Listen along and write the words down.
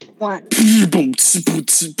one.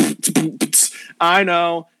 I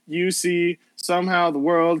know, you see, somehow the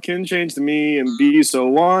world can change to me and be so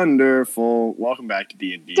wonderful. Welcome back to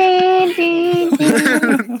D&D.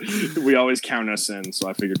 We always count us in, so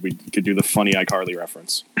I figured we could do the funny iCarly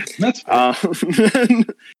reference. That's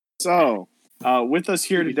So, with us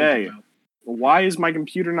here today, why is my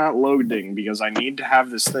computer not loading? Because I need to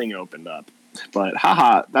have this thing opened up. But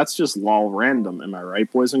haha, that's just lol random. Am I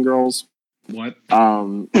right, boys and girls? What?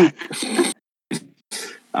 No,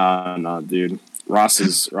 dude. Ross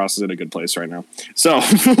is in a good place right now. So,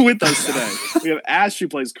 with us today, we have Ash who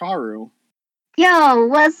plays Karu. Yo,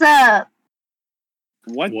 what's up?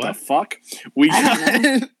 What the fuck? We've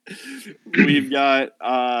got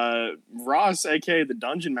Ross, aka the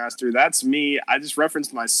Dungeon Master. That's me. I just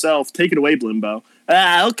referenced myself. Take it away, Blimbo.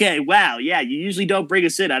 Okay, wow. Yeah, you usually don't bring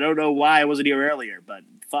us in. I don't know why I wasn't here earlier, but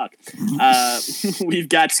fuck. We've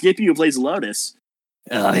got Skippy who plays Lotus.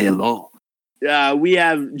 Hello. We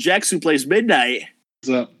have Jex who plays Midnight. What's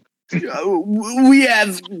up? We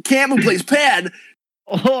have Cam who plays Pan.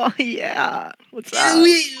 Oh, yeah. What's up? And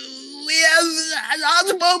we have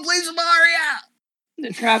Osmo who plays Mario.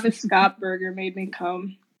 The Travis Scott burger made me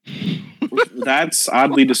come. That's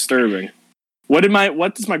oddly disturbing. What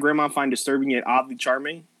does my grandma find disturbing yet oddly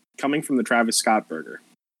charming? Coming from the Travis Scott burger.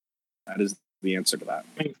 That is the answer to that.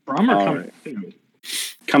 From or All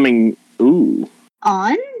coming? Ooh.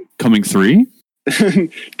 On? Coming 3?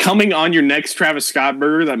 Coming on your next Travis Scott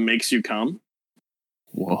burger that makes you come?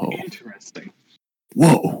 Whoa. Interesting.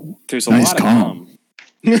 Whoa. There's a Nice lot cum.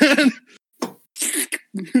 of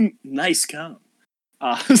cum. Nice cum.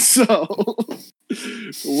 So,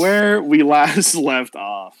 where we last left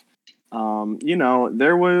off,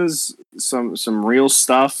 there was some real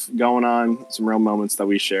stuff going on, some real moments that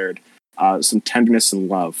we shared, some tenderness and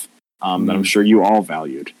love that I'm sure you all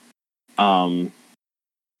valued.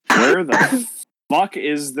 Where the fuck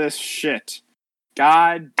is this shit?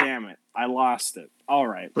 God damn it. I lost it. All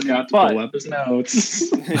right. Forgot to pull up his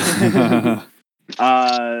notes.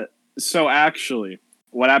 So actually,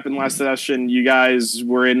 what happened last session, you guys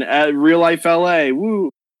were in real life LA. Woo.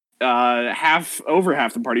 Over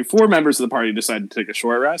half the party, 4 members of the party decided to take a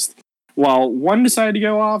short rest, while one decided to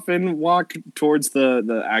go off and walk towards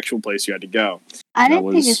the actual place you had to go. I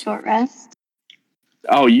didn't take a short rest.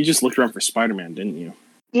 Oh, you just looked around for Spider-Man, didn't you?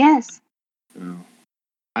 Yes. Oh.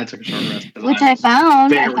 I took a short rest. Which I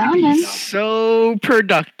found. I found him. So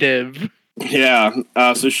productive. Yeah,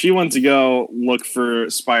 so she went to go look for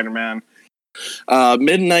Spider-Man.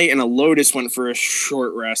 Midnight and a Lotus went for a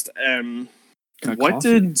short rest. And what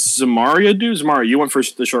did Zamaria do? Zamaria, you went for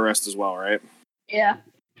the short rest as well, right? Yeah.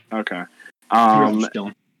 Okay.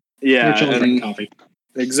 Chilling. Yeah. Drinking coffee.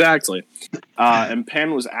 Exactly. And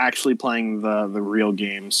Pan was actually playing the real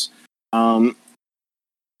games.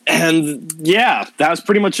 And yeah, that was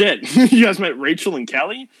pretty much it. You guys met Rachel and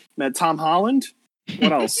Kelly, met Tom Holland.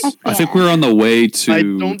 What else? I think we were on the way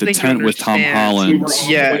to the tent with Tom Holland.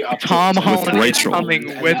 Yeah, Tom Holland is Rachel.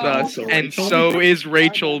 coming with us, and so is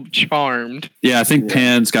Rachel Charmed. Yeah, I think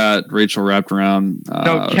Pan's got Rachel wrapped around.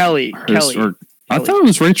 No, Kelly. I thought it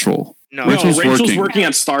was Rachel. No, Rachel's working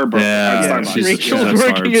at Starbucks. Yeah, Rachel's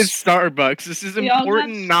working at Starbucks. This is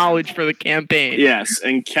important knowledge for the campaign. Yes,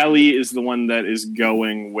 and Kelly is the one that is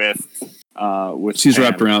going with she's Pan.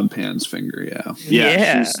 wrapped around Pan's finger. Yeah,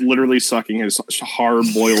 she's literally sucking his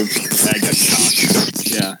hard-boiled egg at cock.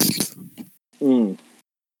 Yeah.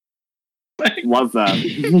 Love that.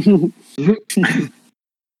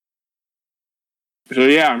 So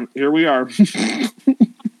yeah, here we are.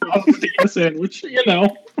 Sandwich, you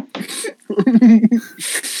know.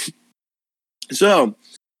 So,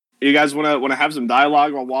 you guys want to have some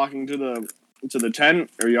dialogue while walking to the tent,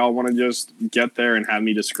 or y'all want to just get there and have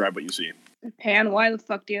me describe what you see? Pan, why the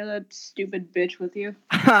fuck do you have that stupid bitch with you?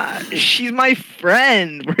 She's my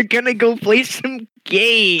friend. We're gonna go play some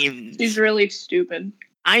games. She's really stupid.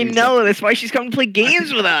 I know. That's why she's coming to play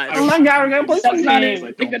games with us. Oh my god, we're gonna play some games.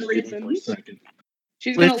 That's not a good reason.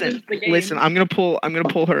 She's gonna lose the game. Listen. I'm gonna pull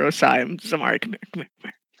her aside. Samari, come here.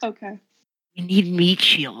 Okay. We need meat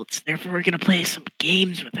shields. Therefore, we're gonna play some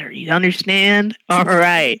games with her. You understand? All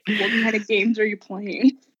right. What kind of games are you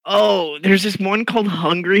playing? Oh, there's this one called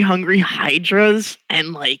Hungry Hydras, and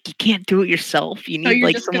you can't do it yourself. You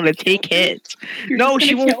need someone to take hits. No,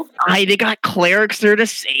 she won't die. They got clerics there to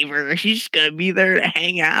save her. She's just gonna be there to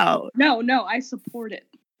hang out. No, I support it.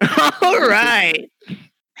 All right.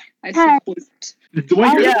 I support it. Do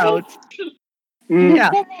I hear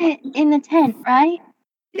In the tent, right?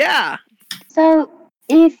 Yeah. So,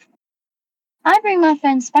 if I bring my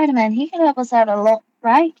friend Spider-Man, he can help us out a lot,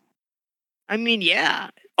 right? I mean, yeah.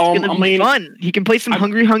 It's gonna be fun. He can play some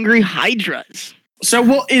Hungry Hydras. So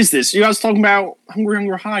what is this? You guys talking about Hungry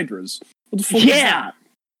Hydras? What the fuck is that?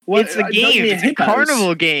 What, it's a game. It's a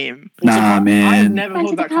carnival game. Nah, man. I've never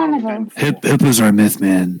heard that carnival game before. Hippos are a myth,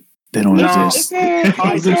 man. They don't exist.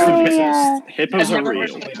 Hippos are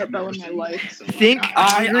real. Think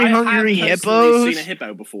Hungry Hippos. I've seen a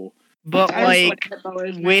hippo before. But like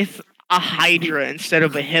with a hydra instead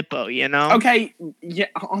of a hippo, you know? Okay, yeah,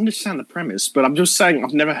 I understand the premise, but I'm just saying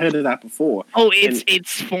I've never heard of that before. Oh,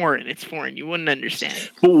 it's foreign. It's foreign. You wouldn't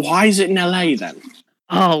understand. But why is it in LA then?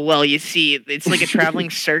 Oh, well, you see, it's like a traveling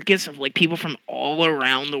circus of like people from all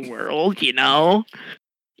around the world, you know?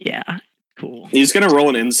 Yeah, cool. He's gonna roll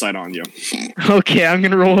an insight on you. Okay, I'm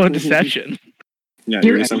gonna roll a deception. Yeah,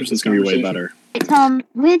 your deception's gonna be way better. Tom,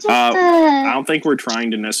 we just I don't think we're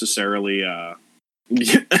trying to necessarily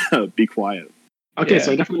be quiet. Okay,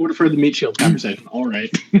 so I definitely would have heard the meat shield conversation. All right.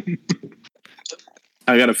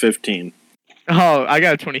 I got a 15. Oh, I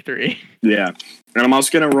got a 23. Yeah. And I'm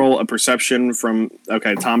also going to roll a perception from...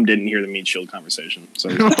 Okay, Tom didn't hear the meat shield conversation. So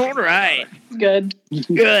all right. Good.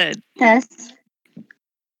 Good. Yes.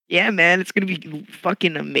 Yeah, man, it's going to be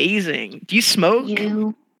fucking amazing. Do you smoke?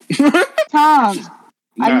 You. Tom,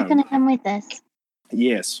 are you going to come with us?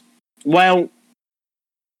 Yes. Well,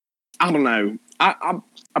 I don't know. I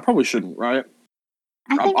probably shouldn't, right?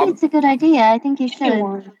 I think it's a good idea. I think you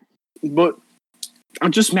should. But I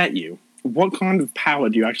just met you. What kind of power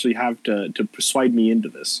do you actually have to persuade me into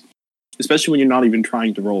this? Especially when you're not even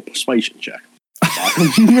trying to roll a persuasion check. Do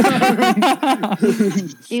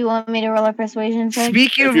you want me to roll a persuasion check?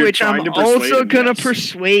 Speaking of which, I'm also gonna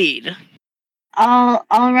persuade. I'll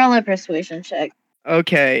roll a persuasion check.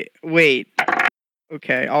 Okay, wait.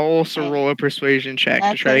 Okay, I'll also roll a persuasion check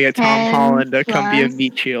to try to get Tom Holland to come be a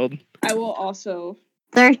meat shield. I will also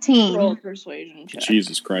 13. roll a persuasion check.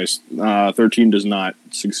 Jesus Christ. 13 does not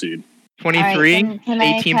succeed. 23? Right,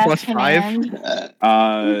 18 plus 5?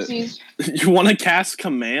 You want to cast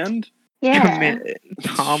command? Yeah.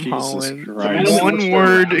 Tom Jesus Holland. Christ. One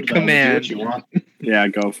word command. Yeah,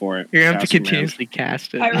 go for it. You're going to have to Cast continuously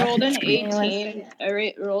cast it. I rolled an 18.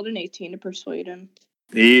 I rolled an 18 to persuade him.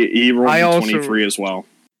 He rolled a 23 as well.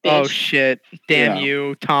 Oh shit. Damn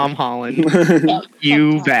you, Tom Holland.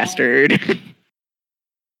 You bastard.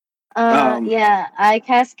 Yeah, I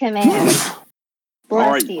cast command.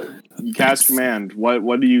 Bless you. You cast command.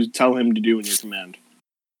 What do you tell him to do in your command?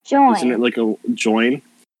 Join. Isn't it like a join?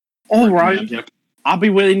 All right. Yep. I'll be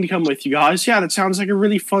willing to come with you guys. Yeah, that sounds like a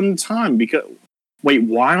really fun time. Because wait,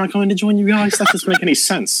 why am I going to join you guys? That doesn't make any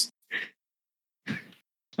sense.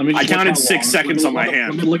 I counted 6 seconds on my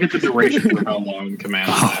hand. Let me look at the duration for how long command.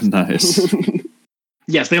 Oh, nice.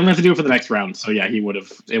 Yes, they only have to do it for the next round. So yeah, it would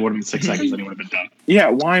have been 6 seconds and he would have been done. Yeah,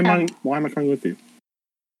 why am I coming with you?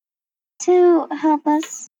 To help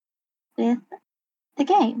us with the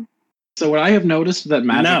game. So would I have noticed that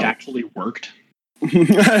magic actually worked?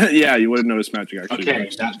 Yeah, you would have noticed magic actually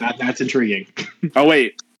worked. That's intriguing. Oh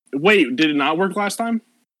wait, did it not work last time?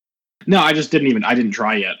 No, I didn't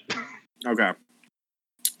try yet. Okay.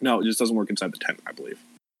 No, it just doesn't work inside the tent, I believe.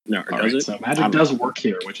 No, does it? So magic does work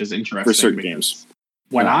here, which is interesting. For certain games.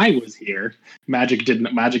 When I was here, magic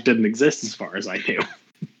didn't exist as far as I knew.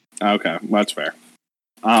 Okay, that's fair.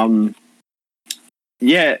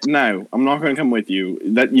 Yeah, no, I'm not going to come with you.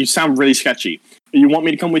 That you sound really sketchy. You want me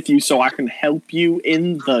to come with you so I can help you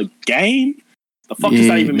in the game? The fuck does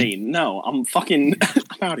that even mean? No, I'm fucking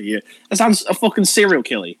I'm out of here. That sounds a fucking serial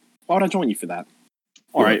killer. Why would I join you for that?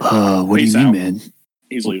 All right. What do you mean, man?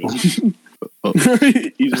 He's leaving.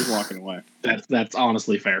 He's just walking away. That's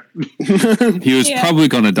honestly fair. He was probably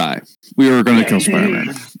going to die. We were going to kill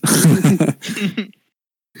Spider-Man.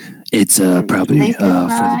 It's probably for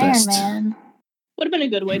the best. Would have been a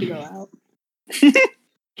good way to go out.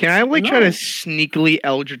 Can I try to sneakily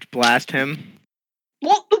Eldritch Blast him?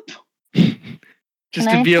 What? Just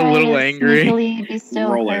to be a little angry. Roll it.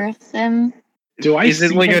 Is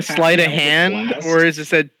it like a sleight of hand, or is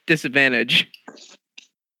this a disadvantage?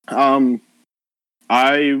 It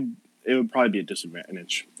would probably be a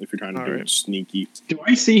disadvantage if you're trying to do it sneaky. Do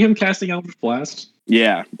I see him casting Eldritch Blast?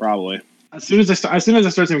 Yeah, probably. As soon as I start seeing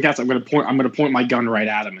him cast, I'm gonna point my gun right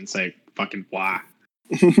at him and say, "Fucking blah."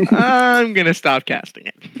 I'm gonna stop casting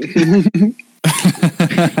it.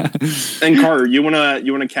 And Carter, you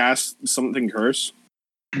wanna cast something curse?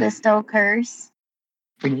 Bestow curse.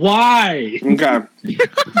 Why? Okay.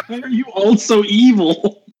 Why are you all so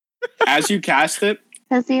evil? As you cast it,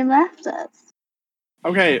 because he left us.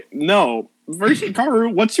 Okay, no. First, Carter,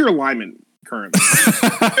 what's your alignment currently?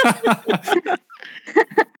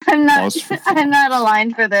 I'm not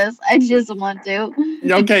aligned for this. I just want to.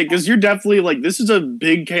 Okay, because you're definitely like this is a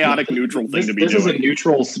big chaotic neutral thing to be doing. This is a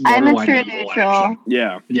neutral. I'm a true neutral.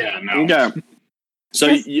 Yeah. Yeah. No. Okay. So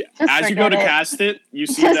as you go to cast it, you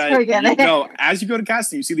see that as you go to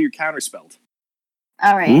cast it, you see that you're counterspelled.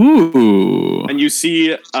 All right. Ooh. And you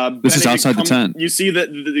see this is outside the tent. You see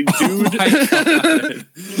that the dude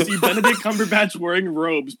you see Benedict Cumberbatch wearing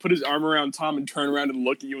robes, put his arm around Tom and turn around and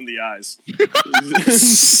look at you in the eyes. He's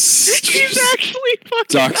actually fucking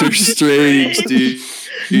Doctor Strange,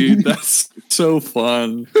 dude. That's so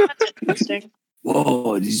fun. That's interesting.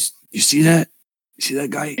 Whoa, you see that? You see that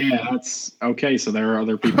guy? Yeah, that's okay. So there are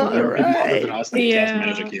other people. There are people other than us that cast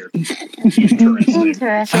magic here.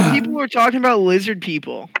 Interesting. Some people were talking about lizard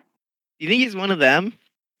people. You think he's one of them?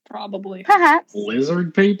 Probably. Perhaps.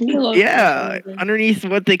 Lizard people? Yeah, underneath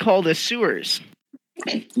what they call the sewers.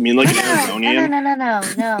 You mean like an Arizonian?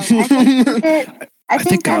 No. I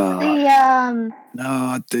think that's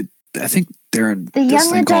I think they're in the this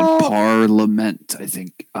young thing called adult Parliament. I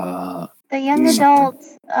think. the young adult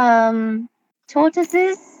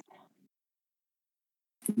tortoises.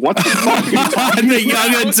 What the fuck? The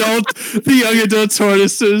young adult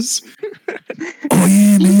tortoises. Oh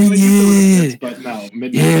yeah, man, yeah. But no,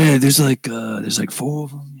 yeah. There's like 4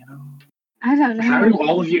 of them. You know. I don't know. How do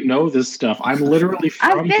all of you know this stuff? I'm literally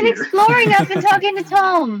from I've been here. exploring. I've been talking to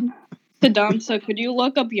Tom. Tadamsa, could you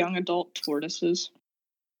look up young adult tortoises?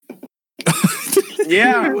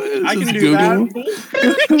 Yeah, I can do that.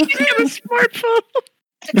 He's got a smartphone.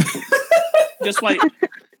 Just wait.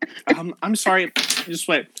 I'm sorry. Just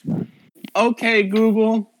wait. Okay,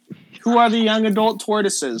 Google. Who are the young adult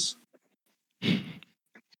tortoises? I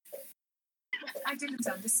didn't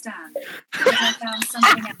understand. I found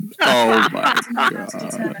something else. Oh my god.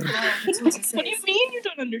 What do you mean you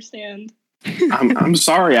don't understand? I'm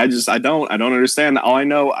sorry. I don't understand. All I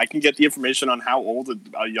know, I can get the information on how old a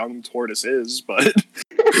young tortoise is, but I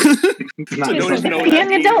don't even know what that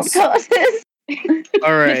Young adult tortoises.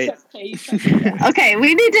 All right. Okay,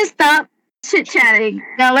 we need to stop chit chatting.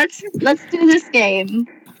 Now let's do this game.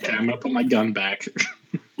 Okay, I'm gonna put my gun back.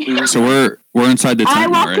 So we're inside the tent. I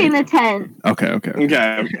walk right? in the tent. Okay.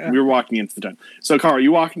 We were walking into the tent. So, Carl,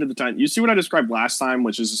 you walk into the tent. You see what I described last time,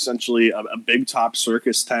 which is essentially a big top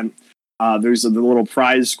circus tent. There's the little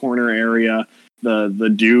prize corner area.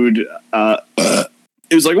 The dude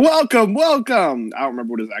it was like, welcome. I don't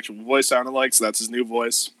remember what his actual voice sounded like, so that's his new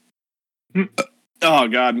voice. Oh,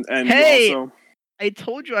 God. And hey, also, I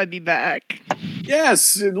told you I'd be back.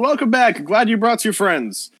 yes, welcome back. Glad you brought your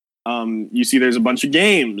friends. You see there's a bunch of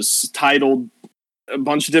games titled a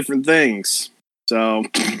bunch of different things. So,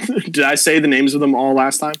 did I say the names of them all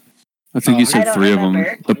last time? I think you said 3 of them.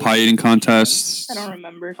 remember. The pie eating contest. I don't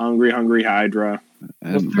remember. Hungry Hydra.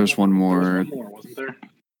 And there's one more. Wasn't there?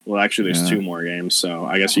 Well, actually, there's 2 more games, so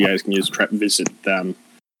I guess you guys can visit them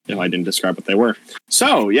if I didn't describe what they were.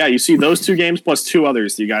 So, yeah, you see those 2 games plus 2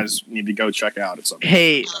 others you guys need to go check out at some point.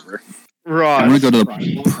 Hey, Ross. I'm gonna go to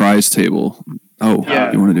the prize table. Oh,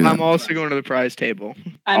 Yeah, you want to do that? I'm also going to the prize table.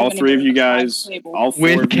 I'm All gonna 3 go of to you the prize guys, table. all 4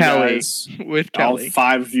 With of you Kelly. guys, With all Kelly.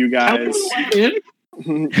 5 of you guys.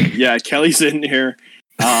 Yeah, Kelly's in here.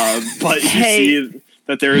 But you see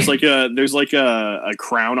that there's like a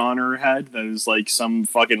crown on her head that is like some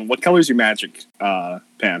fucking. What color is your magic,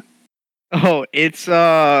 Pan? Oh, it's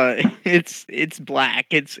black.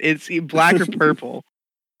 It's black or purple.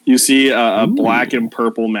 You see a black and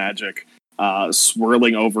purple magic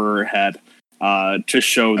swirling over her head to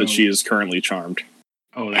show that she is currently charmed.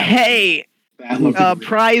 Oh, Hey, that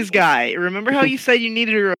prize guy. Remember how you said you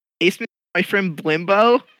needed a replacement for my friend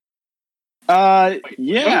Blimbo?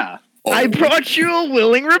 Yeah. I brought you a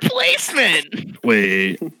willing replacement.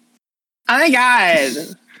 Wait. Oh my god.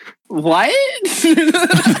 What?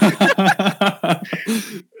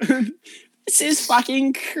 This is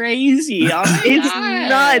fucking crazy. Oh my It's God.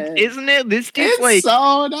 nuts, isn't it? This dude's It's like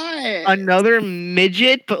so nice. another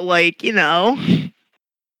midget, but like, you know.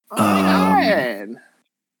 Oh my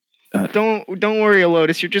God. Don't worry,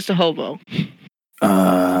 Lotus. You're just a hobo.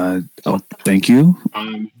 Oh, thank you.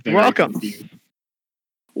 You're welcome.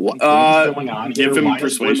 What's going on give here? him Why is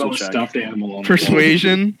persuasion Blimbo a check. stuffed animal on the wall?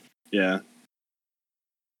 Persuasion. Yeah.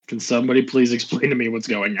 Can somebody please explain to me what's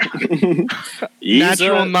going on?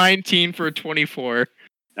 Natural 19 for a 24.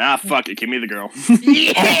 Fuck it. Give me the girl.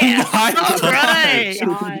 Yeah. Oh All right.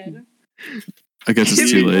 God. I guess it's Give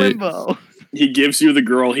too me late. Blimbo. He gives you the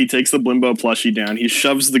girl. He takes the Blimbo plushie down. He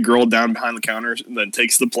shoves the girl down behind the counter, and then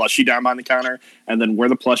takes the plushie down behind the counter. And then where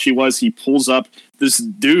the plushie was, he pulls up this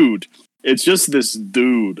dude. It's just this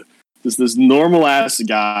dude. This normal ass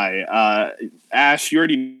guy. Ash, you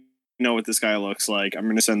already know what this guy looks like. I'm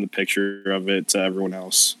gonna send the picture of it to everyone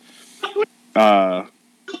else. Blimbo,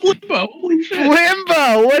 holy shit.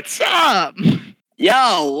 Blimbo, what's up?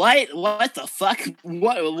 Yo, what the fuck?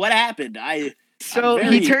 What happened? So I'm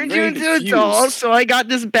very, he turned you very into confused. a doll, so I got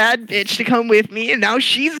this bad bitch to come with me, and now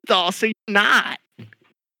she's a doll, so you're not.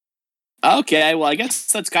 Okay, well, I guess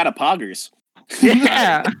that's kind of poggers.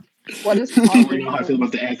 Yeah. What is I don't know how I feel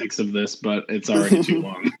about the ethics of this, but it's already too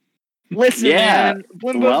long. Listen, Yeah, man,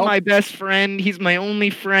 Blimbo's well- my best friend. He's my only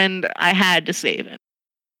friend. I had to save him.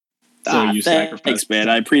 So you sacrificed. Thanks, man.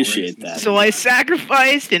 I appreciate that. So I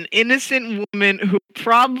sacrificed an innocent woman who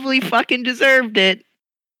probably fucking deserved it.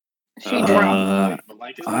 I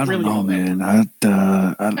don't know, man. I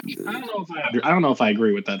don't know if I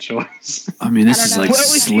agree with that choice. I mean, this is know. like Well,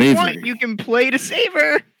 if you want, slavery. you can play to save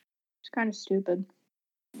her. It's kind of stupid.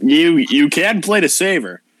 You can play to save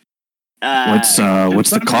her. What's the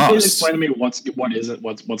Somebody cost? Explain to me what's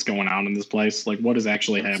going on in this place. Like, what is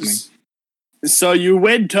actually happening? So you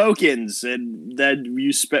win tokens, and then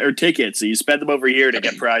you spend or tickets. So you spend them over here to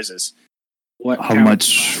get prizes. How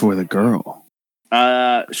much for the girl?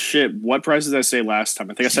 Shit. What price did I say last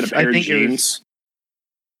time? I think I said a pair of think it was- jeans.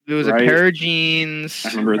 It was Right. a pair of jeans. I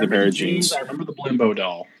remember the pair of jeans. I remember the Blimbo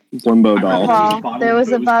doll. Blimbo doll. Alcohol. There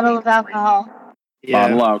was a bottle of alcohol. Yeah.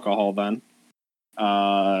 Bottle of alcohol. Then.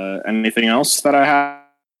 Anything else that I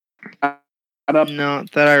had up? No,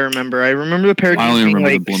 that I remember. I remember the pair of I jeans only being remember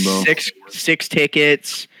like the Blimbo. six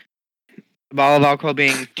tickets. A bottle of alcohol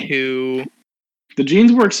being 2. The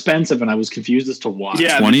jeans were expensive, and I was confused as to why.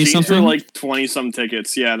 Yeah, 20 the jeans something? were like 20-some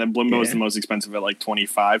tickets. Yeah, then Blimbo is Yeah. the most expensive at like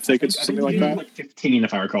 25 tickets or I think something the like jeans were that. like 15,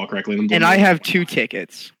 if I recall correctly. And I have 2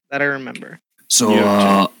 tickets that I remember. So,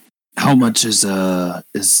 Yeah. how much is to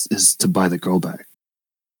buy the girl back?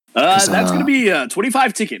 That's gonna be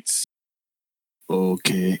 25 tickets.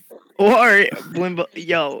 Okay. Or Blimbo,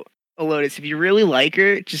 yo, Lotus, if you really like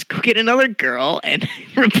her, just go get another girl and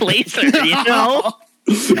replace her. You know?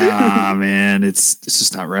 Nah, man, it's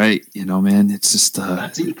just not right. You know, man. It's just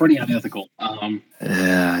That seems pretty unethical.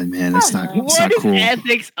 yeah, man. It's not What is cool.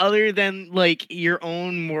 ethics other than like your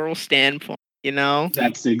own moral standpoint? You know?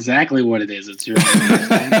 That's exactly what it is. It's your.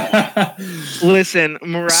 Listen,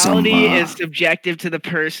 morality Some, is subjective to the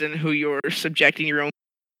person who you're subjecting your own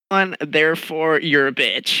on. Therefore, you're a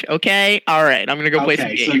bitch. Okay? All right. I'm gonna go play some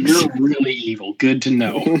Okay, so games. you're really evil. Good to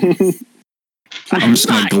know. I'm just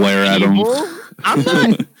gonna not glare at him. evil. I'm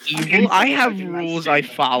not evil. I have rules I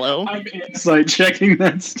follow. I'm insight checking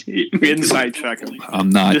that statement. Insight check. I'm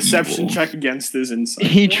not Deception evil. check against his insight.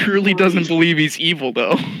 He truly doesn't believe he's evil,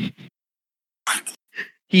 though.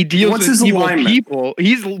 He deals What's with his evil alignment? people.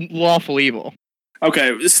 He's lawful evil.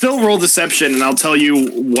 Okay, still roll deception, and I'll tell you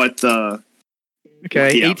what the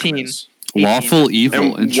Okay, the outcome 18. is. Lawful evil.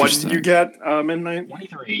 And what Interesting. did you get, Midnight?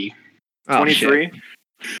 23. Oh, shit.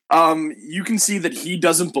 23. You can see that he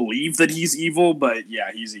doesn't believe that he's evil, but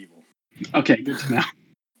yeah, he's evil. Okay, good to know.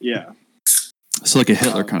 Yeah. It's like a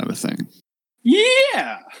Hitler kind of a thing.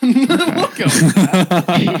 Yeah. We'll go with that.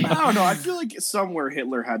 I don't know. I feel like somewhere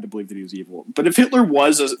Hitler had to believe that he was evil. But if Hitler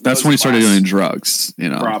was That's when he started doing drugs. You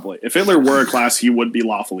know. Probably. If Hitler were a class, he would be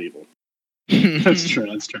lawful evil. That's true.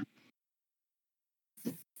 That's true.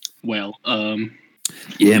 Well,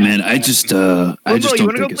 Yeah, man. I just Lobo, you don't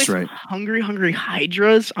wanna go think it's play right. some Hungry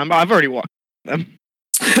Hydras? I've already walked them.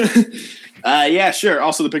 Yeah, sure.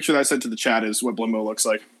 Also, the picture that I sent to the chat is what Blimbo looks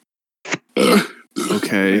like.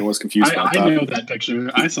 Okay. I was confused about I that. know that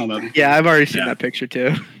picture. I saw that. Yeah, I've already seen Yeah. that picture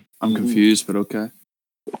too. I'm confused, but okay.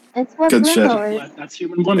 It's what Good shit. Limbo is. That's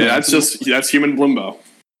human blimbo. Yeah, that's human Blimbo.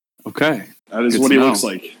 Okay. That is Good what to he know. looks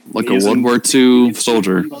like. Like He's a World in- War II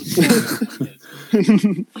soldier.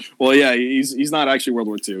 Well, yeah, he's not actually World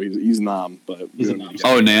War II. He's Nam, but He's a Nam.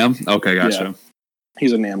 Oh, Nam? Okay, gotcha.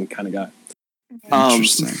 he's a Nam kind of guy.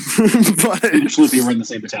 Interesting. But Actually, they were in the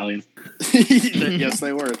same battalion. yes,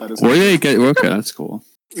 they were. That is. Where they get? Okay, that's cool.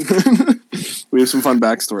 We have some fun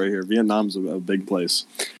backstory here. Vietnam's a big place.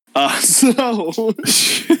 So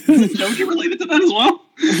Joju related to that as well?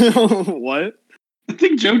 what? I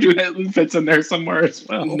think Joju fits in there somewhere as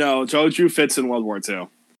well. No, Joju fits in World War II.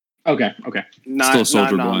 Okay. Not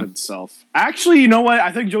Soldier Nam Boy. itself. Actually, you know what?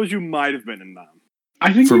 I think Joju might have been in Nam.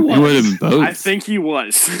 I think For he you would have was. been both. I think he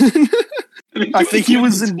was. I think he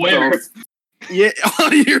was in Square. both. Yeah,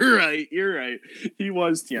 oh, you're right. He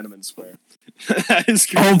was Tiananmen Square. That is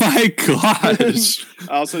Oh correct. my gosh!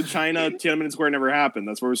 Also, China, Tiananmen Square never happened.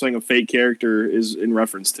 That's where we're saying a fake character is in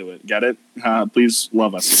reference to it. Get it? Please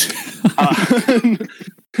love us.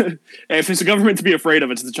 If it's a government to be afraid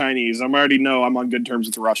of, it's the Chinese. I already know I'm on good terms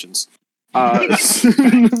with the Russians.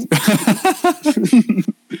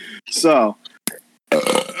 So,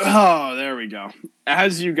 Oh, there we go.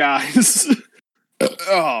 As you guys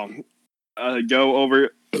go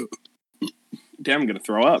over. Damn, I'm gonna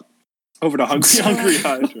throw up. Over to Hungry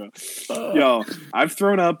Hydra. Yo, I've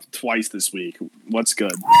thrown up twice this week. What's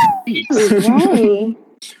good? Why?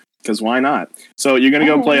 Because why not? So you're gonna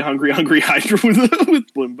go play Hungry Hydra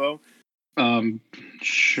with Blimbo?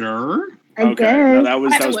 Sure. Okay, no, that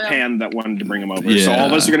was Pan that wanted to bring him over. So all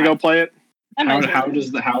of us are gonna go play it. How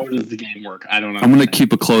does the game work? I don't know. I'm gonna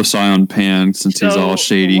keep a close eye on Pan since he's all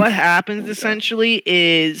shady. What happens essentially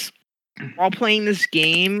is while playing this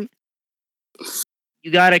game,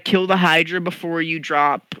 you gotta kill the Hydra before you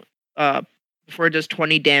drop before it does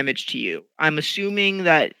 20 damage to you. I'm assuming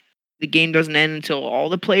that the game doesn't end until all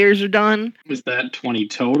the players are done. Is that 20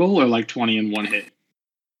 total or like 20 in one hit?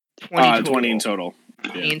 20 in total.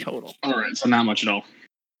 20 in total. Alright, so not much at all.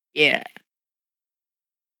 Yeah.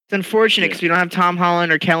 It's unfortunate because we don't have Tom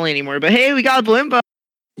Holland or Kelly anymore, but hey, we got Blimbo.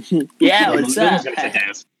 Yeah, what's up?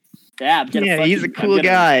 Yeah, he's a cool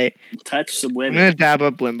guy. Touch some women. I'm gonna dab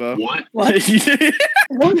up Blimbo. What?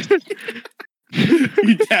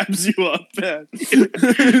 He dabs you up, man.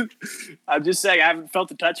 I'm just saying, I haven't felt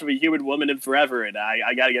the touch of a human woman in forever, and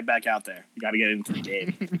I got to get back out there. Got to get into the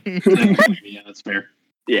game. Yeah, that's fair.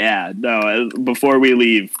 Yeah, no. Before we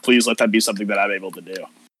leave, please let that be something that I'm able to do.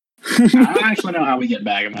 I don't actually know how we get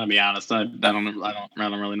back. I'm gonna be honest. I don't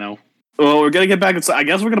really know. Well, we're gonna get back inside. I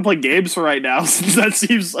guess we're gonna play games for right now, since that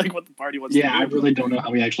seems like what the party wants to do. Yeah, I really don't know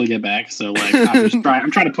how we actually get back. So like,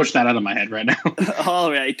 I'm trying to push that out of my head right now.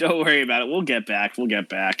 All right, don't worry about it. We'll get back.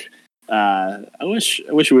 I wish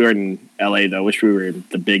we were in LA though. I wish we were in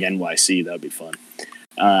the big NYC. That'd be fun.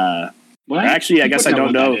 What? Actually, I guess I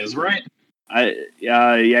don't know. That is, right?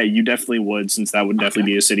 Yeah, you definitely would, since that would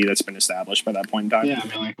definitely be a city that's been established by that point in time. Yeah, I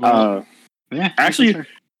mean, like, yeah. Actually,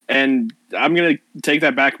 and I'm gonna take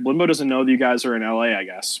that back. Blimbo doesn't know that you guys are in LA, I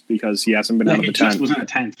guess, because he hasn't been out of the tent. He just was in a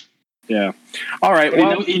tent. Yeah. All right.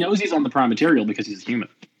 Well, he knows he's on the Prime material because he's human.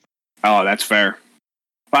 Oh, that's fair.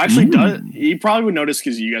 Well, actually, he probably would notice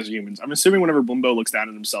because you guys are humans. I'm assuming whenever Blimbo looks down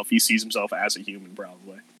at himself, he sees himself as a human,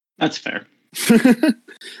 probably. That's fair.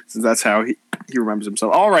 So that's how he remembers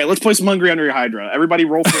himself. All right, let's play some Hungry Hydra. Everybody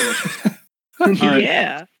roll for it.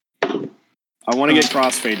 Yeah. I want to get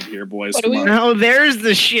crossfaded here, boys. No, there's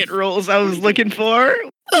the shit rolls I was looking for.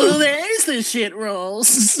 Oh, there's the shit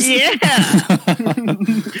rolls. Yeah.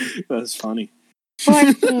 That's funny.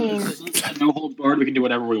 14. No hold barred. We can do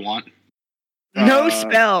whatever we want. No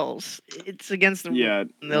spells. It's against the yeah.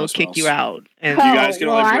 and they'll kick spells. you out. And You guys can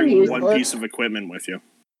only bring useless. one piece of equipment with you.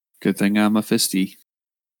 Good thing I'm a fisty.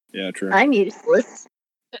 Yeah, true. I'm useless.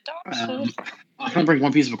 I'm gonna bring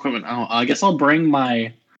one piece of equipment. Oh, I guess I'll bring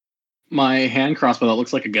my hand crossbow that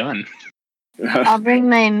looks like a gun. I'll bring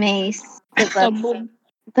my mace. 'Cause that's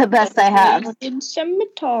the best I have. In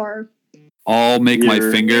scimitar. I'll make my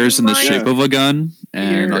Your- fingers in the Yeah. shape of a gun,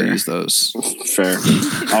 and I'll Your- use those. Fair.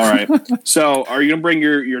 All right. So, are you gonna bring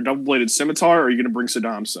your double-bladed scimitar, or are you gonna bring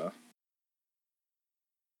Sadamsa?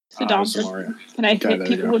 Sadamsa. Samaria. Can I Okay, hit there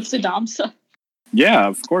you people go. with Sadamsa? Yeah,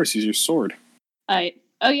 of course. Use your sword.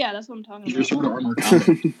 Oh yeah, that's what I'm talking Your about. sword of armor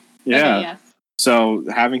combat. Yeah. Okay, yeah. So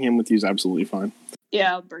having him with you is absolutely fine.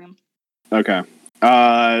 Yeah, I'll bring him. Okay.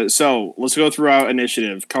 So let's go through our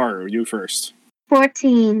initiative. Karu, you first.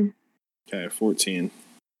 14. Okay, 14.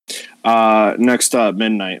 Next up,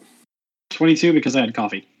 Midnight. 22 because I had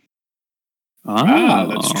coffee.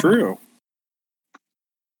 That's true.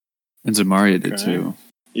 And Zamaria did Okay. too.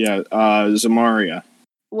 Yeah, Zamaria.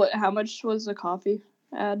 What? How much was the coffee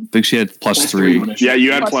add? I think she had plus three. Yeah,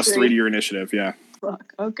 you had Plus +3 3. to your initiative, yeah.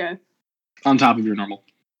 Fuck. Okay. On top of your normal.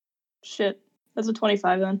 Shit. That's a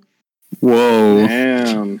 25 then. Whoa.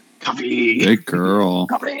 Damn. Coffee. Good girl.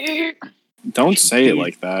 Coffee. Don't say it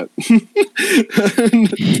like that.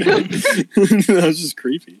 That was just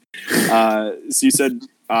creepy. So you said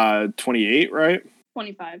 28, right?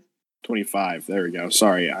 25. 25. There we go.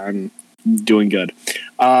 Sorry, I'm doing good.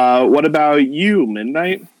 What about you,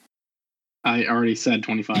 Midnight? I already said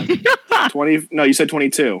 25. 20? No, you said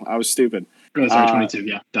 22. I was stupid. Oh, sorry, 22.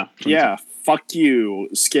 Yeah, duh. 22. Yeah, fuck you,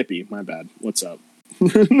 Skippy. My bad. What's up?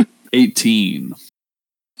 18.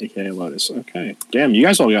 AKA Lotus. Okay. Damn, you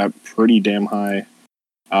guys all got pretty damn high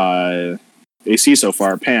AC so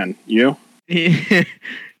far. Pan, you? 3.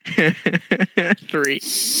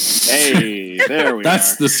 Hey, there we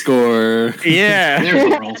That's are. the score. Yeah. There's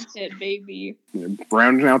the roll. That's it, baby.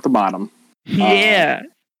 Rounding out the bottom. Yeah.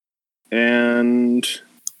 And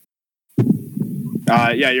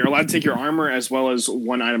yeah, you're allowed to take your armor as well as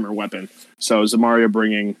one item or weapon. So Zamaria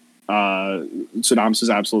bringing Saddam's is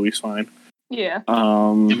absolutely fine. Yeah.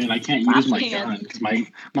 I mean, I can't use my gun because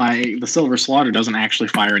the Silver Slaughter doesn't actually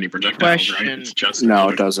fire any projectiles, right? Question. It's just No,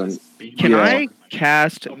 it doesn't. Can Yeah. I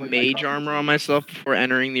cast mage armor on myself before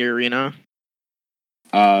entering the arena?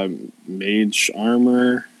 Mage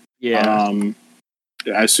armor. Yeah.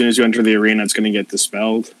 As soon as you enter the arena, it's going to get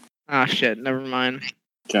dispelled. Ah, shit. Never mind.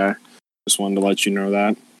 Okay. Just wanted to let you know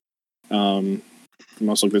that. I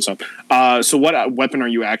must look this up. So what weapon are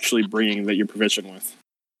you actually bringing that you're proficient with?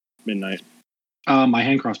 Midnight. My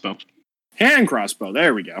hand crossbow. Hand crossbow.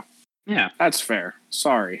 There we go. Yeah, that's fair.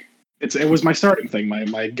 Sorry. It was my starting thing.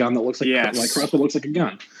 My gun that looks like my crossbow looks like a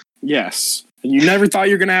gun. Yes. And you never thought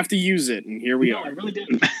you were going to have to use it, and here we are. I really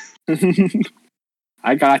didn't.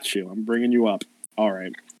 I got you. I'm bringing you up. All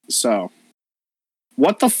right. So,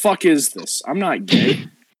 what the fuck is this? I'm not gay.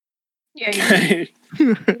 Yeah.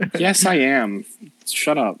 Yes, I am.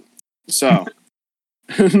 Shut up. So,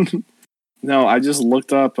 no, I just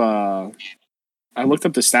looked up. I looked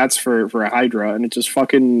up the stats for a Hydra, and it just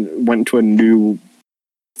fucking went to a new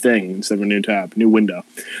thing instead of a new tab, new window.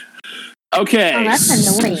 Okay. Oh,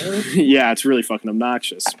 that's annoying. Yeah, it's really fucking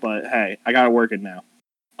obnoxious, but hey, I got it working now.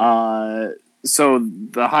 So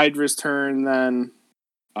the Hydra's turn then.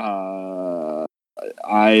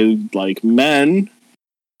 I like men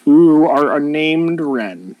who are named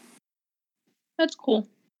Ren. That's cool.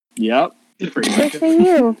 Yep. Good for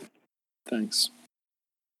you. Thanks.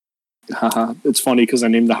 Haha. It's funny because I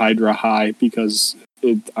named the Hydra High because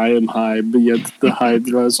I am high, but yet the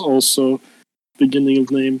Hydra is also beginning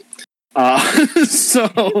of name.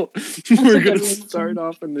 So we're gonna start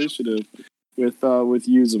off initiative with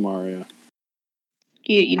you, Zamaria.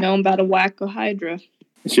 You know I'm about to whack a Hydra.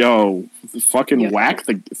 Yo, fucking Yeah. whack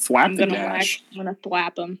the thwap I'm the gonna dash. I'm gonna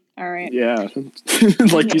thwap him. All right. Yeah,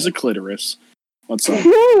 like he's a clitoris. What's up?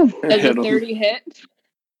 Does Hit a him. 30 hit?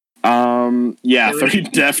 Yeah, 30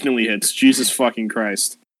 definitely hits. Jesus fucking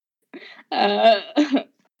Christ. All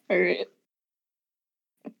right.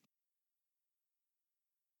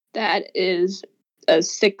 That is a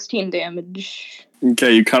 16 damage.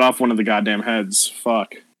 Okay, you cut off one of the goddamn heads.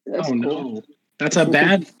 Fuck. That's Oh cool. no, that's a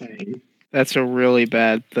bad thing. That's a really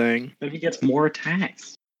bad thing. Then he gets more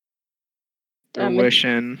attacks. You're I'm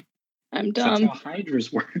wishing. I'm That's dumb. how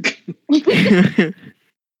Hydras work. You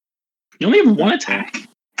only have one attack.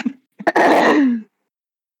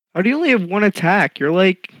 How do you only have one attack? You're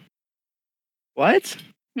like, what?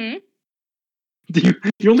 You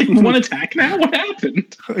only have one attack now? What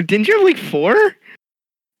happened? Didn't you have like 4?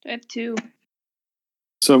 I have 2.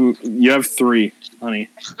 So you have 3, honey.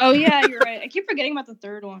 Oh yeah, you're right. I keep forgetting about the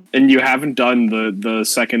third one. And you haven't done the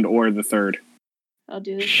second or the third. I'll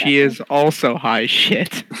do this. She is also high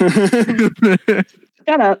shit.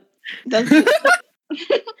 Shut up. Doesn't...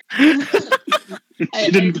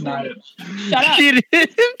 She didn't deny it. Shut up. She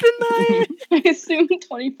didn't deny it. I assume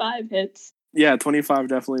 25 hits. Yeah, 25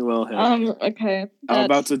 definitely will hit. Okay. I'm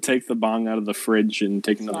about to take the bong out of the fridge and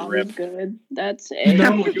take another rip. Good. That's a.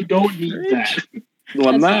 No, you don't need that. Well,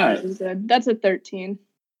 I'm That's not. good. That's a 13.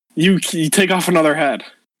 You take off another head.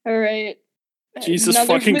 All right. Jesus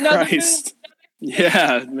Another- fucking another Christ.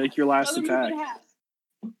 Yeah, make your last Another move attack. and a half.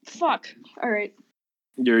 Fuck. All right.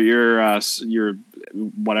 Your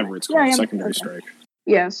whatever it's Yeah, I called, am- secondary okay. strike.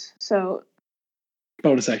 Yes. So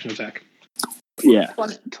Bonus action attack. Yeah,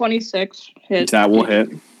 26 hits. that will hit.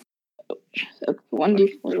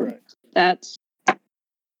 1d4. That's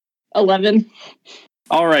 11.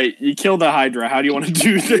 All right, you killed the Hydra. How do you want to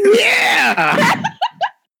do this? Yeah!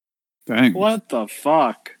 Dang. What the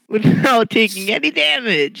fuck? Without taking any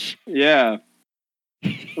damage. Yeah.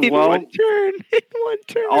 In Well, one turn. In one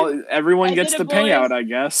turn. everyone I gets did the it, boys. payout, I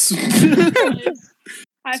guess.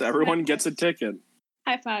 High So everyone gets a ticket.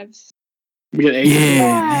 High fives. We get 8.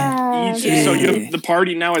 Yeah. So the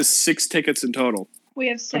party now has 6 tickets in total. We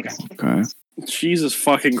have 6. Okay. Jesus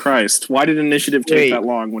fucking Christ! Why did initiative take Wait. that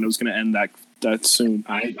long when it was going to end that soon?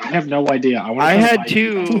 I have no idea. I had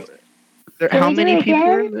 2. How we do many it people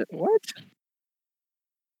are again? in the... What?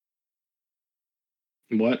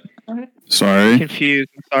 What? Sorry. Confused.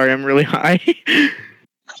 I'm sorry, I'm really high.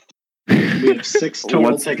 We have 6 total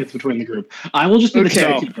What's- tickets between the group. I will just be the Okay.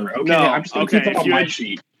 ticket-keeper. Okay, No, I'm just going to okay, keep that if on you my had-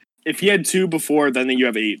 sheet. If you had 2 before, then you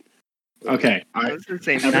have 8. Okay. I was gonna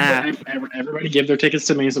say math. Everybody give their tickets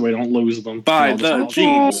to me so we don't lose them. Buy I'll the just-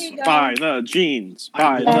 jeans. There you go. Buy the jeans.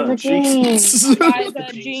 Buy Buy the the jeans. Buy the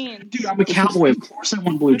jeans. Dude, I'm a cowboy. Of course I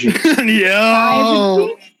want blue jeans.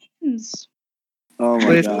 Yo! Jeans. Oh my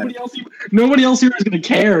Listen. god. Nobody else here is going to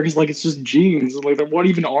care because, like, it's just jeans. Like, what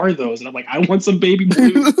even are those? And I'm like, I want some baby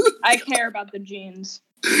blue. I care about the jeans.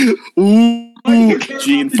 Ooh, Why do you care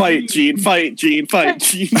Gene about the fight, jeans? Gene fight, Gene fight,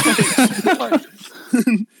 Gene fight.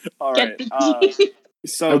 All Get right. the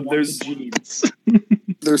So there's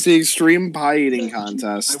the extreme pie eating I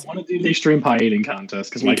contest. want to do the extreme pie eating contest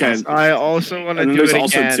because my Okay. I also want to And then do there's it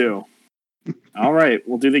also again. 2. All right,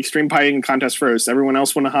 we'll do the extreme pie eating contest first. Everyone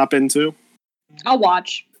else want to hop in too? I'll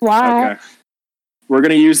watch. Why? Okay. We're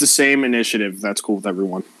gonna use the same initiative. If that's cool with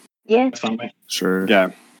everyone. Yeah. That's fine. Sure.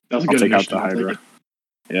 Yeah, That was a I'll good take out the initiative. Hydra.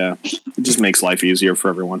 Yeah, it just makes life easier for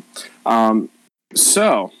everyone.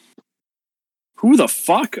 So who the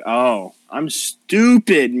fuck? Oh, I'm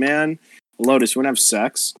stupid, man. Lotus, you wanna have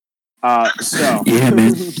sex? So Yeah,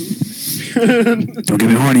 man. Don't get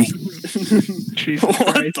me horny. Jesus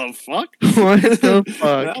what Christ. the fuck? What the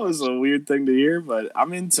fuck? That was a weird thing to hear, but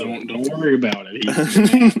I'm into it. Don't worry about it.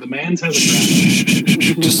 The man's has a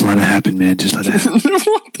draft. Just let it happen, man. Just let it happen.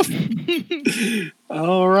 What the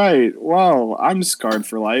all right. Well, I'm scarred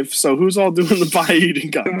for life. So who's all doing the pie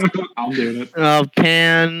eating contest? I'm doing it.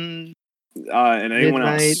 Pan. And anyone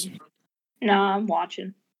else? Midnight. No, I'm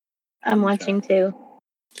watching. I'm watching too.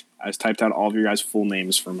 I just typed out all of your guys' full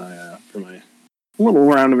names for my little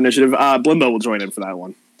round of initiative. Blimbo will join in for that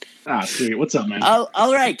one. Ah, sweet. What's up, man? Oh,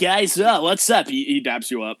 all right, guys. What's up? He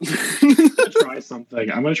daps you up. Let's try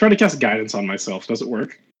something. I'm gonna try to cast guidance on myself. Does it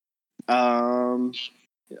work?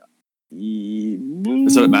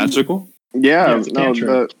 Is that magical? Yeah, Yeah, it's a no,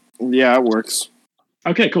 cantrip. yeah, it works.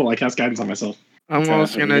 Okay, cool. I cast guidance on myself. I'm Okay,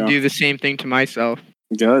 also there you gonna go. do the same thing to myself.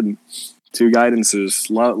 Good. 2 guidances.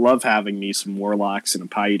 Love having me some warlocks in a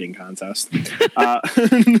pie eating contest. So, Funny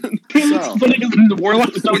 'cause the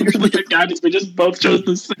warlocks don't usually get guidance. We just both chose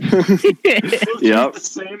the same. Yep. The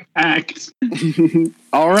same act.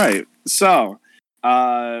 All right. So,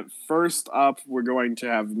 first up, we're going to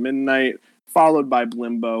have Midnight, followed by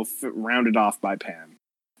Blimbo, rounded off by Pan.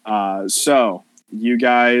 So, you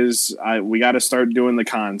guys, we got to start doing the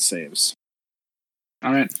con saves.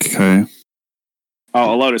 All right. Okay.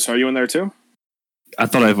 Oh, Lotus, are you in there too? I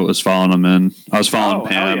thought I was following him in. I was following Oh,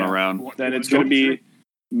 Pan hell yeah. around. Then it's going to be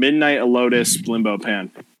Midnight, Lotus, Blimbo, Pan.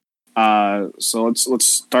 So let's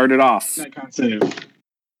start it off. That con save.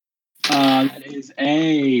 That is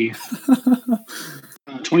a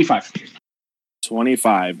 25.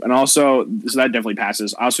 25. And also, so that definitely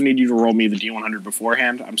passes. I also need you to roll me the D100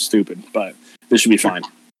 beforehand. I'm stupid, but this should be fine.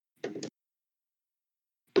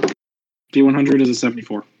 D100 is a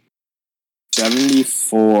 74.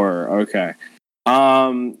 74. Okay.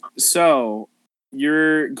 So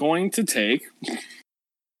you're going to take.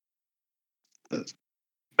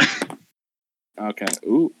 Okay.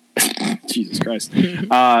 Ooh. Jesus Christ.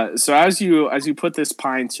 So as you put this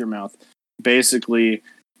pie into your mouth, basically,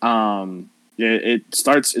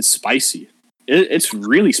 it's spicy. It's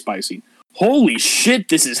really spicy. Holy shit,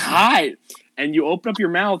 this is hot! And you open up your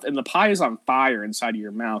mouth, and the pie is on fire inside of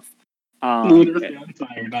your mouth. Literally on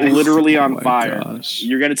fire. Nice. Literally Oh on my fire. gosh.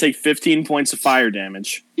 You're gonna take 15 points of fire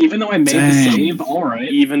damage, Even though I made the Dang. save, all right.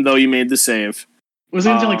 even though you made the save. Was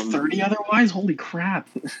it like Um, 30 otherwise? Holy crap.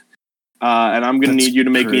 And I'm gonna That's need you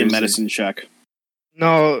to make me a crazy. medicine check.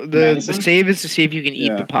 No, the Medicine? save is to see if you can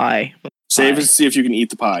eat Yeah. the pie. Save Pie. is to see if you can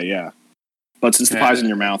eat the pie. Yeah, but since the Okay. pie's in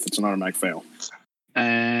your mouth, it's an automatic fail.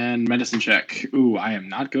 And medicine check. Ooh, I am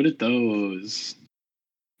not good at those.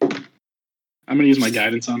 I'm going to use my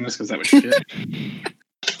guidance on this because that was shit.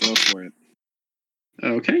 Go for it.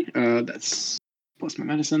 Okay, that's plus my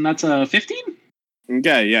medicine. That's a 15?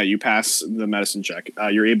 Okay, yeah, you pass the medicine check.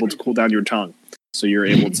 You're able to cool down your tongue, so you're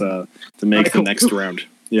able to make the next round.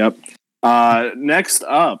 Yep. Next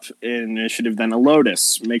up in initiative, then a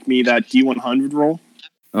Lotus. Make me that D100 roll.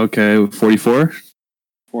 Okay, 44.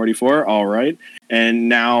 44. All right, and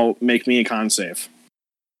now make me a con save.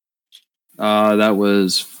 That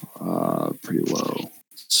was pretty low.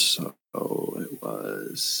 So it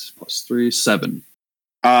was +3, 7.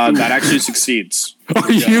 That actually succeeds. Are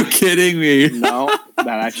you kidding me? No, that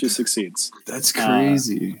actually succeeds. That's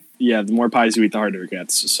crazy. Yeah, the more pies you eat, the harder it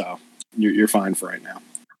gets. So you're fine for right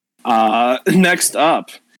now. Next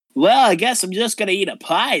up, Well, I guess I'm just gonna eat a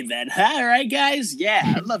pie then. Huh? All right, guys. Yeah,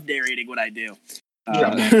 I love narrating what I do.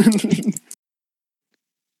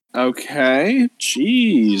 Okay,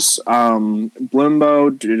 jeez. Blimbo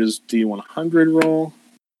did his D100 roll.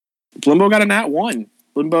 Blimbo got a nat 1.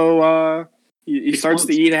 Blimbo, he starts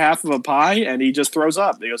to eat half of a pie and he just throws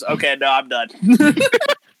up. He goes, "Okay, no, I'm done."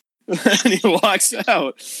 And he walks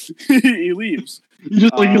out. He leaves. You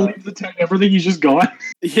just you leave the tent, everything, he's just gone.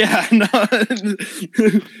 Yeah, no.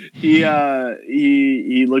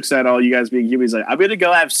 He looks at all you guys being human. He's like, "I'm gonna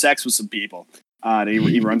go have sex with some people." And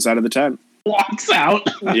he runs out of the tent. Walks out.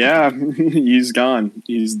 Yeah, he's gone.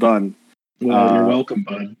 He's done. Well, you're welcome,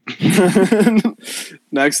 bud.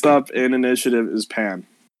 Next up in initiative is Pan.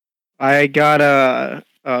 I got a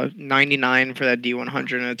 99 for that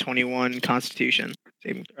D100 and a 21 Constitution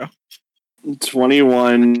saving throw.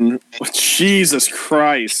 21. Jesus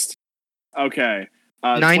Christ. Okay.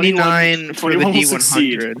 99 for the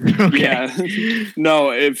D100. Okay. Yeah.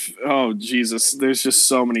 No, oh Jesus, there's just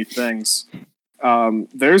so many things.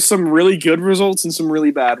 There's some really good results and some really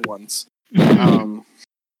bad ones.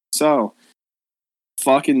 So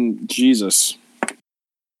fucking Jesus.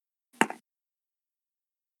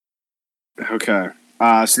 Okay.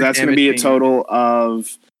 So that's going to be a total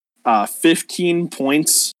of 15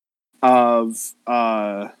 points of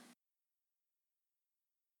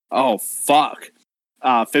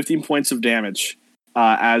 15 points of damage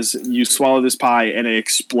as you swallow this pie and it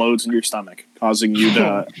explodes in your stomach, causing you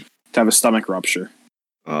to have a stomach rupture.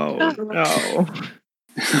 Oh no.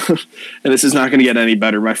 And this is not going to get any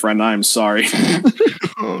better, my friend. I'm sorry.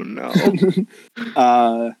 Oh no.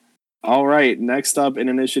 All right, next up in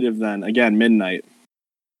initiative then. Again, Midnight.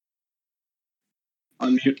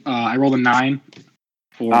 I rolled a 9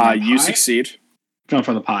 for you succeed. No,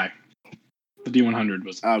 for the pie. The D100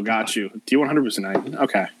 was. Oh, got you. D100 was a 9.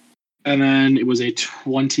 Okay. And then it was a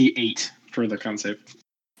 28 for the con save.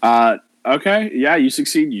 Okay. Yeah, you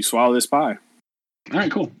succeed. You swallow this pie. All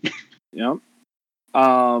right, cool. Yep.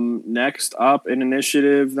 Next up in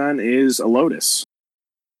initiative then is a Lotus.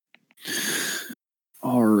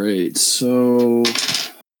 All right, so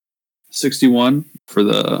 61 for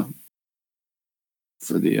the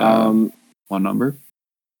one number.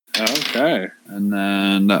 Okay. And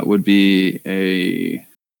then that would be a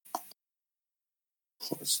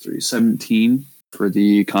plus 3, 17 for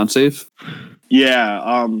the con save.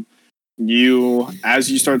 Yeah.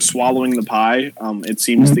 As you start swallowing the pie, it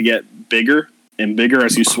seems to get bigger and bigger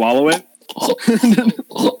as you swallow it.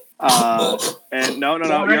 And no,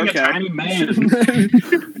 you're okay. Tiny man.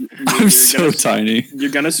 I'm so tiny.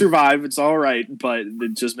 You're gonna survive. It's all right, but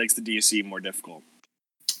it just makes the DC more difficult.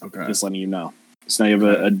 Okay. Just letting you know. So now you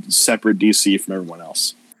have a separate DC from everyone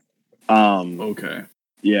else. Okay.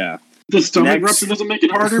 Yeah. The stomach rupture doesn't make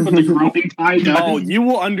it harder, but the growing pie does. Oh, you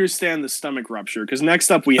will understand the stomach rupture because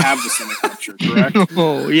next up we have the stomach rupture, correct?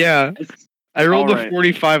 Oh yeah. I rolled a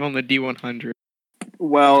 45 on the D100.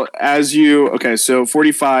 Well, so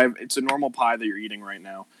 45, it's a normal pie that you're eating right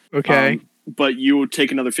now. Okay. But you will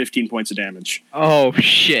take another 15 points of damage. Oh,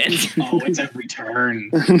 shit. Oh, it's every turn.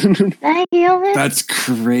 Can I heal him? That's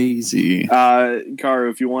crazy. Karu,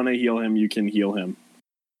 if you want to heal him, you can heal him.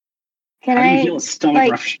 Can How do you I heal a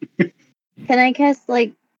stomach rupture? Can I cast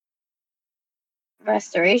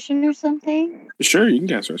restoration or something? Sure, you can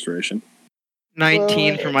cast restoration.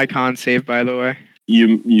 19 for my con save, by the way.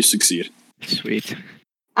 You succeed. Sweet.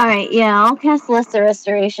 Alright, yeah, I'll cast lesser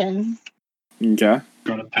restoration. Okay.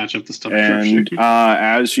 Gotta patch up the stomach And rupture.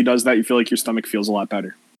 as she does that, you feel like your stomach feels a lot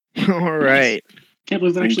better. All right. Can't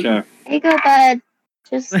believe that actually. Okay. There you go, bud.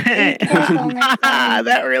 Just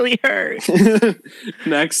that really hurt.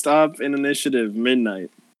 Next up in initiative, Midnight.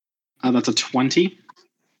 That's a 20.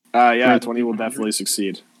 Yeah, 20 will definitely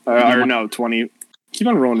succeed. Or no, 20. Keep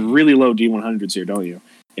on rolling really low D100s here, don't you?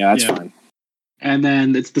 Yeah, that's fine. And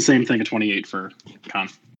then it's the same thing, a 28 for con.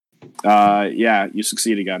 Yeah, you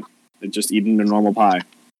succeed again. Just eating a normal pie.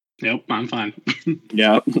 Yep, I'm fine.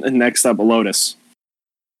 Yeah. And next up, a Lotus.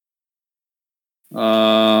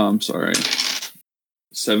 I'm sorry.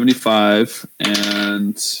 75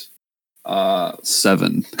 and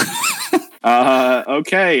 7.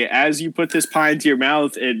 Okay, as you put this pie into your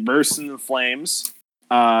mouth, it bursts into flames.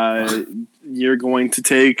 You're going to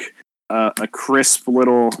take a crisp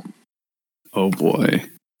little... Oh boy.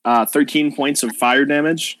 13 points of fire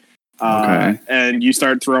damage. Okay. And you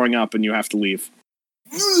start throwing up and you have to leave.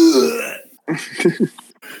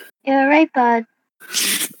 You're right, bud.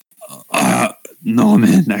 No,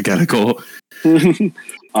 man, I gotta go.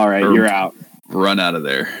 All right, you're out. Run out of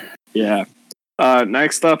there. Yeah.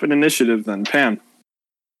 Next up in initiative then, Pam.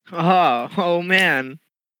 Oh man.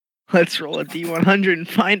 Let's roll a D100 and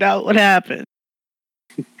find out what happened.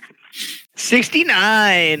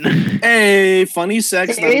 69. Hey, funny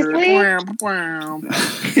sex Seriously? number.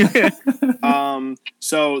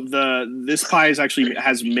 So this pie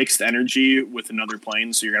has mixed energy with another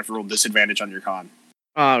plane, so you're gonna have to roll disadvantage on your con.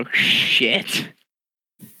 Oh shit.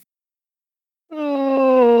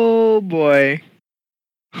 Oh boy.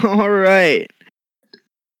 All right.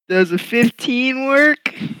 Does a 15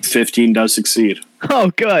 work? 15 does succeed.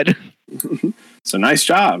 Oh, good. So nice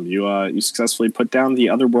job. You successfully put down the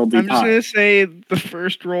otherworldly I'm just pie. gonna say the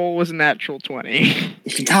first roll was a natural 20.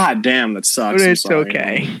 God damn, that sucks. But I'm it's sorry.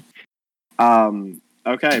 okay.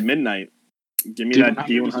 Okay, Midnight. Give me that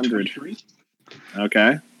D100.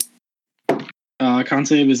 Okay. Con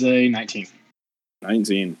save is a 19.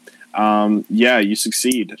 19. Yeah, you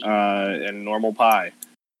succeed. In normal pie.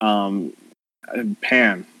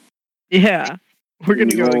 Pan. Yeah. We're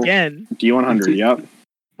gonna go again. D100, yep.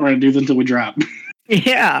 We're gonna do this until we drop.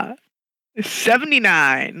 Yeah.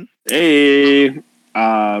 79. Hey,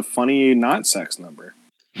 funny not sex number.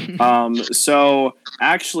 So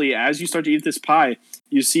actually, as you start to eat this pie,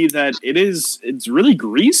 you see that it's really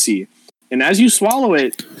greasy, and as you swallow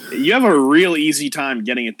it, you have a real easy time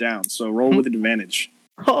getting it down. So roll with advantage.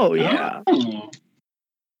 Oh yeah. Oh.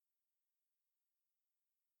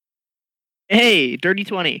 Hey, dirty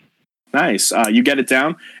 20. Nice. You get it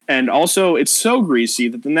down, and also it's so greasy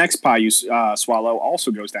that the next pie you swallow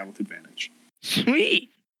also goes down with advantage. Sweet.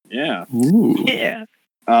 Yeah. Ooh. Yeah.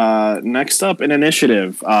 Next up in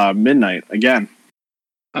initiative, Midnight again.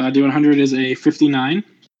 D100 is a 59.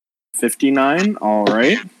 59. All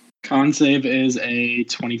right. Con save is a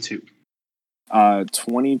 22.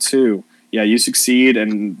 22. Yeah, you succeed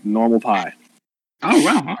in normal pie. Oh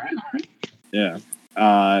wow! All right. Yeah.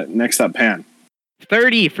 Next up, Pan.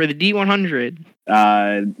 30 for the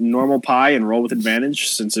D100. Normal pie and roll with advantage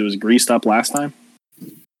since it was greased up last time.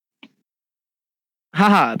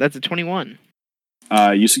 Haha, that's a 21.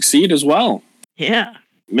 You succeed as well. Yeah.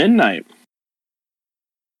 Midnight.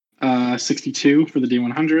 62 for the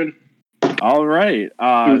D100. All right.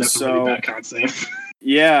 Ooh, that's so a really bad con save.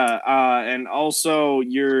 yeah, and also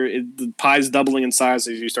the pie's doubling in size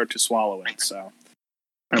as you start to swallow it. So. All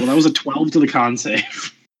right, well, that was a 12 to the con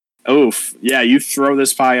save. Oof. Yeah, you throw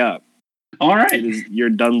this pie up. All right. You're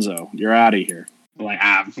donezo. You're out of here. Like,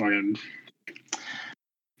 fucking.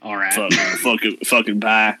 All right. Fucking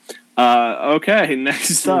pie. Okay,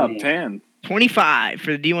 next up, Pan. 25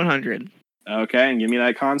 for the D100. Okay, and give me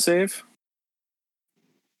that con save.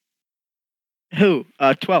 Who?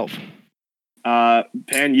 12.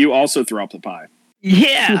 Pan, you also throw up the pie.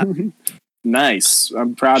 Yeah. Nice.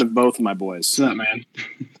 I'm proud of both of my What's boys. up,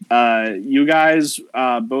 man? You guys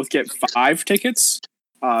both get 5 tickets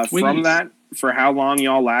from that for how long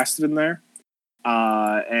y'all lasted in there.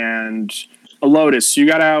 And Lotus, you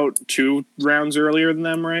got out 2 rounds earlier than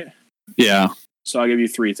them, right? Yeah. So I'll give you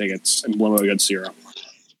 3 tickets, and Blimo gets 0.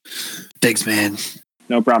 Thanks, man.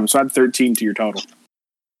 No problem. So add 13 to your total.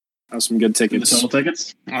 That's some good The tickets. total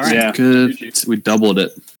tickets? All right. Yeah. Good. We doubled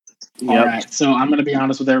it. All right. So I'm going to be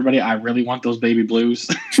honest with everybody. I really want those baby blues.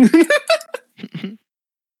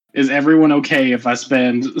 Is everyone okay if I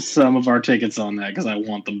spend some of our tickets on that? Because I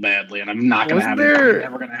want them badly, and I'm not going to have I'm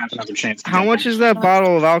never going to have another chance. How much is that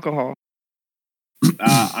bottle of alcohol?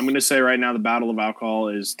 I'm going to say right now the Battle of Alcohol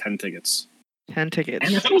is 10 tickets. 10 tickets.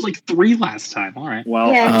 And I thought it was like 3 last time. All right.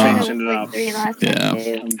 Well, Yeah, I'm it was changing it like up. 3 last Yeah.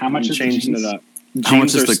 time, too. How much I'm is the changing jeans? it up? How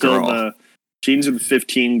much Jeans is are the still girl? Jeans are the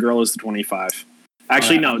 15, girl is the 25.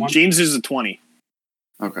 Actually, All right, no, jeans is the 20.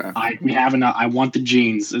 Okay. We have enough. I want the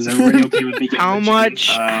jeans. Is everybody okay with me getting How the much?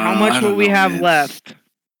 jeans? How I much don't will we know, have man. left?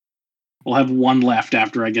 We'll have 1 left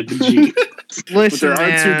after I get the jeans. But Listen, there are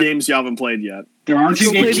man. 2 games you haven't played yet. There are Let's 2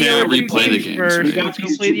 go play games. the can't other 2 replay the games games, first. man. Let's go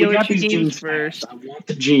play the other 2 games first. I want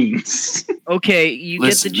the jeans. Okay, you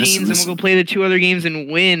Listen, get the jeans, listen. and we'll go play the 2 other games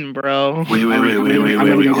and win, bro. Wait. I'm gonna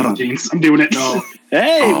Hold go get the on. jeans. I'm doing it. No.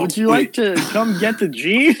 Hey, Oh, would you wait. like to come get the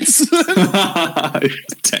jeans?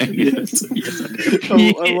 Dang it. Yes, I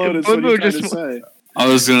do. Lotus, what are you trying to say? I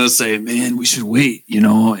was gonna say, man, we should wait,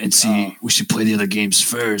 and see. We should play the other games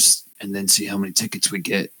first, and then see how many tickets we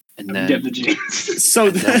get, and I'm then, getting the jeans. So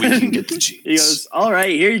and then we then can get the jeans. he goes, all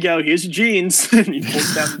right, here you go. Here's your jeans. And he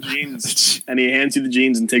pulls down the jeans, and he hands you the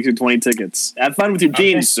jeans and takes your 20 tickets. Have fun with your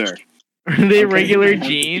Okay. jeans, sir. Are they Okay, regular I have the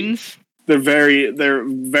jeans? They're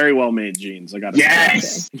very well made jeans. I gotta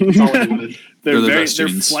Yes. say. That's all I wanted. They're the they're best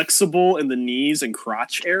jeans. flexible in the knees and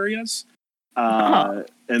crotch areas. Oh.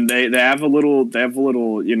 And they have a little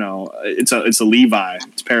it's a Levi.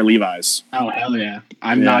 It's a pair of Levi's. Oh hell yeah!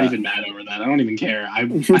 I'm not Yeah. even mad over that. I don't even care.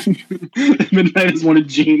 Midnight has wanted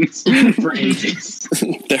jeans for ages.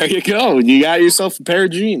 There you go. You got yourself a pair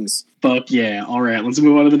of jeans. Fuck yeah! All right, let's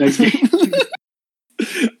move on to the next game.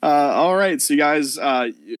 All right, so you guys,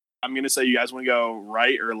 I'm gonna say you guys want to go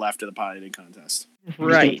right or left of the pie eating contest. I'm just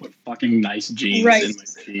gonna Right. put fucking nice jeans Right. in my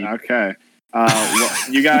feet. Okay.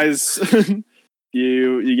 Well, you guys,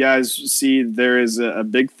 you guys see there is a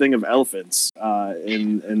big thing of elephants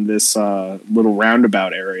in this little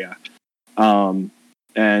roundabout area, and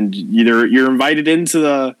you're invited into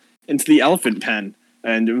the elephant pen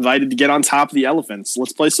and invited to get on top of the elephants.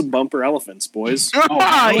 Let's play some bumper elephants, boys. Oh,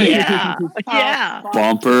 hell yeah. Yeah.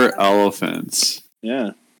 Bumper elephants.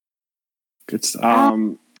 Yeah. Good stuff.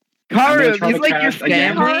 I'm Cara, gonna try these to like your cast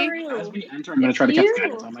again. family? As we enter, I'm gonna try to cast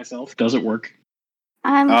guidance on myself. Does it work?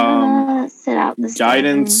 I'm gonna sit out this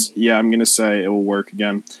guidance. Yeah, I'm gonna say it will work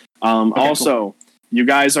again. Also, you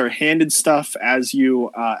guys are handed stuff as you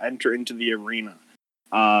enter into the arena.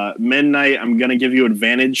 Midnight, I'm gonna give you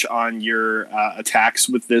advantage on your attacks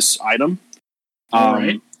with this item. All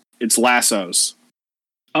right. It's lassos.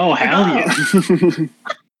 Oh, hell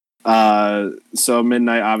yeah. So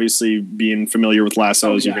Midnight, obviously being familiar with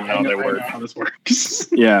lassos, you can know how they work. I know how this works.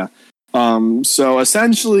 Yeah. So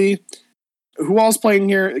essentially, who all's playing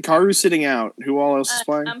here? Karu's sitting out. Who all else is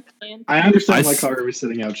playing? I'm playing. I understand why Karu was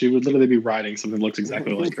sitting out. She would literally be riding something that looks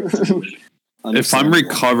exactly like her. If I'm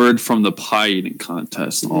recovered from the pie eating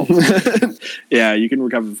contest, I'll yeah, you can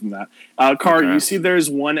recover from that. Karu, Okay. you see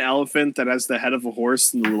there's one elephant that has the head of a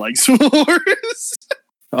horse and the legs of a horse.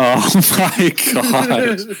 Oh my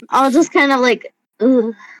god. I'll just kind of like,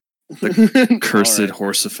 ugh. The cursed All right.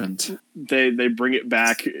 horsephant. They bring it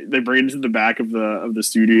back. They bring it to the back of the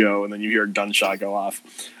studio, and then you hear a gunshot go off.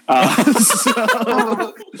 So,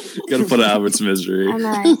 Gotta put out of its misery. I'm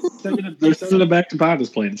nice. They're sending it back to Bonda's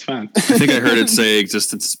plane. It's fine. I think I heard it say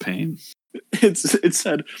existence is pain. it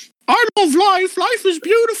said, "I love life. Life is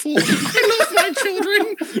beautiful. I love my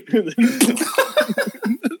children."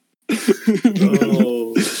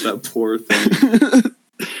 Oh, that poor thing.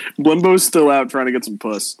 Blimbo's still out trying to get some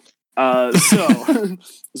puss. So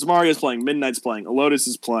Zamaria's playing, Midnight's playing, Elotus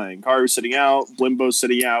is playing, Karu's sitting out, Blimbo's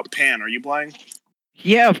sitting out. Pan, are you playing?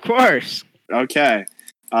 Yeah, of course. Okay.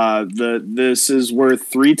 This is worth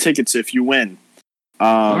 3 tickets if you win.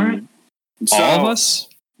 Alright. So, All of us?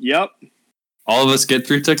 Yep. All of us get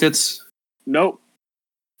 3 tickets? Nope.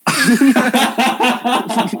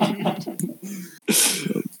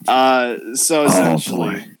 So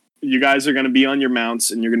essentially, you guys are going to be on your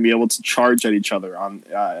mounts, and you're going to be able to charge at each other on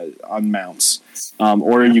mounts,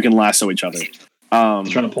 or you can lasso each other. Trying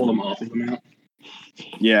to pull them off of the mount.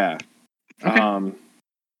 Yeah. Okay.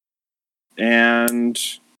 And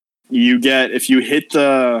you get, if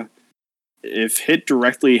hit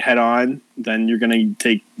directly head on, then you're going to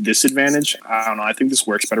take disadvantage. I don't know. I think this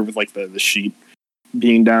works better with like the sheet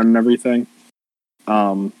being down and everything.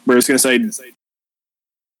 We're just going to say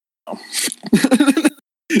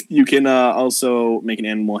you can also make an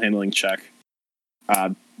animal handling check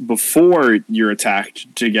before you're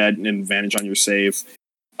attacked to get an advantage on your save.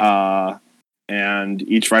 And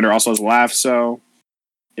each rider also has a lasso.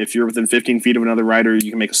 If you're within 15 feet of another rider, you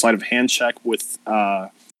can make a sleight of hand check with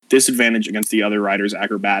disadvantage against the other rider's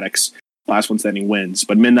acrobatics. Last one standing wins.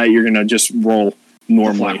 But Midnight, you're going to just roll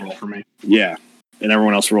normally. Flat roll for me. Yeah. And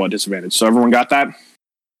everyone else roll at disadvantage. So everyone got that?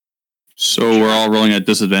 So we're all rolling at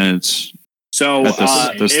disadvantage. So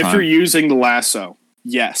At this if time. you're using the lasso,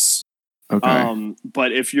 yes. Okay.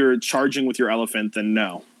 But if you're charging with your elephant, then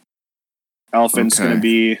no. Elephant's Okay. going to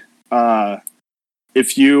be...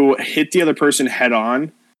 if you hit the other person head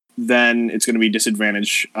on, then it's going to be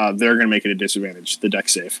disadvantage. They're going to make it a disadvantage, the deck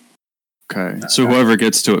save. Okay. So whoever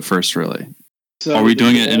gets to it first, really. So Are we the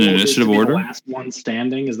doing it in goal is initiative to be order? The last one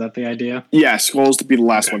standing. Is that the idea? Yes, goal is to be the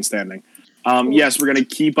last Okay. one standing. Yes, we're going to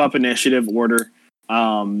keep up initiative order,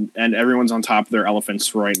 and everyone's on top of their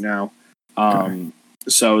elephants right now.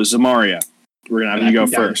 So, Zamaria, we're going to have you go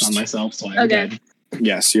first. On myself, so I'm Okay. good.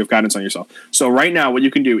 Yes, you have guidance on yourself. So right now, what you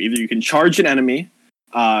can do, either you can charge an enemy,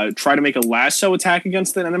 try to make a lasso attack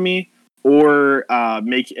against an enemy, or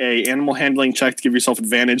make a animal handling check to give yourself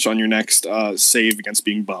advantage on your next save against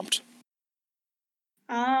being bumped.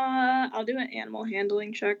 I'll do an animal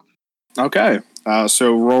handling check. Okay,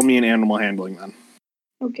 so roll me an animal handling then.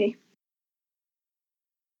 Okay.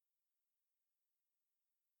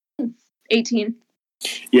 18.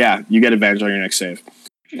 Yeah, you get advantage on your next save.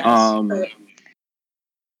 Nice.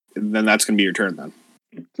 Then that's going to be your turn then.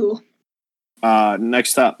 Cool.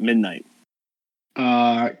 Next up, Midnight.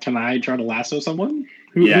 Can I try to lasso someone?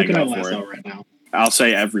 Who Yeah, can I go for lasso it. right now? I'll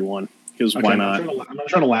say everyone, because Okay, why I'm not? gonna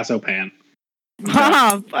try to lasso Pan.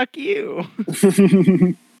 Ha! Fuck you.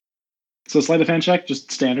 So sleight of hand check,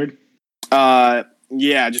 just standard.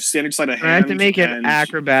 Yeah, just standard sleight of hand. I have to make it and-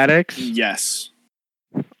 acrobatics. Yes.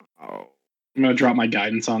 Oh. I'm gonna drop my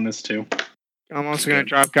guidance on this too. I'm also gonna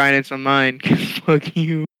drop guidance on mine. 'Cause fuck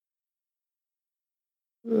you.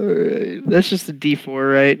 Alright, that's just a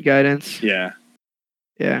D4, right? Guidance. Yeah.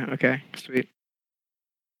 Yeah. Okay. Sweet.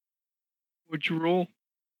 What'd you roll?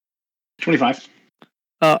 25.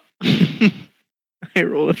 I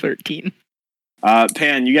roll a 13.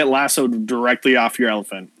 Pan, you get lassoed directly off your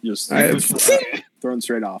elephant. Just thrown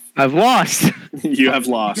straight off. I've lost. You have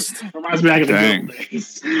lost. Reminds me back of the Dang. good old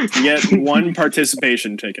days. You get one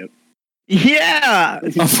participation ticket. Yeah.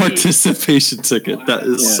 A participation ticket. That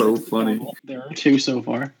is Yeah. so funny. There are 2 so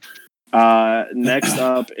far. Next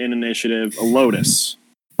up in initiative, Lotus.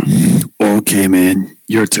 Okay, man,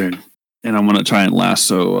 your turn. And I'm gonna try and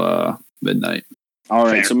lasso Midnight. All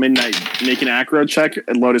right, so Midnight, make an acro check,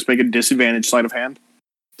 and Lotus, make a disadvantage sleight of hand.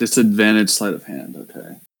 Disadvantage sleight of hand.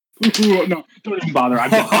 Okay. Ooh, no, don't even bother.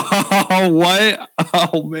 Oh, what?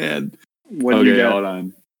 Oh man. What do you get? Hold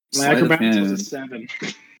on. My acrobatics was a 7.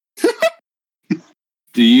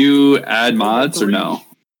 Do you add mods or no?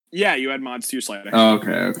 Yeah, you add mods to your sleight of hand.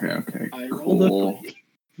 Okay. I rolled a 3.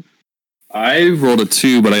 I rolled a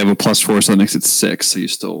 2, but I have a +4, so that makes it 6. So you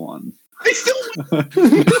still won. I still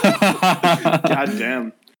God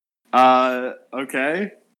damn.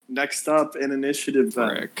 Okay. Next up in initiative,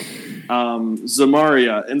 then.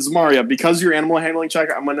 Zamaria. And Zamaria, because your animal handling check,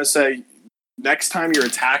 I'm going to say next time you're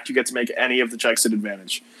attacked, you get to make any of the checks at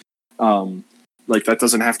advantage. That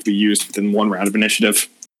doesn't have to be used within one round of initiative.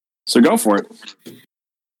 So go for it.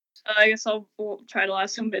 I guess we'll try to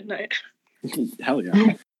lasso Midnight. Hell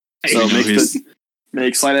yeah. So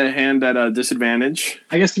make sleight of hand at a disadvantage.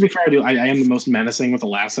 I guess to be fair, I am the most menacing with a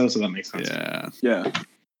lasso, so that makes sense. Yeah.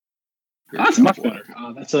 That's much better.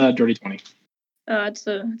 That's a dirty 20. It's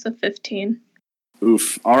a 15.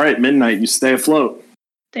 Oof. All right, Midnight, you stay afloat.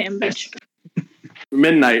 Damn bitch.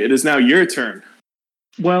 Midnight, it is now your turn.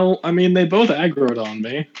 Well, I mean, they both aggroed on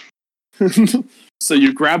me. So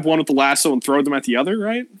you grab one with the lasso and throw them at the other,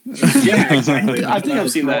 right? Yeah, exactly. I think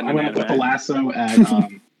I've seen that. I'm going to whip the lasso at...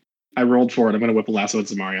 I rolled for it. I'm going to whip the lasso at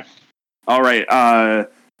Zamaria. All right.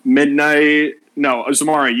 Midnight... No,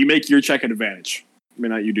 Zamaria, you make your check at advantage.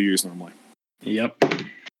 Midnight, you do yours normally. Yep.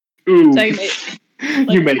 Ooh. So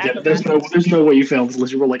you make it. There's no way you fail this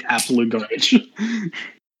unless you roll absolute garbage.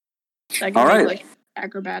 All right.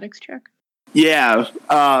 Acrobatics check? Yeah,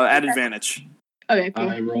 at advantage. Okay, cool.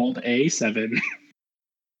 I rolled a 7.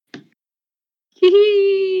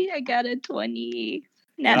 I got a 20.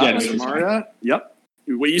 Nat 20. Zamaria? Yep.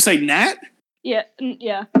 Wait, you say nat? Yeah,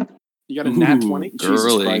 yeah. You got a nat 20?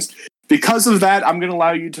 Jesus Christ. Because of that, I'm going to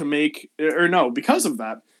allow you to make... because of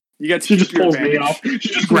that, you get to She keep just your pulls advantage. me off. She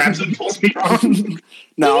just grabs it and pulls me off.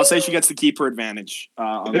 No, I'll say she gets to keep her advantage.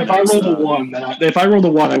 If I rolled a 1, I would have gotten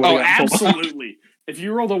pulled off. Absolutely. If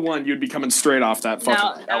you rolled a 1, you'd be coming straight off that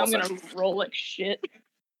fucking Now I'm going to roll like shit.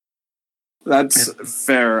 That's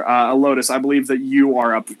fair. Lotus, I believe that you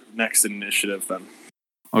are up next in initiative then.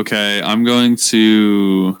 Okay, I'm going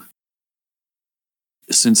to...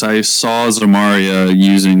 Since I saw Zamaria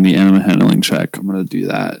using the animal handling check, I'm going to do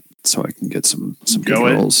that so I can get some good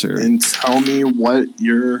rolls here. And tell me what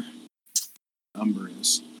your number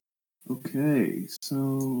is. Okay,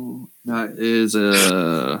 so that is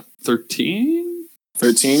a 13?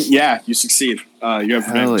 13? Yeah, you succeed. You have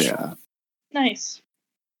Hell advantage. yeah. Nice.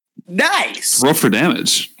 Nice! Roll for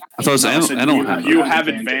damage. I thought it was animal. You have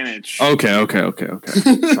advantage. Okay.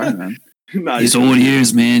 Sorry, man. No, These old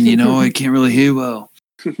ears, man. You know, I can't really hear well.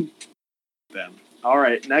 Them. All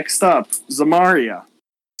right, next up, Zamaria.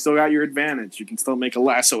 Still got your advantage. You can still make a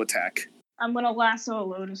lasso attack. I'm going to lasso a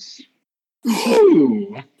Lotus.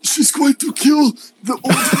 Ooh. She's going to kill the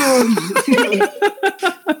old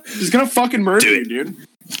man. She's going to fucking murder you, dude.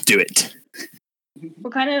 Do it.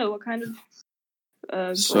 What kind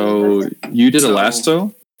of So you did a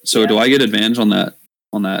lasso. So do I get advantage on that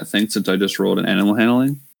thing since I just rolled an animal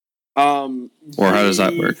handling? Or how does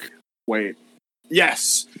that work? Wait.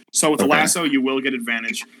 Yes. So with the lasso, you will get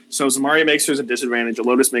advantage. So Zamaria makes hers a disadvantage. A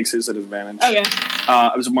Lotus makes his at advantage. Okay.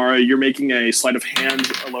 Zamaria, you're making a sleight of hand.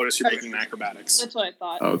 A Lotus, you're making acrobatics. That's what I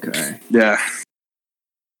thought. Okay. Yeah.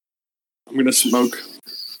 I'm gonna smoke.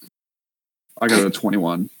 I got a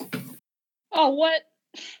 21. Oh, what?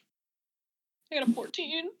 I got a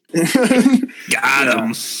 14. Got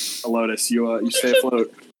him. A Lotus, you stay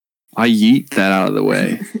afloat. I yeet that out of the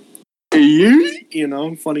way. You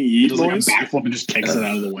know, funny yeet Does like a noise. backflip and just kicks it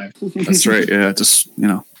out of the way. That's right. Yeah, just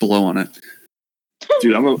blow on it.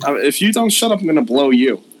 Dude, if you don't shut up, I'm gonna blow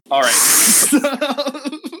you. All right.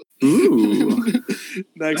 Ooh.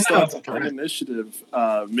 Next up, initiative,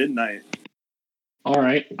 Midnight. All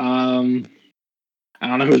right. I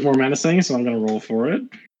don't know who's more menacing, so I'm gonna roll for it.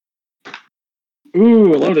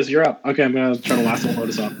 Ooh, Lotus, you're up. Okay, I'm gonna try to lasso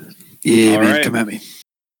Lotus up. Yeah, All man, right. come at me.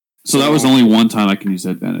 So that was only one time I can use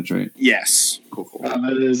advantage, right? Yes. Cool.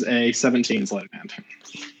 That is a 17 sleight of hand.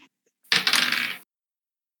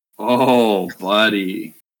 Oh,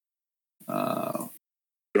 buddy. I don't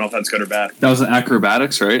know if that's good or bad. That was an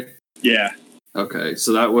acrobatics, right? Yeah. Okay,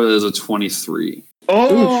 so that was a 23.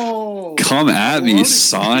 Oh! Come at me, Lotus,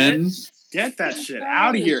 son. Get that shit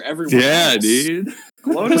out of here, everyone. Yeah, else. dude.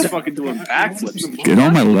 Lotus fucking doing backflips. Get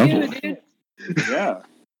on my level. Yeah.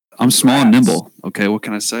 I'm small and nimble. Okay, what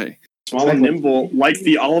can I say? Small and nimble, like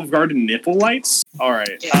the Olive Garden nipple lights. All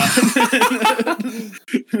right.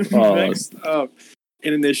 Next up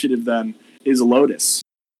in initiative then is Lotus.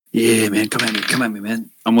 Yeah, man, come at me, man.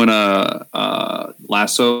 I'm gonna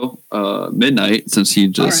lasso Midnight since he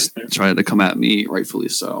just tried to come at me, rightfully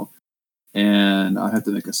so. And I have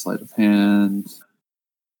to make a sleight of hand,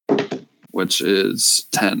 which is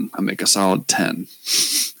 10. I make a solid 10.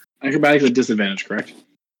 Acrobatics at disadvantage, correct?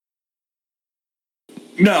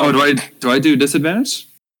 No. Oh, do I do disadvantage?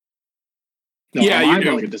 No, yeah,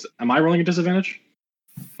 am I rolling a disadvantage?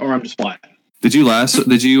 Or I'm just flat? Did you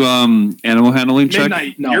animal handling check?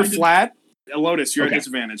 Midnight, no, you're flat. Lotus, you're at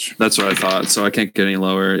disadvantage. That's what I thought. So I can't get any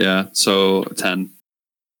lower. Yeah. So 10.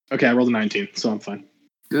 Okay, I rolled a 19, so I'm fine.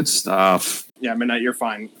 Good stuff. Yeah, Midnight, you're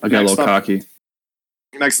fine. I got a little cocky.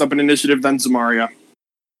 Next up in initiative, then Zamaria.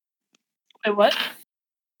 Wait, what?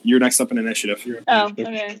 You're next up in initiative. Oh,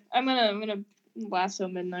 okay. I'm gonna lasso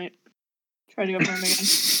Midnight. Try to go for him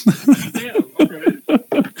again.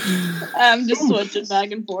 I'm just switching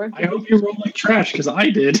back and forth. I hope you roll like trash, because I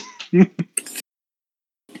did.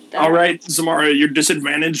 All right, Zamaria, your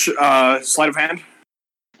disadvantage sleight of hand.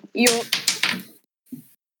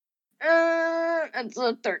 It's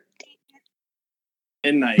a 13.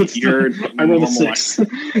 Midnight, you're I rolled a 6.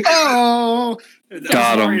 Oh!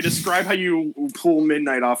 Got him. Describe how you pull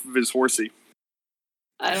Midnight off of his horsey.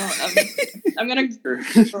 I'm gonna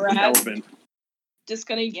grab, just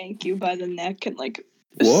gonna yank you by the neck and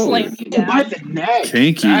slam you down. By the neck?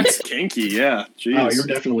 Kinky. That's kinky, yeah. Jeez. Oh, you're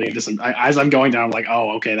definitely as I'm going down, I'm like,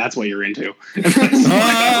 oh, okay, that's what you're into.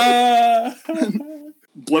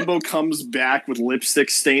 Blimbo comes back with lipstick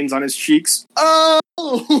stains on his cheeks. Oh!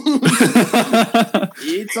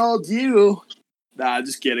 It's all you. Nah,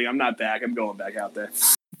 just kidding. I'm not back. I'm going back out there.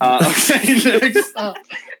 Okay, next up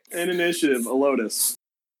in initiative, Lotus.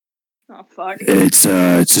 Oh, fuck. It's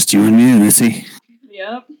just you and me, Missy.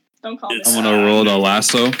 Yep. Don't call me. I'm gonna roll the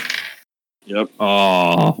lasso. Yep.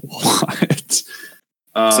 Oh, what?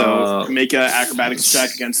 So make an acrobatics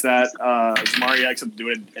check against that. Zamaria has to do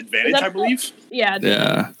an advantage, I believe. Yeah.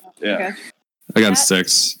 Yeah. Okay. I got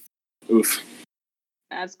 6. Oof.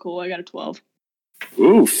 That's cool. I got a 12.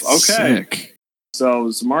 Oof. Okay. Sick. So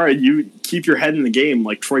Zamaria, you keep your head in the game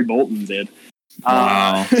like Troy Bolton did.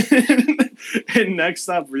 Wow. And next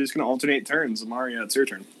up, we're just gonna alternate turns. Zamaria, it's your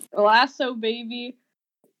turn. Lasso, baby.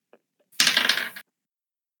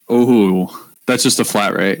 Oh, that's just a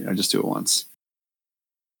flat, right? I just do it once.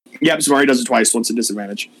 Yep, Zamaria does it twice. Once a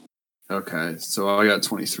disadvantage. Okay, so I got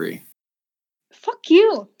 23. Fuck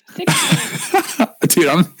you. Dude,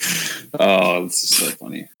 this is so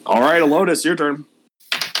funny. All right, Lotus, your turn.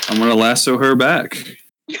 I'm gonna lasso her back.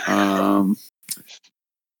 And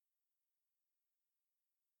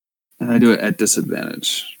I do it at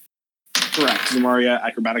disadvantage. Correct. Zamaria,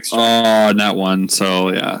 acrobatics check. Oh, not one.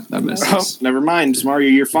 So yeah, that misses. Oh, never mind.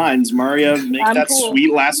 Zamaria, you're fine. Zamaria, make that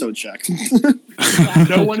sweet lasso check.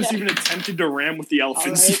 No one has even attempted to ram with the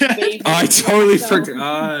elephants yet. Baby. I totally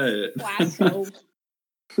forgot. Lasso.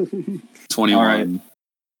 21. All right.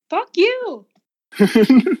 Fuck you.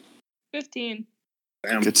 15.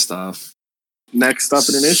 Damn. Good stuff. Next up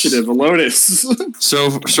in initiative, Lotus.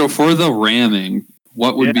 So for the ramming,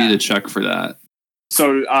 what would be the check for that?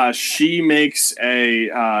 So she makes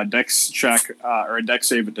a dex check or a dex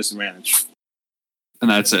save at disadvantage. And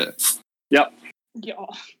that's it. Yep. Yeah.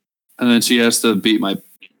 And then she has to beat my.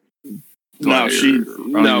 No,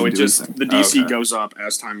 it just anything. the DC goes up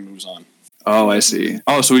as time moves on. Oh, I see.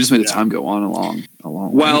 Oh, so we just made the time go on along.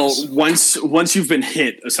 Well, once you've been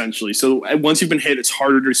hit, essentially. So once you've been hit, it's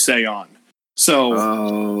harder to stay on.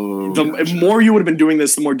 So the more you would have been doing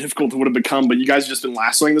this, the more difficult it would have become. But you guys have just been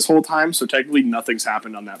lassoing this whole time, so technically nothing's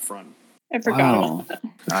happened on that front. I forgot about that.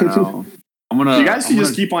 I know. You guys can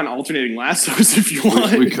just keep on alternating lassos if you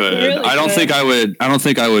want. We could. Really I don't think I would. I don't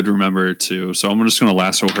think I would remember to. So I'm just gonna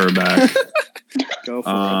lasso her back. Go for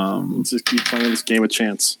it. Let's just keep playing this game with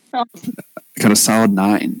chance. Got a solid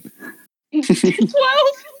 9. 12.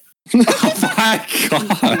 Oh my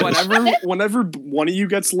god! Whenever one of you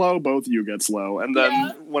gets low, both of you gets low, and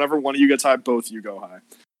then whenever one of you gets high, both of you go high.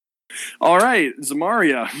 All right,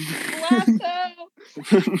 Zamaria.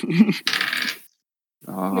 Lasso.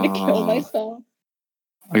 I'm gonna kill myself.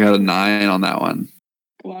 I got a 9 on that one.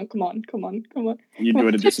 Come on. You do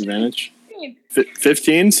it at disadvantage.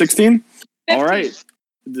 15, 16? All right.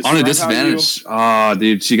 On a disadvantage. Oh,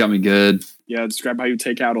 dude, she got me good. Yeah, describe how you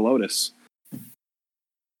take out a Lotus.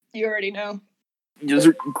 You already know. You just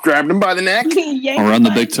grabbed him by the neck? Or on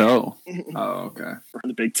the big toe. Oh, okay. Or on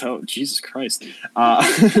the big toe. Jesus Christ.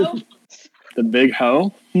 The big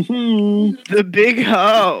hoe. The big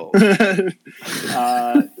hoe.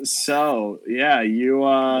 So yeah, you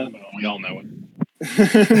We all know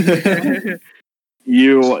it.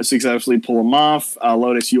 you successfully pull them off.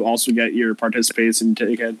 Lotus, you also get your participation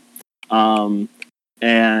ticket. And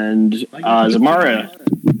Zamara,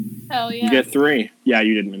 Hell yeah. you get 3. Yeah,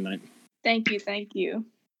 you did midnight. Thank you.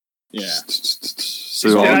 Yeah. So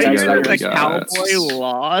Did I altogether hear we the got cowboy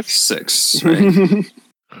lost? 6. Right?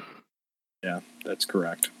 Yeah, that's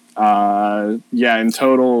correct. Yeah, in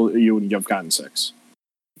total, you would have gotten 6.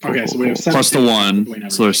 Okay, so we have 7 plus the 1,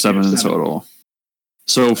 so there's 7 in total.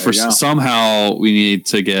 So for somehow we need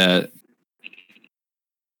to get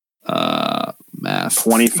math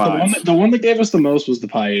 25. The one that gave us the most was the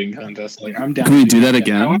pie eating contest. Like, I'm down. Can we do that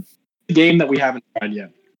again? The game that we haven't tried yet.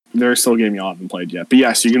 There's still a game you all haven't played yet, but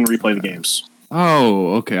yes, you can replay the games.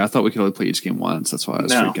 Oh, okay. I thought we could only play each game once. That's why I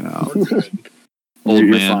was freaking out. Old You're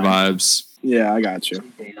man fine. vibes. Yeah, I got you.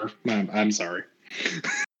 I'm sorry.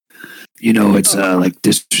 You know, it's like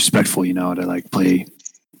disrespectful, you know, to like play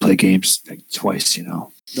games like twice, you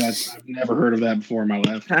know. I've never heard of that before in my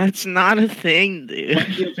life. That's not a thing, dude.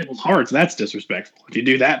 Playing into people's hearts, that's disrespectful. If you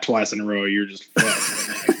do that twice in a row, you're just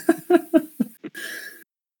fucked.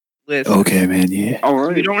 Listen, Okay, man, yeah. All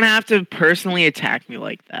right. you don't have to personally attack me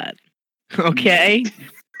like that. Okay?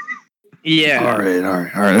 Yeah. All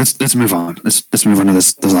right. Let's move on. Let's move on to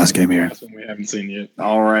this last game here. That's one we haven't seen yet.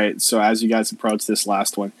 All right. So as you guys approach this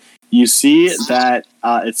last one, you see that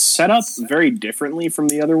it's set up very differently from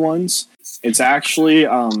the other ones. It's actually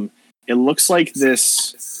it looks like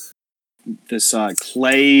this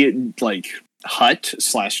clay like hut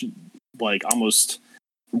 / like almost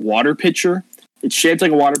water pitcher. It's shaped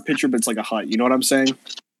like a water pitcher, but it's like a hut. You know what I'm saying?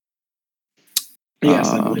 Yes,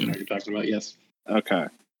 I believe what you're talking about. Yes. Okay.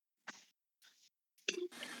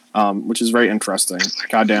 Which is very interesting.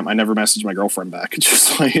 Goddamn, I never messaged my girlfriend back.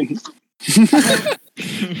 Just like,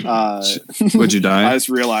 Would you die? I just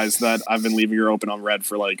realized that I've been leaving her open on red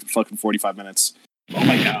for like fucking 45 minutes. Oh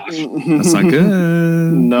my gosh. That's not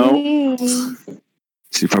good. No.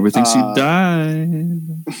 She probably thinks you died.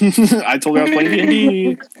 I told her I was playing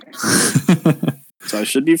D&D. So I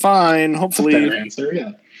should be fine, hopefully. Better answer,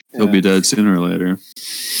 yeah. He'll be dead sooner or later.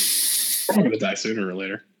 I'm gonna die sooner or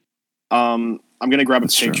later. I'm gonna grab a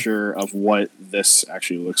That's true. picture of what this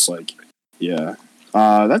actually looks like. Yeah.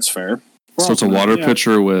 That's fair. So it's a water Yeah.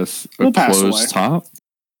 pitcher with a We'll pass closed away. top?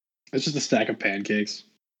 It's just a stack of pancakes.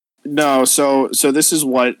 No, so this is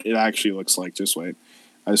what it actually looks like. Just wait.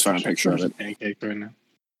 I just found a picture of it. Pancakes right now.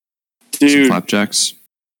 Some Dude, flapjacks?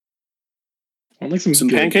 I like some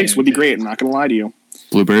good pancakes would be great. I'm not gonna lie to you.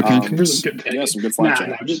 Blueberry Um, pancakes? Good pancakes. Yeah, some good Nah,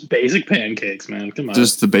 flapjack. just basic pancakes, man. Come on.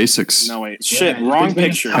 Just the basics. No wait, Yeah, shit, you wrong think that's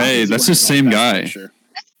picture. how- Hey, that's the same That's guy. the picture.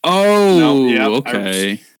 Oh, No, yep,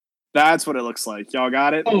 okay. That's what it looks like. Y'all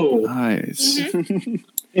got it? Oh, Nice.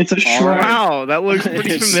 it's a All shrine. right. Wow, that looks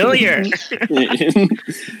pretty familiar.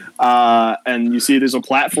 And you see there's a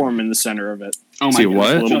platform in the center of it. Oh my See God. what?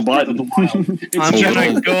 A little Just button. the wild. I'm a gonna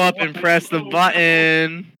little- go up and press the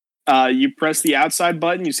button. You press the outside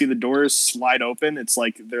button, you see the doors slide open. It's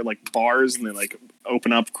like they're like bars and they like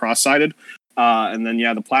open up cross-sided. And then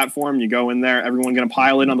the platform, you go in there, everyone gonna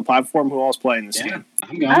pile in on the platform. Who all's playing this Yeah, game?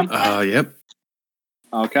 I'm going. Yep.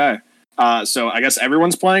 Okay. So I guess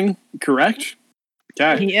everyone's playing, correct?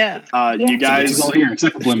 Okay. Yeah. You guys He's all here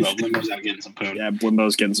except for Blimbo. Blimbo's out getting some food. Yeah,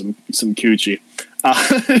 Blimbo's getting some coochie. Hell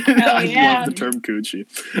I yeah. love the term coochie.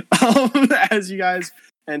 As you guys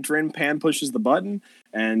enter in, Pan pushes the button,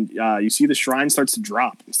 and you see the shrine starts to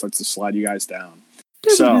drop and starts to slide you guys down.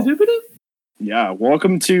 So, yeah,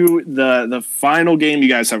 welcome to the final game you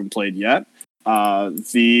guys haven't played yet.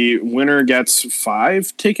 The winner gets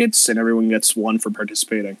 5 tickets, and everyone gets 1 for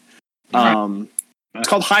participating. It's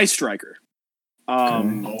called High Striker.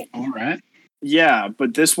 Oh, all right. Yeah,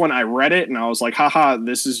 but this one I read it and I was like, haha,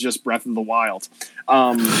 this is just Breath of the Wild.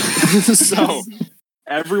 So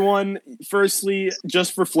everyone, firstly,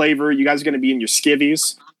 just for flavor, you guys are going to be in your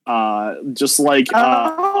skivvies, just like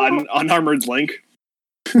Unarmored Link.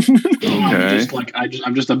 Okay.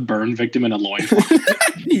 I'm just a burn victim in a loin.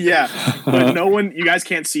 Yeah, but you guys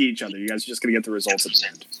can't see each other. You guys are just going to get the results at the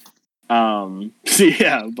end. So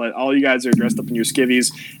yeah, but all you guys are dressed up in your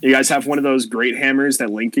skivvies. You guys have one of those great hammers that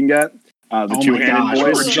Link can get. The two-handed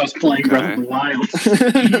We're boys. just playing Breath of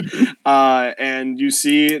the Wild. And you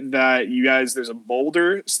see that you guys, there's a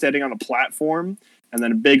boulder standing on a platform, and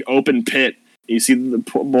then a big open pit. You see the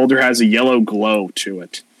boulder has a yellow glow to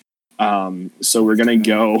it. So we're gonna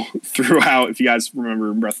go throughout. If you guys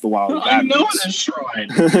remember Breath of the Wild, what I that know means. this shrine.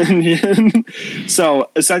 So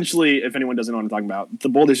essentially, if anyone doesn't know what I'm talking about, the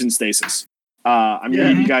boulder's in stasis. I'm going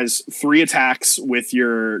to give you guys 3 attacks with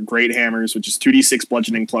your great hammers, which is 2d6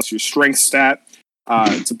 bludgeoning plus your strength stat,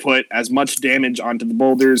 to put as much damage onto the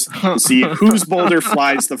boulders to see whose boulder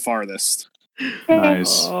flies the farthest.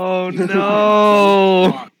 Nice. Oh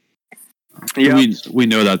no! We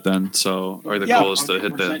know that then. So, the goal is to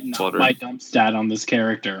hit the Not boulder. my dump stat on this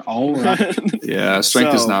character. All right. Yeah,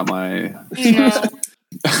 strength is So- not my. No.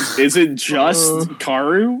 Is it just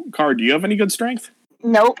Karu? Karu, do you have any good strength?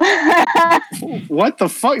 Nope. What the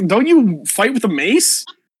fuck? Don't you fight with a mace?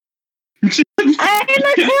 I'm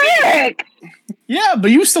a cleric. Yeah,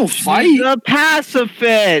 but you still fight. The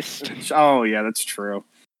pacifist. Oh, yeah, that's true.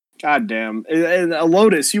 God damn. And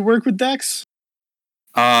Lotus, you work with Dex?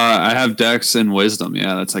 I have Dex and Wisdom.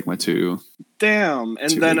 Yeah, that's like my 2. Damn.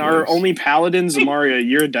 And Two then our heroes. only paladin, Zamaria,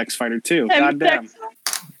 you're a Dex fighter too. God damn.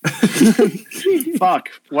 Fuck.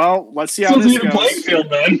 Well, let's see how So this it's even playing goes. field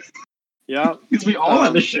then. Yeah. Because we all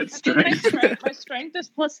have the shit strength. My strength is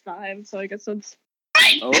 +5, so I guess that's.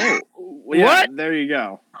 Oh. Well, yeah, What? there you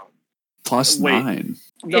go. Plus Wait. 9.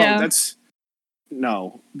 No, Yeah. that's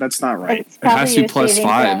not right. It's It has to probably be plus your saving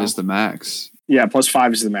 5 throw. is the max. Yeah,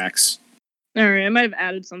 +5 is the max. Alright, I might have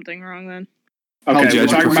added something wrong then. Okay, did you we're add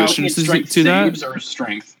your talking about proficiency strength to that? saves or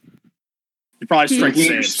strength? probably strength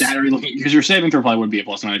Looking at your saves. stat, or because your saving throw probably would be a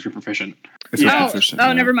 +9 if you're proficient. If you're Yeah. proficient, Oh,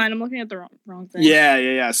 yeah. never mind. I'm looking at the wrong thing.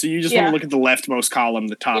 Yeah. So you just want Yeah. to look at the leftmost column,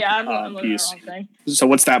 the top Yeah, I'm looking at piece. the wrong thing. So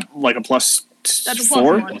what's that? Like a plus That's a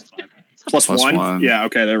 +4? +1. Plus Plus one? one. Yeah.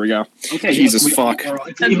 Okay. There we go. Okay, Jesus we all fuck. are-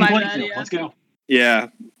 it's That's even my playing bad, field. yeah. Let's go. Yeah.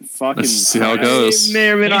 Fucking. Let's see how it alright. goes. May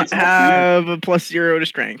or may Yeah, not it's all clear. have a +0 to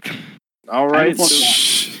strength. All I right. have a plus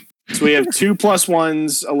So, so we have 2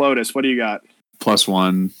 +1s. A Lotus. What do you got?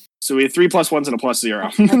 +1. So we have 3 +1s and a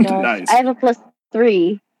 +0. Oh my gosh. Nice. I have a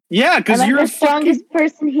 +3. Yeah, I'm because like you're the a fucking. strongest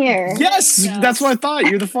person here. Yes, Yeah. that's what I thought.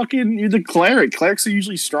 You're the cleric. Clerics are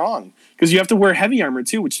usually strong because you have to wear heavy armor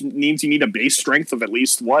too, which means you need a base strength of at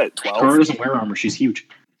least what, Kara 12? doesn't wear armor. She's huge.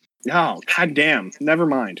 Oh, god damn. Never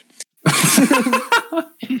mind.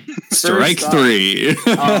 Strike off- 3.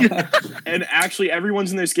 And actually,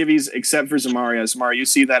 everyone's in their skivvies except for Zamaria. Zamaria, you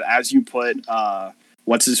see that as you put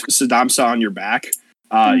Sadamsa on your back,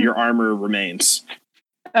 your armor remains.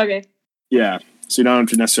 Okay. Yeah, so you don't have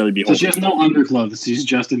to necessarily be So she holding. has no underclothes. She's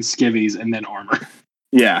just in skivvies and then armor.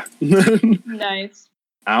 Yeah. Nice.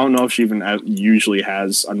 I don't know if she even usually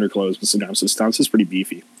has underclothes, but Sadamsa's pretty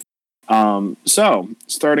beefy. So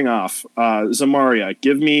starting off, Zamaria,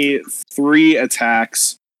 give me 3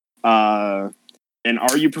 attacks. And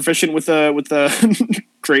are you proficient with the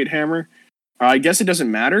great hammer? I guess it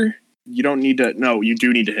doesn't matter. You don't need to. No, you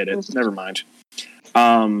do need to hit it. Never mind.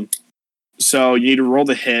 So you need to roll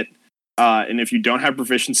the hit, and if you don't have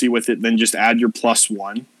proficiency with it, then just add your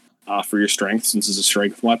 +1 for your strength, since it's a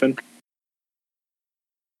strength weapon.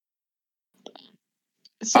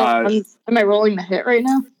 So, Uh, am I rolling the hit right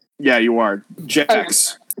now? Yeah, you are.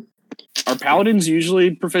 Jax. Are paladins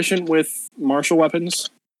usually proficient with martial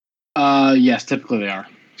weapons? Yes, typically they are.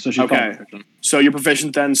 So she's Okay. probably proficient. So you're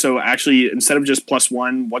proficient then. So actually, instead of just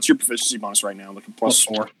 +1, what's your proficiency bonus right now? Like a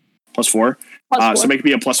 +4. +4. +4. So make it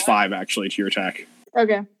be a +5 actually to your attack.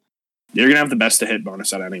 Okay. You're gonna have the best to hit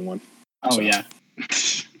bonus out of anyone, Oh, yeah.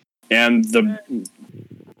 and the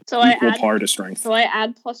So I equal add. par to strength. So I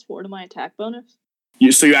add +4 to my attack bonus.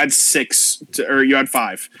 So you add 6, or you add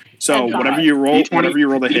 5. So Add 5. whatever you roll, D20 whatever you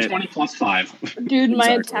roll the hit. D20 +5. Dude,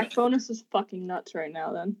 my Exactly. attack bonus is fucking nuts right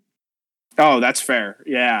now. Then. Oh, that's fair.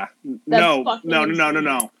 Yeah. No. fucking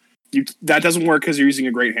No. That doesn't work because you're using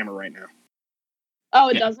a great hammer right now. Oh,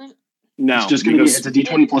 it Yeah. doesn't. No, It's just gonna be, because it's a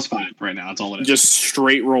D20 +5 right now. That's all it is. just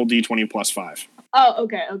straight roll D20 +5. Oh,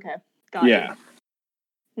 okay. Got Yeah. it.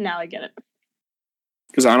 Now I get it.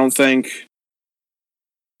 Because I don't think.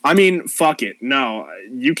 I mean, fuck it. No,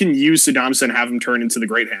 you can use Sadamsa and have him turn into the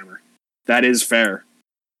Great Hammer. That is fair.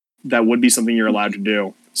 That would be something you're allowed to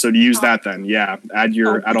do. So to use that, then add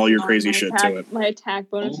all your crazy my shit attack, to it. My attack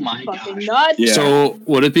bonus Oh my is fucking gosh. nuts. Yeah. So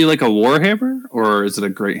would it be like a warhammer or is it a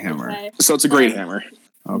great hammer? Okay. So it's a Great Hammer. Do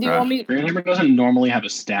you want Okay. me? Great Hammer doesn't normally have a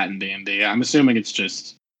stat in D&D. I'm assuming it's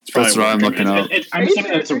just... It's probably That's what I'm what- looking up. I'm Are you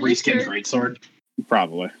assuming that it's a sure? Are you reskin sure? greatsword.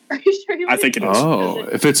 Probably. Are you sure you? I think it is. Oh,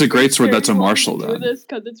 if it's a great sword, that's a martial Do then. this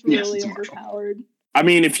because it's Yes, really it's a martial. overpowered. I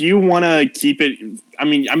mean, if you want to keep it, I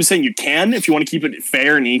mean, I'm saying you can. If you want to keep it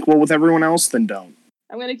fair and equal with everyone else, then don't.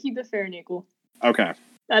 I'm gonna keep it fair and equal. Okay.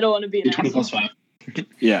 I don't want to be an D20 asshole. +5.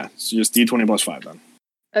 Yeah. So just D20 +5 then.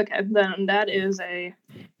 Okay, then that is a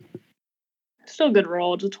still a good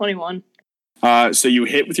roll. It's a 21. So you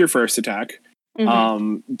hit with your first attack.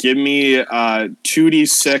 Mhm. Give me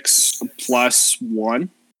 2d6 +1.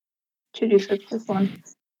 2d6 +1.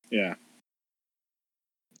 Yeah.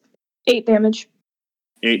 8 damage.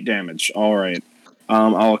 8 damage. All right.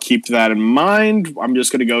 I'll keep that in mind. I'm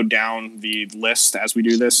just going to go down the list as we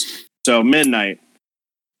do this. So, Midnight.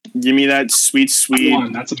 Give me that sweet.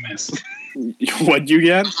 One, that's a miss. What'd you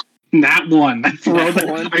get? Not one. I throw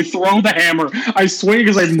One. the hammer. I swing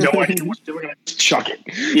because I have no idea what to do, and I just chuck it.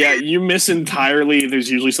 Yeah, you miss entirely. There's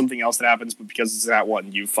usually something else that happens, but because it's that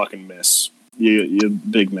one, you fucking miss. You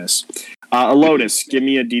big miss. Lotus, give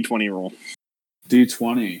me a D20 roll.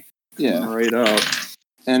 D20. Yeah. Right up.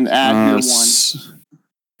 And add your one.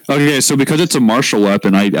 Okay, so because it's a martial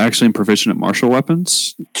weapon, I actually am proficient at martial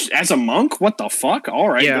weapons. As a monk? What the fuck? All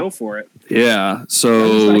right, Yeah. go for it. Yeah,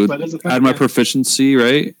 so add my proficiency,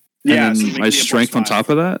 right? Yeah, And so then make my me a strength on +5. top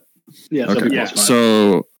of that? Yeah, Okay, yeah.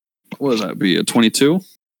 so what would that be? A 22?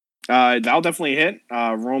 That'll definitely hit.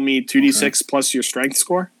 Roll me 2d6 plus your strength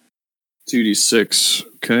score. 2d6,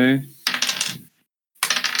 okay.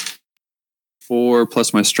 4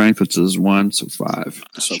 plus my strength, which is 1, so 5.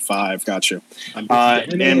 So 5, got you.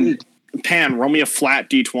 And Pan, roll me a flat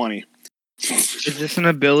d20. Is this an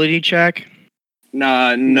ability check?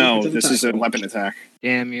 No, it's an this attack is a roll. weapon attack.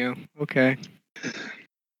 Damn you. Okay.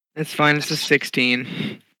 It's fine. It's a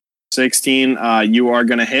 16. 16, you are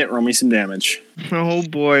going to hit. Roll me some damage. Oh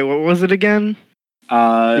boy. What was it again?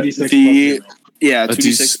 2d6 plus The 0. yeah, A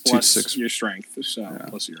 2d6 plus 2d6. your strength, so Yeah.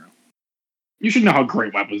 plus 0. You should know how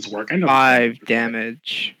great weapons work. I know 5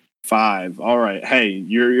 damage. 5. All right. Hey,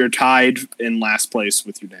 you're tied in last place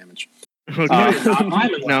with your damage. Okay.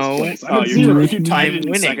 I'm in No. last place. I'm Oh, at you're 0. tied I'm in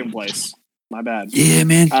winning. second place. My bad. Yeah,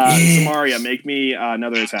 man. Yeah. Zamaria, make me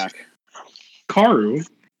another attack. Karu.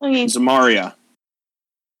 Okay. Zamaria.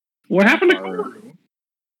 What happened to Karu. Karu?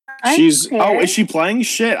 I'm She's here. is she playing?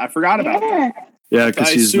 Shit, I forgot about that. Yeah, Yeah, I because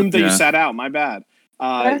she's assumed that you yeah. sat out. My bad.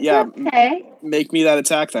 that's Yeah, okay. make me that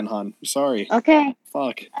attack then, hon. Sorry. Okay,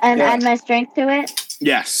 Fuck. and Yeah. add my strength to it.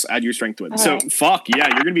 Yes, add your strength to it. All So right. fuck yeah,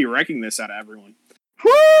 you're gonna be wrecking this out of everyone.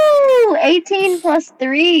 Woo! 18 plus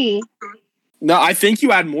 3. No, I think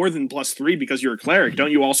you add more than +3 because you're a cleric.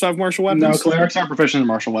 Don't you also have martial weapons? No, clerics are proficient in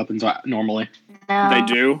martial weapons normally. No. They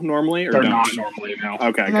do normally, or They're don't? not normally, no.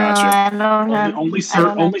 Okay, No, gotcha. I don't have. Only I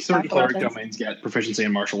don't have certain martial cleric weapons. domains get proficiency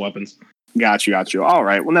in martial weapons. Got you. All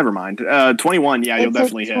right, well, never mind. 21, yeah, you'll It's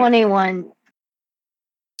definitely a hit. 21.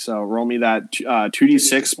 So roll me that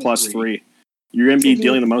 2d6 plus 3. You're going to be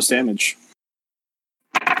dealing the most damage.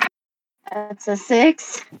 That's a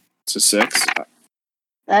 6. It's a 6.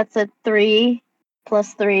 That's a 3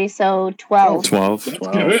 plus 3, so 12. 12. That's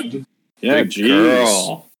 12. good. Yeah, Big jeez.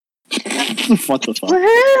 girl. What the fuck?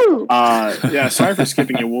 Woohoo! Yeah, sorry for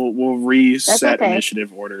skipping it. We'll reset okay.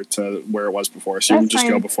 initiative order to where it was before, so you can That's just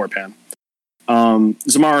go fine. before Pan.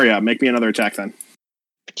 Zamaria, make me another attack then.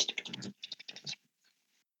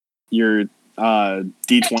 Your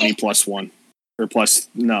D20 plus 1. Or plus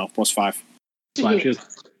 5. It's fine.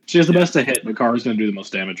 She has the best to hit, but Karu's going to do the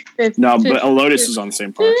most damage. No, but Lotus is on the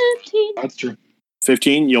same part. 15. That's true.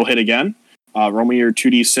 15, you'll hit again. Roll me your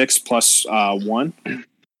 2d6 plus 1.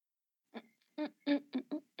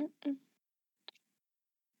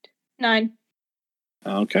 9.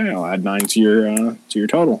 Okay, I'll add 9 to your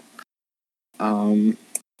total.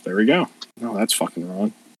 There we go. Oh, that's fucking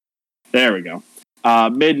wrong. There we go.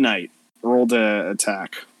 Midnight, roll to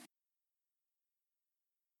attack.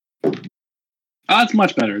 That's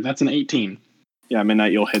much better. That's an 18. Yeah,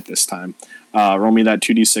 Midnight, you'll hit this time. Roll me that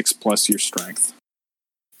 2d6 plus your strength.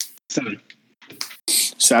 7.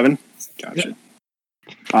 7? Gotcha.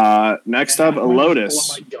 Next up, Am I Lotus. just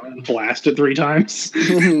pull out my gun and blast it 3 times.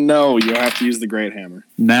 No, you'll have to use the Great Hammer.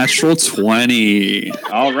 Natural 20.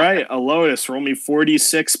 All right, Lotus, roll me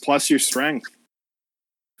 4d6 plus your strength.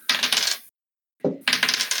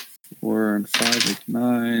 4 and 5 is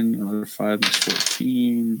 9. Another 5 is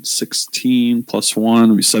 14. 16 plus 1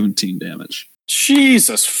 will be 17 damage.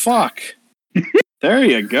 Jesus fuck. There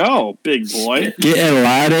you go, big boy. Get it,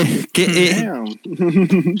 laddie. Get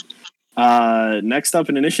it. Damn. Next up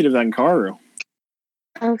in initiative, then Karu.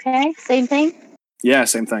 Okay, same thing. Yeah,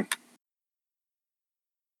 same thing.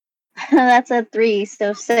 That's a 3,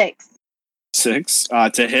 so 6. 6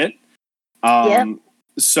 to hit.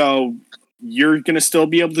 So you're gonna still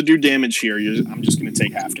be able to do damage here. I'm just gonna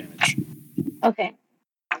take half damage. Okay.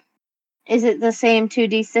 Is it the same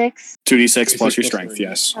 2d6? 2d6 plus your 3. strength.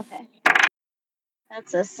 Yes. Okay.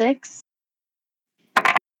 That's a 6.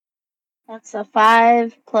 That's a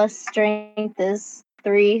 5 plus strength is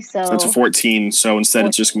 3, so. So that's a 14. So instead,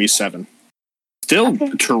 it's just gonna be 7. Still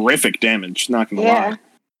Okay. terrific damage. Not gonna Yeah.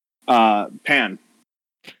 lie. Pan.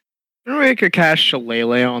 Maybe I could cast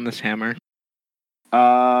Shillelagh on this hammer.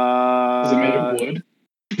 Is it made of wood?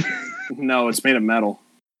 No, it's made of metal.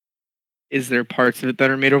 Is there parts of it that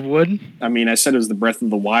are made of wood? I mean, I said it was the Breath of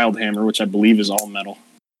the Wild hammer, which I believe is all metal.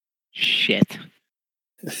 Shit.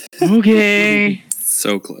 Okay.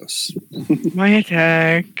 So close. My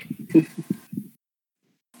attack.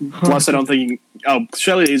 Plus, I don't think.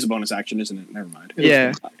 Shelley is a bonus action, isn't it? Never mind.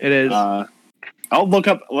 Yeah, it is. I'll look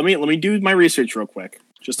up. Let me do my research real quick,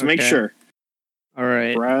 just to make sure. All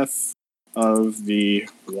right. Breath of the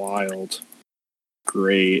Wild,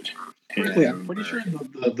 great. Frankly, I'm pretty sure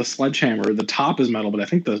the sledgehammer, the top is metal, but I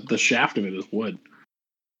think the shaft of it is wood.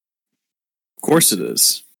 Of course it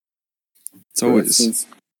is. It's always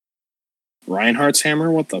Reinhardt's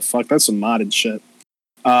hammer. What the fuck? That's some modded shit.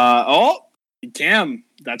 Damn.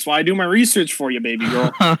 That's why I do my research for you, baby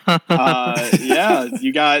girl. Yeah,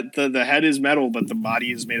 you got the head is metal, but the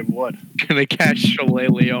body is made of wood. Gonna cast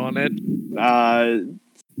Shillelagh on it.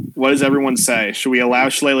 What does everyone say? Should we allow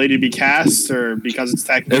Shillelagh to be cast, or because it's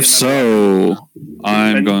technically? If so,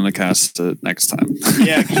 I'm going to cast it next time.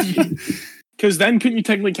 Yeah, because then couldn't you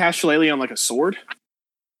technically cast Shillelagh on like a sword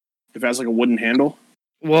if it has like a wooden handle?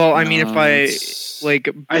 Well, I mean, if I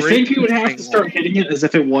I think you would have to start hitting it as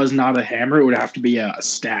if it was not a hammer. It would have to be a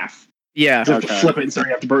staff. Yeah. You have to flip it and start.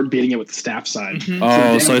 You have to start beating it with the staff side. Mm-hmm.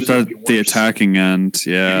 Oh, so I thought the attacking end.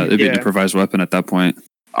 Yeah, it'd be an improvised weapon at that point.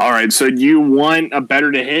 All right. So do you want a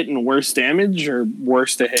better to hit and worse damage, or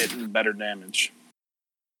worse to hit and better damage?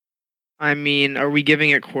 I mean, are we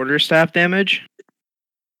giving it quarterstaff damage?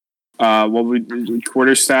 What would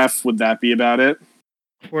quarterstaff? Would that be about it?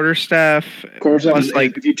 Quarterstaff plus,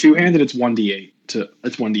 like, if you two-handed, it's 1d8.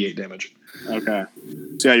 It's 1d8 damage. Okay.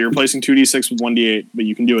 So yeah, you're replacing 2d6 with 1d8, but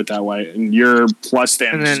you can do it that way, and your plus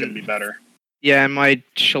damage is going to be better. Yeah, and my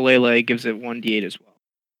Shillelagh gives it 1d8 as well.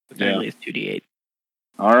 Apparently, it's 2d8.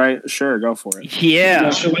 All right, sure, go for it.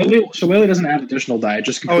 Yeah. Shillelagh doesn't add additional die. It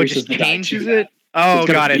just increases the die. Changes it. Oh,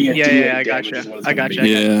 got it. Yeah, I gotcha.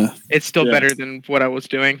 Yeah. It's still better than what I was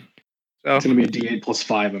doing. So it's going to be a d8 plus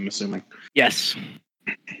 5, I'm assuming. Yes.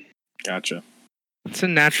 Gotcha. It's a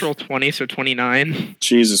natural 20, so 29.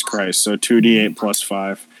 Jesus Christ. So 2d8 plus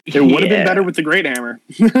 5. It would have been better with the Great Hammer.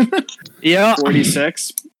 Yeah.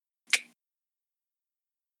 46.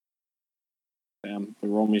 Damn.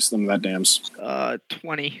 Roll me some of that dams.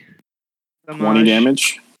 20. 20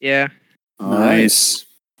 damage? Yeah. Nice.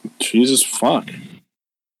 Right. Jesus fuck.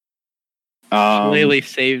 Shillelagh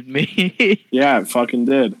saved me. Yeah, it fucking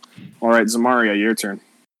did. All right, Zamaria, your turn.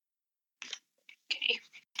 Okay.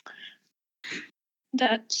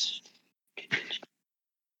 That's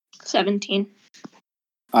 17.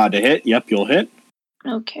 To hit? Yep, you'll hit.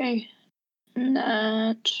 Okay. And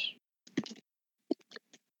that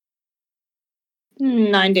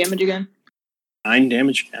 9 damage again. 9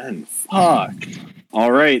 damage again. Fuck.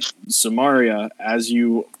 All right, Zamaria, as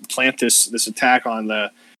you plant this attack on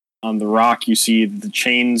the rock, you see the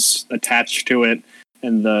chains attached to it,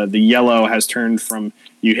 and the yellow has turned from,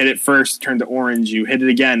 you hit it first, it turned to orange, you hit it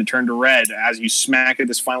again, it turned to red. As you smack it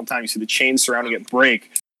this final time, you see the chains surrounding it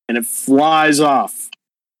break, and it flies off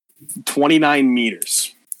 29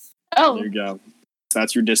 meters. Oh. There you go. So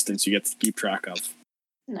that's your distance you get to keep track of.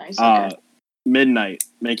 Nice. Okay. Midnight,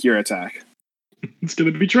 make your attack. It's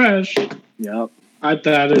going to be trash. Yep.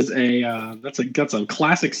 That is that's a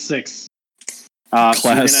classic 6.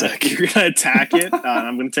 Classic. So you're gonna attack it.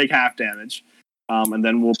 I'm gonna take half damage, and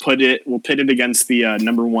then we'll pit it against the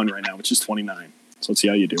number 1 right now, which is 29. So let's see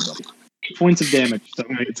how you do, buddy. 8 points of damage. So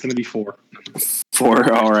it's gonna be 4.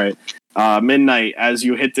 4. All right. Midnight. As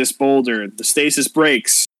you hit this boulder, the stasis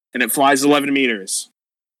breaks and it flies 11 meters.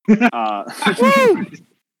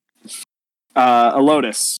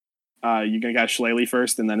 Elotus, you gonna cast Shillelagh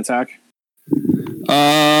first and then attack?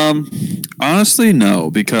 Honestly, no,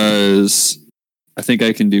 because I think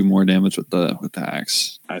I can do more damage with the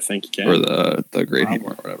axe. I think you can. Or the great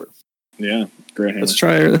hammer or whatever. Yeah, great hammer. Let's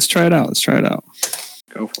try it out.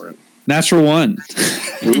 Go for it. Natural 1.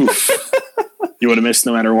 Oof. You would have missed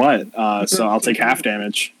no matter what. So I'll take half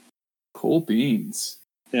damage. Cool beans.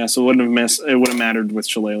 Yeah, so it wouldn't have missed. It would have mattered with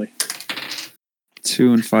Shillelagh.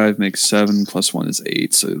 2 and 5 make 7, plus 1 is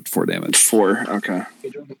 8, so 4 damage. 4, okay.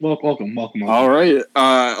 Welcome. All right.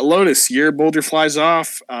 Lotus, your boulder flies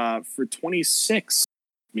off for 26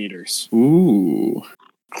 meters. Ooh.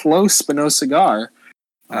 Close, but no cigar.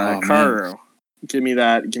 Karu, Man. give me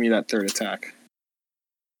that third attack.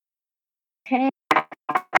 Okay.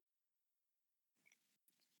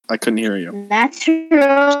 I couldn't hear you.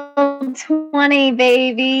 Natural 20,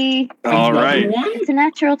 baby. All right. It's a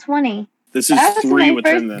natural 20. This is 3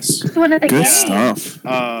 within this. One of the Good games. stuff.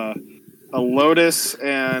 A Lotus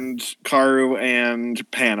and Karu and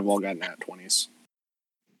Pan have all got nat 20s.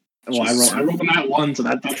 Well, I rolled that one, so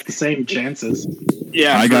that's the same chances.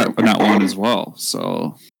 Yeah, I got that one as well,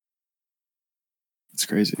 so it's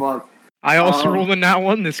crazy. Well, I also rolled a nat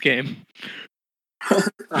 1 this game.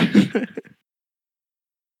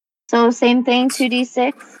 So same thing,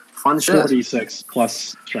 2d6. fun shit. 4d6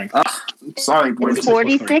 plus strength. Sorry, boy. It's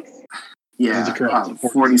 46. Yeah, Is it correct?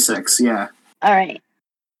 46. Yeah. All right.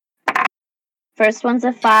 First one's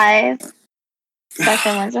a 5.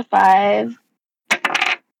 Second one's a 5.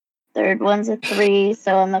 Third one's a 3,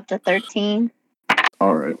 so I'm up to 13.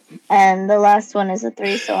 All right. And the last one is a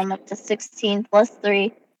 3, so I'm up to 16 plus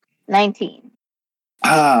 3, 19.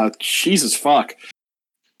 Jesus fuck.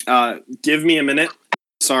 Give me a minute.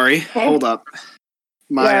 Sorry. Okay. Hold up.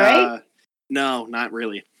 You all right? No, not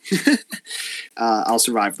really. I'll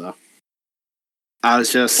survive though. I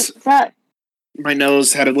was just What's up? my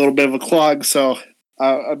nose had a little bit of a clog, so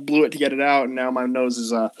I blew it to get it out, and now my nose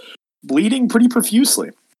is bleeding pretty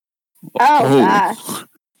profusely. Oh, gosh.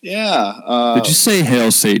 Yeah. Did you say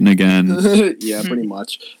 "Hail Satan" again? Yeah, pretty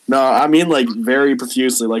much. No, I mean like very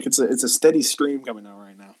profusely. Like it's a steady stream coming out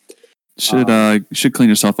right now. Should clean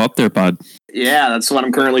yourself up there, bud. Yeah, that's what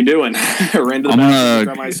I'm currently doing. I ran to the bathroom,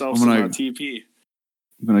 got myself some TP.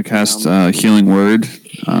 I'm gonna cast Healing Word.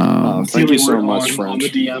 Thank you so much, on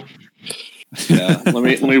French. the DM. Yeah,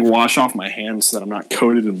 let me wash off my hands so that I'm not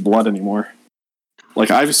coated in blood anymore.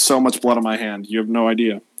 Like I have so much blood on my hand, you have no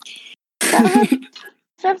idea.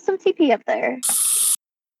 Shove some TP up there.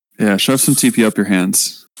 Yeah, shove some TP up your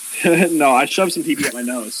hands. No, I shoved some TP up my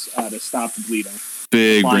nose to stop the bleeding.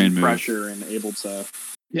 Big Applying brain move. pressure and able to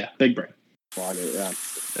Yeah, big brain. clog it. Yeah,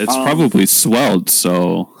 It's probably swelled,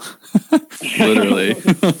 so literally.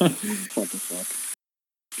 What the fuck?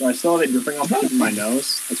 Do I still have it dripping off the tip of my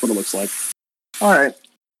nose? That's what it looks like. All right.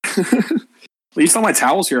 At least all my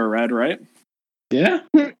towels here are red, right? Yeah.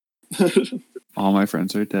 All my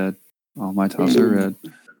friends are dead. All my towels are red.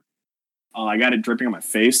 Oh, I got it dripping on my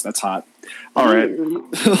face. That's hot. All right.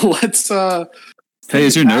 Let's Hey,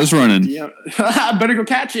 is your nose running? Yeah. I better go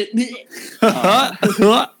catch it.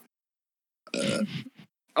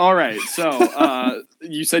 All right. So,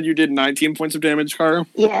 you said you did 19 points of damage, Kara?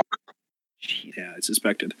 Yeah. Yeah, I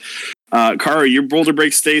suspected. Kara, your boulder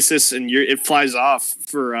breaks stasis and it flies off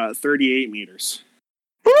for 38 meters.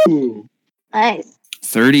 Ooh. Nice.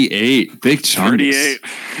 38. Big chungus.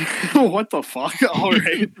 38. What the fuck? All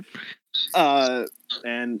right.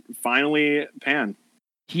 And finally, Pan.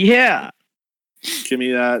 Yeah. Give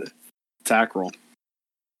me that attack roll.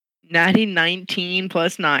 Natty 19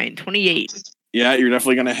 plus 9, 28. Yeah, you're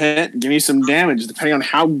definitely going to hit. Give me some damage. Depending on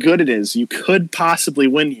how good it is, you could possibly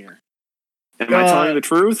win here. Am I telling you the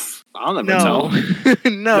truth? I'll never tell.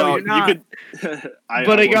 No, you're not. You could,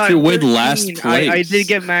 but I got you win 13. last place. I did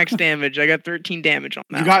get max damage. I got 13 damage on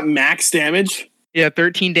that. You got max damage? Yeah,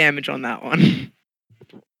 13 damage on that one.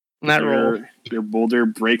 On that roll. Your boulder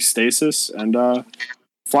breaks stasis and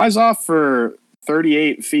flies off for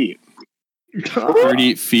 38 feet.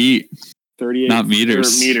 38 feet. 38 Not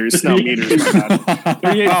meters. Meters. No, meters. My bad.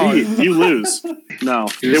 38 feet. You lose. No,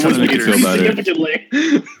 it was make you feel meters. better.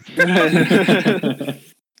 Significantly.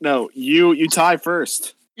 No, you tie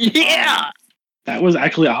first. Yeah. That was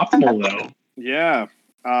actually optimal, though. Yeah.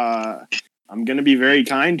 I'm going to be very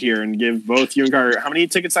kind here and give both you and Carter. How many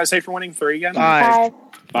tickets did I say for winning? 3 again? 5.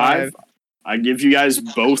 5? I give you guys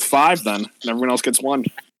both 5 then. And everyone else gets 1.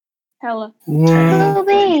 Hella. Oh,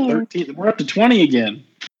 man. 13. We're up to 20 again.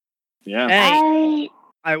 Yeah. Hey,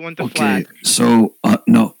 I want the Okay, flag. so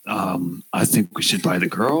no, I think we should buy the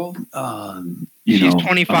girl. She's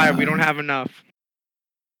 25. We don't have enough.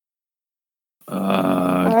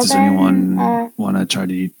 Does then, anyone want to try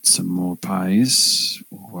to eat some more pies?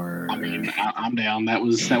 Or I mean, I'm down. That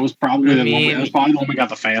was probably the one. That was probably the one we got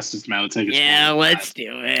the fastest amount of tickets. Yeah, let's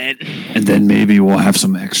do it. and then maybe we'll have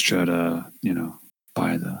some extra to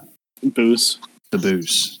buy the Booze.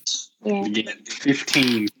 booze. Yeah. We get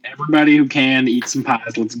 15. Everybody who can eat some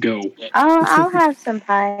pies. Let's go. I'll have some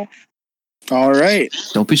pie. All right.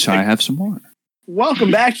 Don't be shy. Have some more. Welcome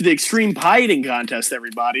back to the Extreme Pie Eating Contest,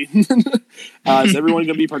 everybody. Is everyone going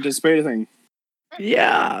to be participating?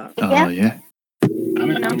 Yeah. Yeah.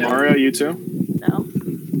 I'm down. Mario, you too? No.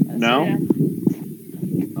 No?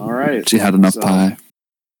 All right. She had enough So- pie.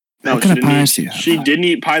 No, What she kind of didn't, pies do you have? she didn't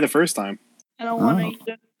eat pie the first time. I don't want to Oh. eat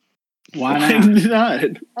it. Why Why not? not?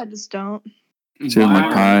 I just don't. She didn't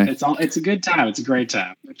like pie. It's a good time. It's a great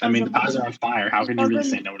time. I mean, the pies are on fire. How can you really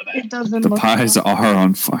say no to that? It doesn't The look pies fun. are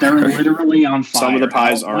on fire. They're literally on fire. Some of the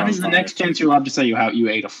pies are When on is the fire. next chance you're allowed to say you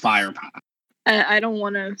ate a fire pie? I don't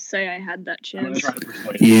want to say I had that I'm gonna chance. try to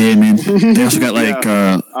persuade you. Yeah, man. They also got like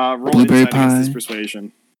Roll blueberry insight against this pie.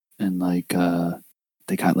 persuasion. and like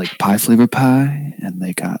they got like pie flavor pie, and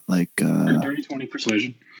they got like Dirty 20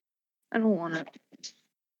 persuasion. I don't want it.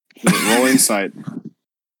 Roll insight.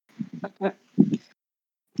 Okay.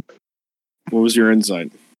 What was your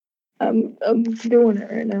insight? I'm doing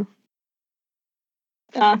it right now.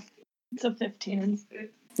 It's a 15.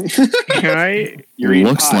 Can I? You're eating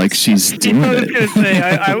looks pies. like she's doing I was it. gonna say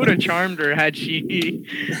I would have charmed her had she.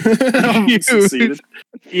 Succeeded.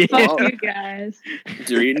 Yeah. Fuck Oh. you guys.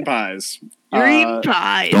 You're eating pies. You're eating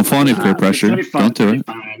pies. Don't fall into peer It's pressure. gonna be fun, Don't do it's it.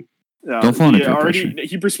 gonna be fine. Don't fall into he peer already. pressure.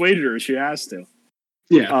 He persuaded her. She has to.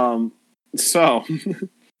 Yeah. So,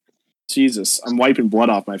 Jesus, I'm wiping blood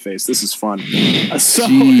off my face. This is fun. So,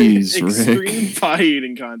 Jeez, extreme pie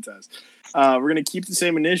eating contest. We're gonna keep the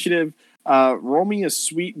same initiative. Roll me a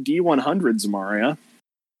sweet D100, Zamaria.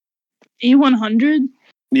 E100?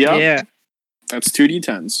 Yep. Yeah. That's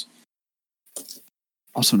 2d10s.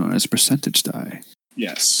 Also known as percentage die.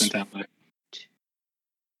 Yes.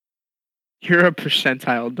 You're a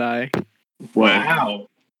percentile die. Wow.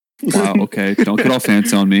 Wow. Okay. Don't get all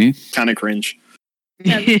fancy on me. Kind of cringe.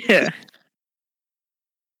 Yeah.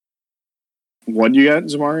 What do you got,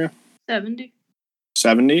 Zamaria? 70.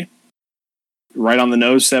 70? Right on the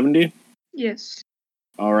nose, 70? Yes.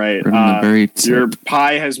 All right. Right on the very tip. Your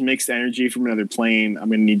pie has mixed energy from another plane. I'm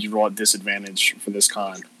going to need you to roll at disadvantage for this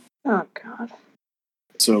con. Oh, God.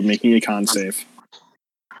 So making a con save.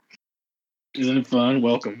 Isn't it fun?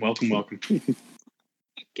 Welcome. Thank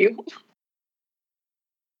you.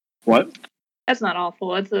 What? That's not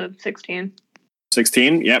awful. That's a 16.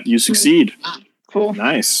 16? Yep, you succeed. Cool.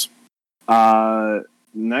 Nice.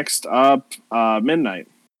 Next up, Midnight.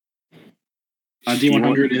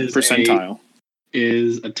 D100 is percentile.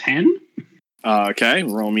 Is a 10. Okay,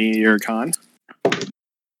 roll me your con.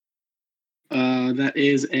 That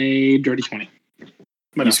is a dirty 20.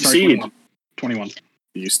 But You succeed. 21.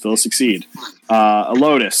 You still succeed. A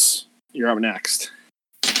Lotus. You're up next.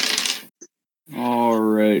 All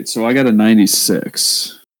right. So I got a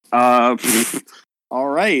 96. All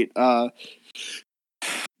right.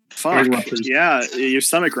 Fuck. Ruptures. Yeah, your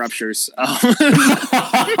stomach ruptures.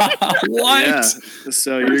 What? Yeah.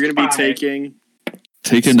 So you're going to be taking...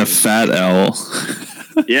 Taking the fat L.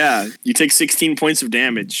 Yeah, you take 16 points of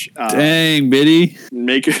damage. Dang, Biddy.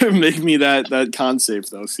 Make me that con save,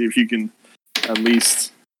 though. See if you can at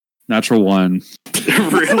least... Natural 1.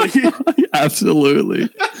 Really? Absolutely.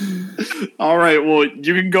 All right, well,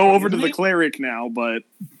 you can go over to the cleric now, but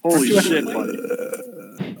holy shit,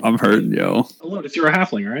 buddy. I'm hurting, yo. Lotus, you're a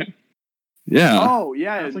halfling, right? Yeah. Oh,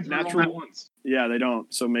 yeah, Halflings roll that natural. once. Yeah, they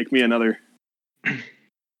don't. So make me another.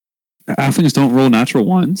 Halflings don't roll natural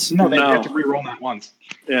ones. No, they No. have to re-roll that once.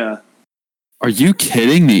 Yeah. Are you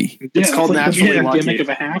kidding me? It's called that's naturally the lucky. gimmick of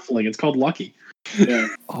a halfling. It's called lucky. Yeah.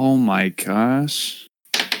 Oh my gosh.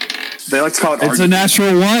 They like to call it It's a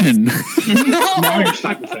natural 1. Now you're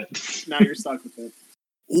stuck with it. Now you're stuck with it.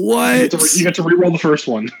 What? You get to re-roll the first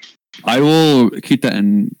one. I will keep that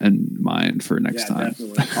in mind for next Yeah, time.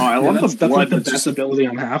 definitely. Oh, I love that's the blood. like the That's best ability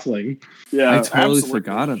on halfling. yeah, I totally absolutely.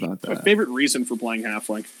 forgot about My that. favorite reason for playing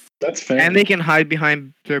Halfling. That's fair. And they can hide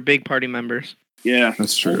behind their big party members. Yeah.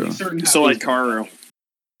 That's true. So like Karu.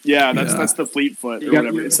 Yeah, that's Yeah. the Fleetfoot or You got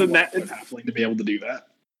whatever. It's the halfling to be able to do that.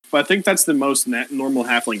 but I think that's the most normal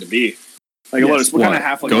Halfling to be. Like a Yes. Lotus. What kind of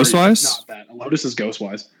Halfling? Ghost are you? wise? Not that. A Lotus is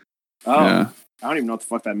ghostwise. Oh, Yeah. I don't even know what the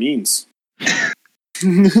fuck that means.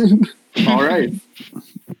 All right.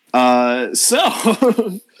 So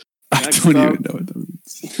I Next don't up- even know what that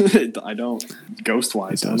means. I don't. Ghost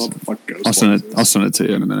wise. It I don't know does. what the fuck ghost I'll send wise it. I'll send it to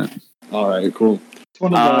you in a minute. All right, cool. It's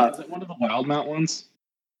one of the, is it one of the Wild Mount ones?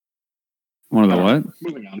 One of the what?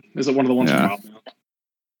 Moving on. Is it one of the ones Yeah. from Wild Mount?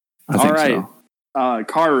 I think All right. so.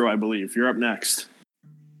 Karu, I believe. You're up next.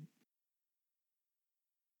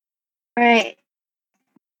 Right.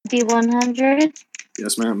 D100.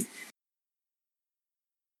 Yes, ma'am.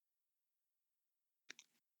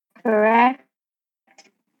 Correct.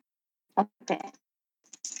 Okay.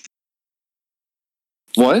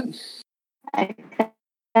 What? I got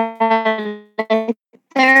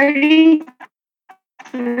 33.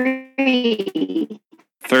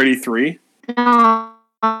 33? No,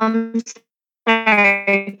 I'm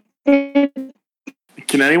sorry.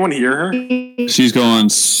 Can anyone hear her? She's going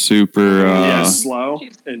super. Yeah, slow.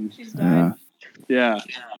 And She's Yeah. yeah,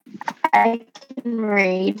 I can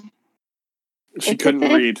read. she It's couldn't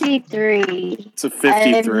a read. 53. It's a I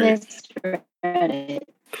 53. misread it.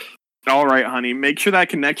 All right, honey. Make sure that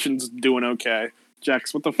connection's doing okay.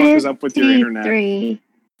 Jax, what the fuck is up with your internet? 53.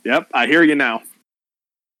 Yep, I hear you now.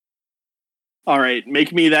 All right,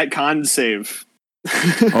 make me that con save.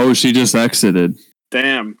 Oh, she just exited.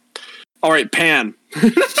 Damn. All right, Pan.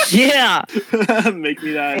 Yeah. Make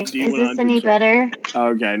me that Is D100. this any better?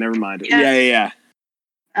 Okay, never mind. Yeah.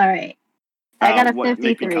 All right. I got a Make me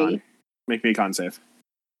 53. Make me a con save.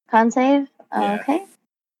 Con save? Yeah. Okay.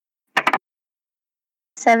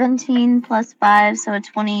 17 plus 5, so a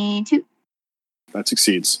 22. That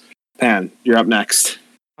succeeds. Pan, you're up next.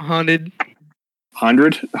 100.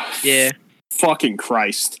 100? Yeah. Fucking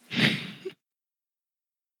Christ.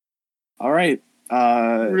 All right.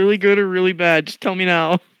 Really good or really bad? Just tell me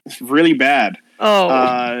now. Really bad.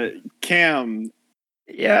 Oh. Cam,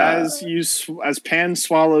 yeah. as Pan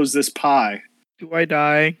swallows this pie. Do I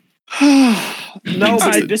die? No,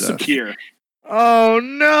 but you disappear. Oh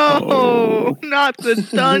no! Not the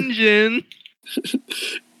dungeon.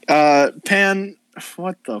 Pan,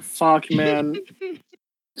 what the fuck, man?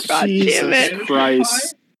 God Jesus damn it.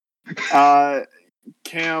 Christ.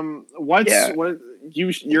 Cam, what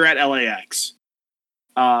you're at LAX.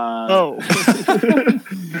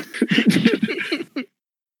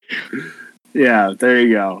 Yeah, there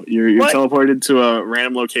you go. You're teleported to a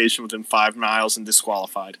random location within 5 miles and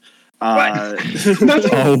disqualified.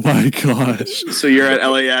 Oh my gosh. So you're at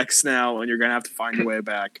LAX now, and you're going to have to find your way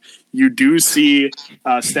back. You do see,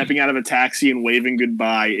 stepping out of a taxi and waving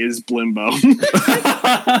goodbye is Blimbo.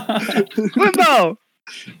 Blimbo!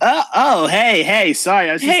 Hey, sorry.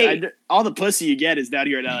 All the pussy you get is down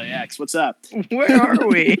here at LAX. What's up? Where are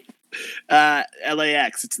we?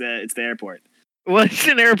 LAX. It's the airport. What's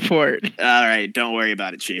an airport? All right, don't worry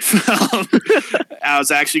about it, Chief. I was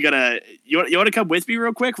actually gonna. You want to come with me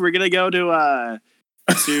real quick? We're gonna go to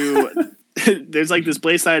there's like this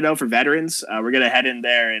place that I know for veterans. We're gonna head in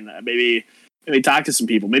there and maybe talk to some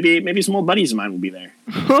people. Maybe some old buddies of mine will be there.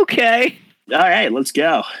 Okay. All right, let's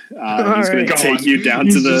go. He's gonna take you down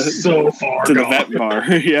to the vet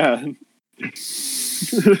bar. Yeah.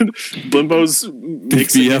 Blimbo's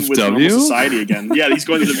mixing in with normal society again. Yeah, he's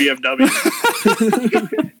going to the VFW.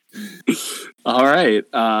 All right.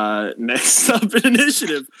 Next up in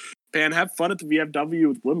initiative. Pan, have fun at the VFW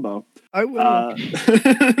with Blimbo. I will.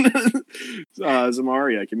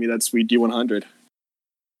 Zamaria, give me that sweet D100.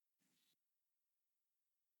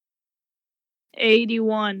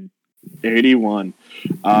 81. 81.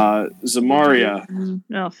 Zamaria.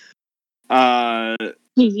 No. Oh,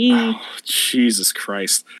 Jesus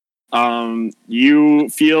Christ. You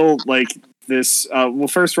feel like this. Well,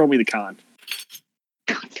 first roll me the con.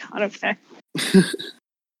 God, okay.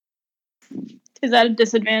 Is that a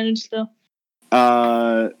disadvantage still?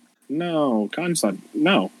 No. Con's not.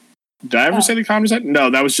 No. Did I ever say the con was that? No,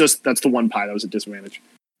 that's the one pie. That was a disadvantage.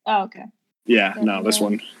 Oh, okay. Yeah, no, this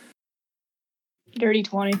one. Dirty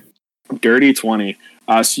 20. Dirty 20.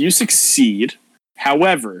 So you succeed.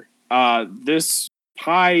 However, this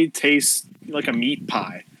pie tastes like a meat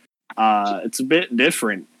pie. It's a bit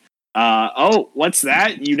different. What's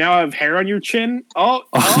that? You now have hair on your chin? You've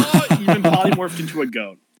been polymorphed into a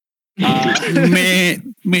goat.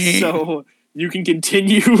 So you can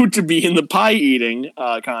continue to be in the pie eating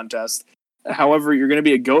contest. However, you're going to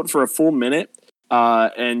be a goat for a full minute,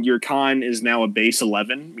 and your con is now a base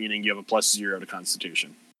 11, meaning you have a +0 to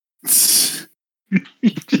Constitution.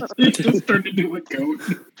 You just turned into a goat.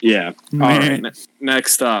 Yeah. All right.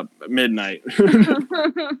 Next up, Midnight.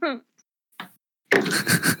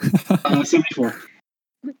 74.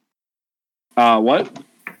 What?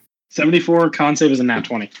 74. Con save is a nat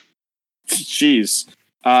 20. Jeez.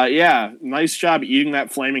 Yeah. Nice job eating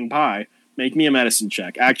that flaming pie. Make me a medicine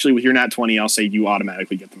check. Actually, with your nat 20, I'll say you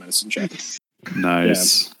automatically get the medicine check.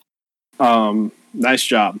 Nice. Yeah. Nice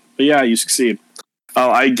job. But yeah, you succeed. Oh,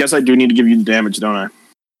 I guess I do need to give you the damage, don't I?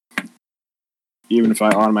 Even if I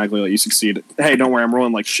automatically let you succeed. Hey, don't worry, I'm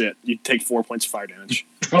rolling like shit. You take 4 points of fire damage.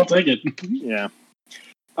 I'll take it. Yeah.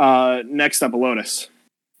 Next up, Alonis.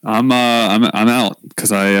 I'm out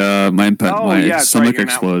because my stomach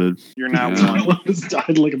exploded. You're now Alonis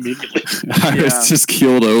died like immediately. I was just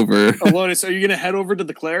keeled over. Alonis, are you gonna head over to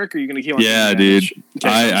the cleric, or are you gonna heal? Yeah, dude.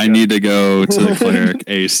 Okay, I need to go to the cleric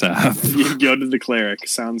ASAP. You go to the cleric.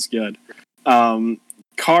 Sounds good.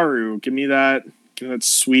 Karu, give me that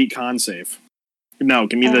sweet con save. No,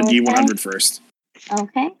 give me the D100 first.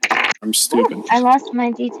 Okay. I'm stupid. Ooh, I lost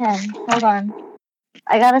my D10. Hold on.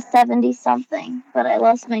 I got a 70 something, but I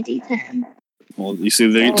lost my D10. Well, you see,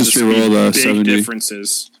 they just roll the big 70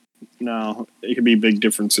 differences. No, it could be big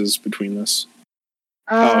differences between this.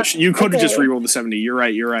 You could have just rerolled the 70. You're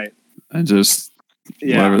right. I just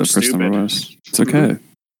whatever the first number was. It's okay.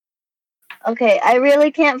 Okay, I really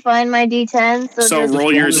can't find my D10, so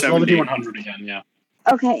roll your 70. Roll the D100 again, yeah.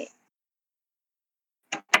 Okay.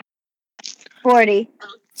 40.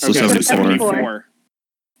 So 74.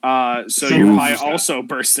 So your pie also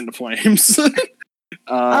burst into flames.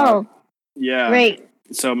 Yeah. Great.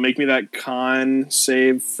 So make me that con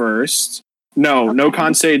save first. No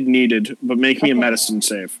con save needed, but make me a medicine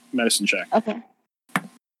check. Okay.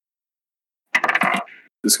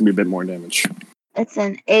 This can be a bit more damage. It's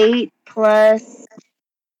an 8 plus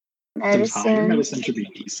Your medicine medicine should be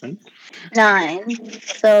decent. 9.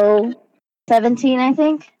 So 17, I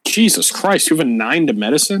think. Jesus Christ, you have a 9 to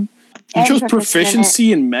medicine? You And chose proficiency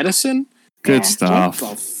proficiency in medicine? Good Yeah. stuff.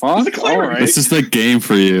 What the fuck? All right. This is the game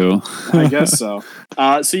for you. I guess so.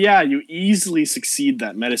 So yeah, you easily succeed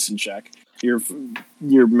that medicine check.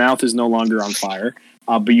 Your mouth is no longer on fire,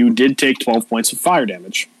 but you did take 12 points of fire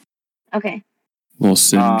damage. Okay. Little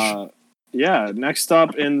singe. Yeah, next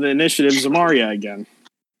up in the initiative, Zamaria again.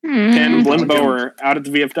 Hmm. Pan and Limbo are out at the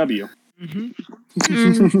VFW.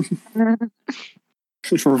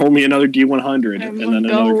 Roll me another D100 and then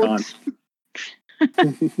another con.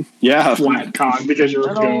 Yeah. Flat con because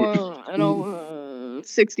you're a goat. I don't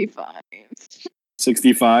 65.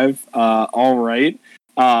 65. All right.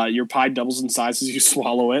 Your pie doubles in size as you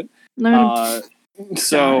swallow it. No.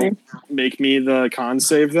 So make me the con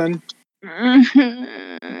save then.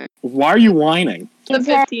 Why are you whining?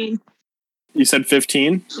 15. You said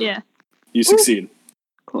 15? Yeah. You succeed.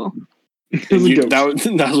 Cool. That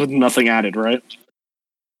was with nothing added, right?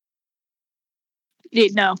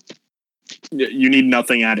 No. You need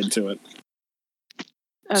nothing added to it.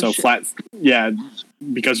 Oh, So shit. flat, yeah,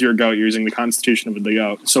 because you're a goat, you're using the constitution of the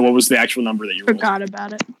goat. So what was the actual number that you rolled? Forgot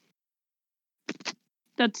about it.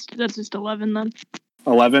 That's just 11 then.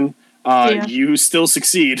 11? Yeah. You still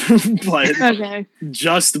succeed, but Okay.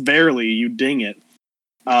 just barely. You ding it.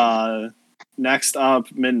 Next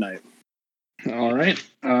up, Midnight. All right.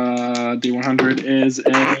 D100 is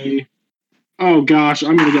a. Oh gosh,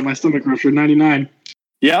 I'm gonna get my stomach ruptured. 99.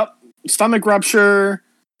 Yep. Stomach rupture.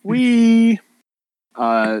 We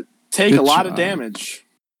take Good a lot of job. damage.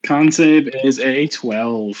 Con save is a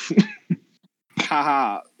 12.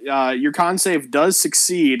 Haha. Your con save does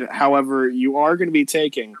succeed. However, you are going to be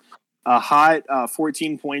taking a hot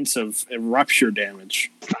 14 points of rupture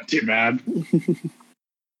damage. Not too bad.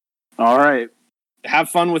 All right. Have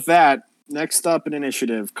fun with that. Next up in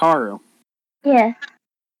initiative, Karu. Yeah.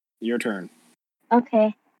 Your turn.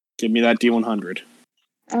 Okay. Give me that D100.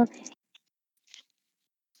 Okay.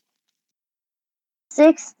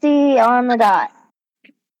 60 on the dot.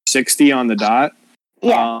 60 on the dot.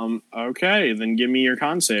 Yeah. Okay, then give me your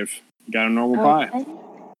con save. You got a normal pie. Okay.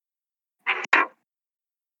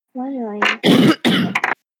 What do I use?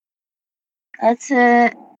 That's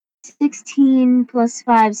a 16 plus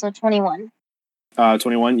 5, so 21.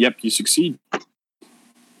 21. Yep, you succeed.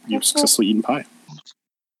 You've successfully eaten pie.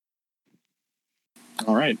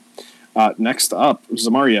 All right. Next up,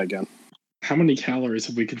 Zamaria again. How many calories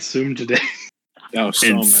have we consumed today? Oh, so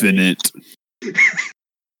many. Infinite.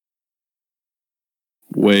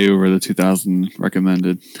 Way over the 2,000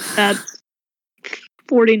 recommended. That's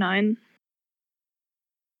 49.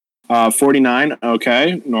 49.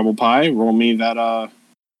 Okay, normal pie. Roll me that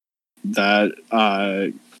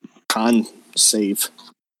con save,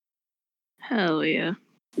 Hell yeah.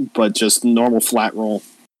 but just normal flat roll.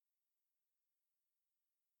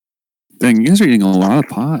 Dang, you guys are eating a lot of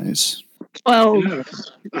pies. 12. Yeah.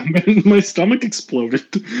 I mean, my stomach exploded.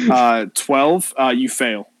 12. You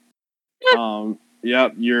fail.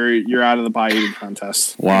 Yep, you're out of the pie eating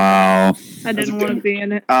contest. Wow. I didn't want to be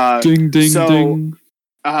in it. Ding, ding, so, ding.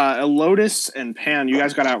 Lotus and Pan, you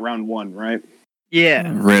guys got out round 1, right?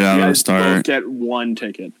 Yeah. Right out You of the guys both start. get 1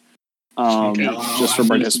 ticket. Okay, Just for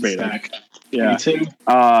participating. Yeah. Me too.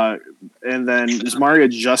 And then Zamaria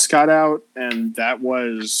just got out, and that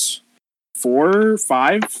was 4,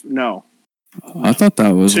 5? No, I thought that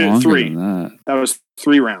was 2, longer 3. than that. That was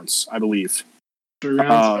 3 rounds, I believe. 3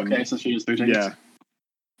 rounds? Okay, so she used 3 tickets. Yeah.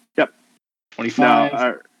 Yep. 25.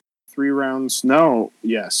 No, 3 rounds. No.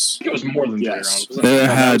 Yes. it was more than 3 Yes. rounds. It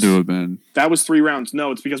had to have been. That was 3 rounds.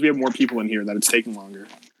 No, it's because we have more people in here that it's taking longer.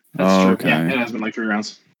 That's Oh, true. okay. Yeah, it has been like 3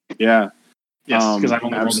 rounds. Yeah. Yes, because I've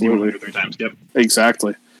only rolled the absolutely. D100 3 times. Yep.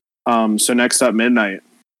 Exactly. So next up, Midnight.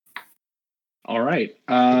 All right.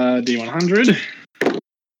 D100.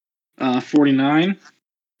 49.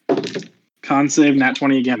 Con save, nat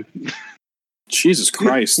 20 again. Jesus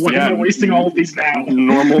Christ. Why am I wasting all of these now?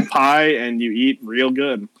 Normal pie, and you eat real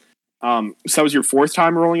good. So that was your 4th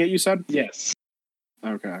time rolling it, you said? Yes.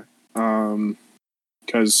 Okay.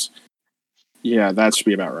 Because, yeah, that should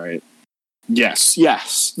be about right.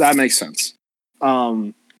 Yes, that makes sense.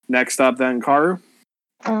 Next up, then, Karu.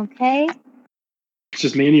 Okay. It's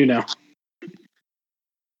just me and you now.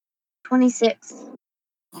 26.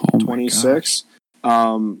 Oh my 26.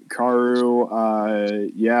 Karu,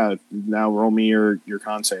 yeah, now roll me your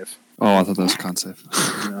con save. Oh, I thought that was con save.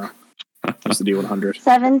 No. That's the D100.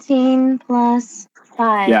 17 plus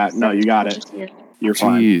 5. Yeah, no, you got it. You're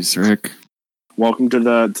fine. Jeez, Rick. Welcome to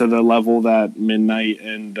the level that Midnight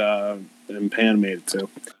and Pan made it to.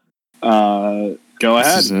 Go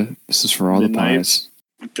ahead. This is it. This is for all Midnight. the pies.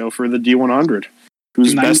 Go for the D100.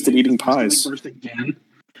 Who's best at eating pies? Again?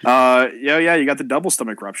 Yeah, you got the double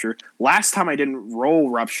stomach rupture. Last time I didn't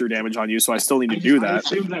roll rupture damage on you, so I still need to do I that.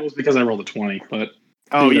 assumed that was because I rolled a 20, but...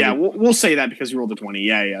 Oh, yeah, we'll say that because you rolled a 20.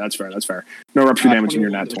 Yeah, that's fair. No rupture damage in your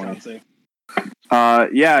nat 20.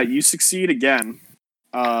 Yeah, you succeed again.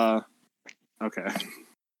 Okay.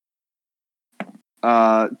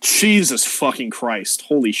 Jesus fucking Christ.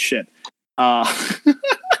 Holy shit. Okay.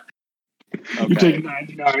 You take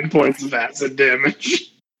 99 points of acid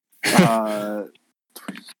damage.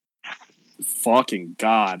 Fucking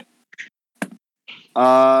God.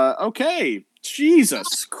 Okay.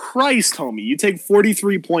 Jesus Christ, homie. You take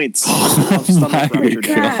 43 points of stomach rupture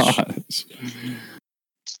damage.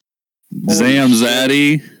 Zam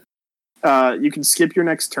Zaddy. You can skip your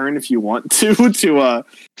next turn if you want to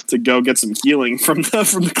go get some healing from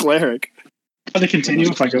the cleric. Can I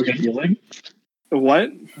continue if I go get healing?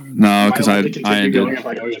 What? No, because I ended.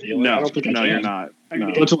 No, you're not. I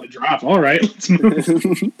can go until I drop. All right, let's move.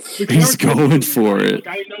 He's going for it.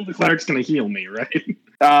 I know the cleric's going to heal me, right?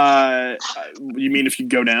 You mean if you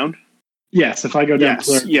go down? Yes, if I go down.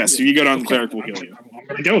 Yes. If you go down, the cleric will heal you. I'm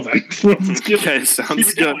going to go then. Okay,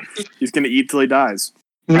 sounds good. He's going to eat till he dies.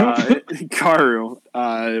 Karu,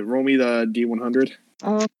 roll me the D100.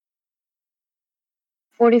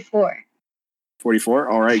 44. 44.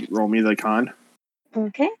 All right, roll me the con.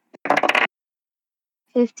 Okay.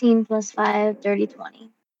 15 plus 5, dirty 20.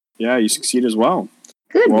 Yeah, you succeed as well.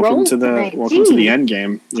 Good welcome roll to the tonight. welcome to the end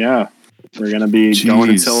game. Yeah, we're gonna be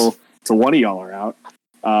going until one of y'all are out.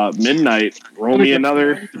 Midnight, roll me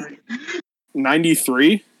another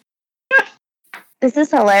 93. This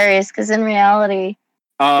is hilarious because in reality,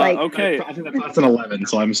 okay, I think that's an 11,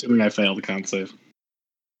 so I'm assuming I failed the con save.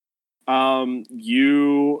 Oh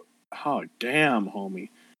damn, homie.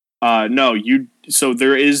 No, you. So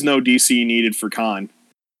there is no DC needed for con,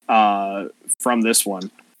 from this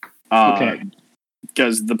one. Okay.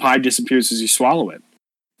 Because the pie disappears as you swallow it.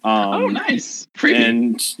 Oh, nice. Freebie.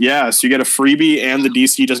 And yeah, so you get a freebie, and the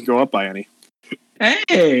DC doesn't go up by any.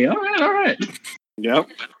 Hey, all right. Yep.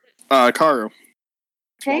 Karu,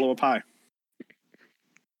 okay. swallow a pie.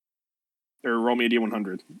 Or roll me a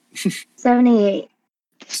D100. 78.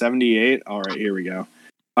 78. All right, here we go.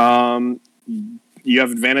 You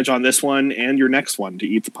have advantage on this one and your next one to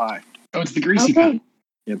eat the pie. Oh, it's the greasy pie.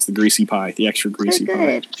 Yeah, it's the greasy pie, the extra greasy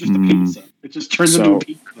pie. It's just a pizza. It just turns into a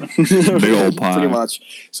pizza. Big old pie. Pretty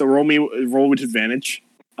much. So roll with advantage.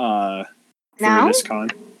 For Now? this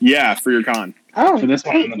con. Yeah, for your con. Oh, for this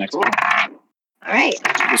one and the next one. All right.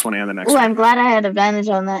 This one and the next Oh, one. I'm glad I had advantage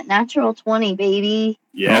on that. Natural 20, baby.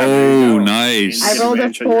 Yeah. Oh, nice. I rolled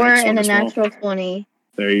a 4 and a natural 20.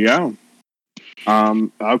 There you go.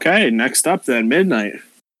 Okay, next up then, Midnight.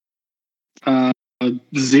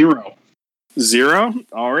 0. 0?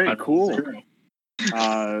 All right, cool. 0.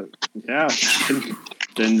 Yeah.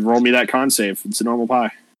 Then roll me that con save. It's a normal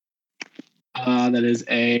pie. That is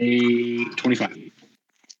a 25.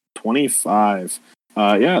 25.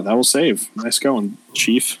 Yeah, that will save. Nice going,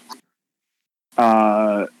 Chief.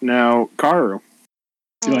 Now, Karu.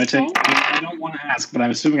 Do I take? I don't want to ask, but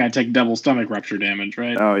I'm assuming I take double stomach rupture damage,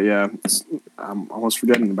 right? Oh yeah, I'm almost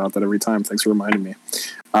forgetting about that every time. Thanks for reminding me.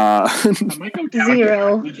 I might go down.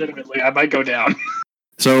 0. Legitimately, I might go down.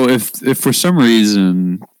 So if for some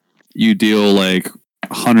reason you deal like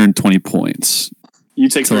 120 points, you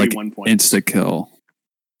take to 31 like points. Insta kill.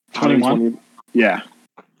 21. Yeah.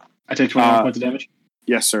 I take 21 points of damage.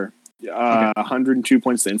 Yes, sir. 102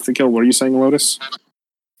 points to insta kill. What are you saying, Lotus?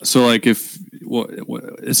 So like if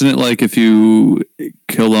isn't it like if you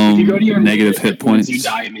kill them, If you go to your negative hit points, you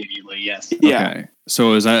die immediately. Yes. Yeah. Okay.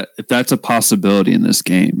 So if that's a possibility in this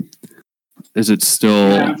game, is it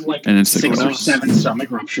still If you have like an insta 6 kill? or 7 stomach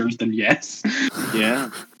ruptures, then yes. Yeah,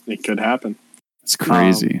 it could happen. It's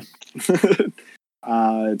crazy.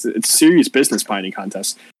 It's a serious business pining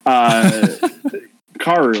contest.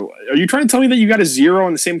 Karu, are you trying to tell me that you got a 0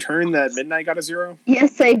 on the same turn that Midnight got a 0?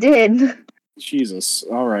 Yes, I did. Jesus.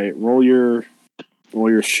 All right, roll your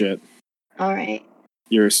shit. All right.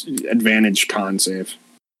 Your advantage con save.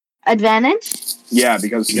 Advantage? Yeah,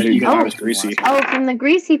 because you got was greasy. Oh, from the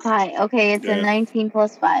greasy pie. Okay, it's Yeah. a 19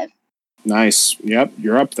 plus 5. Nice. Yep,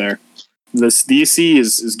 you're up there. This DC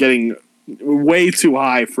is getting way too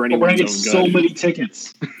high for But we're anyone's gonna own get good. so many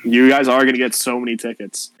tickets. You guys are going to get so many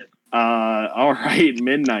tickets. All right,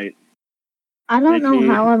 Midnight. I don't Make know me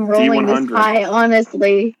how I'm rolling this D100. high,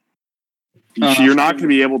 honestly. You're not going to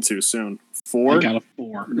be able to soon. I 4? got a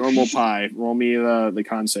 4. Normal pie. Roll me the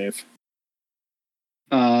con save.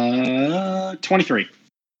 23.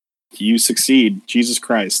 You succeed. Jesus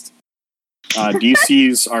Christ.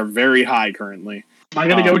 DCs are very high currently. Am I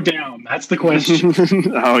gonna go down? That's the question.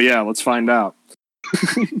 Oh yeah, let's find out.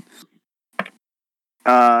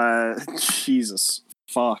 Jesus.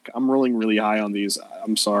 Fuck. I'm rolling really high on these.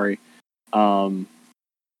 I'm sorry.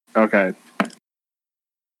 Okay.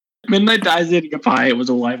 Midnight dies eating a pie. It was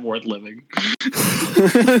a life worth living.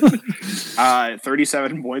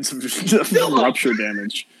 37 points of rupture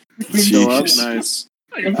damage. Still up. Nice.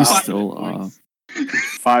 Still up.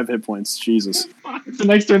 5 hit points. Jesus. The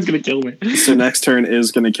next turn's gonna kill me. So next turn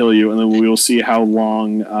is going to kill you, and then we will see how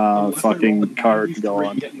long fucking card can go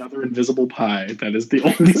on. Get another invisible pie. That is the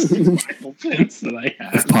only survival chance that I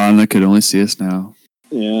have. If Pana could only see us now.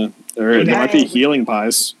 Yeah. There might be healing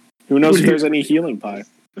pies. Who knows if there's any healing pie?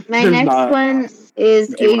 My next one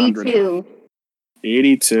is 82.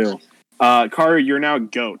 82. Karu, you're now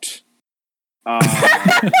goat.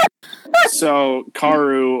 So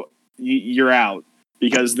Karu, you're out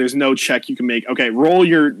because there's no check you can make. Okay, roll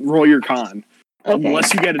your con. Okay.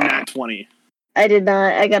 Unless you get a nat 20. I did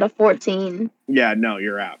not. I got a 14. Yeah, no,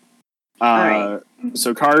 you're out. Alright.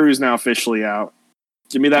 So Karu is now officially out.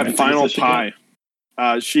 Give me that Alright, final so pie.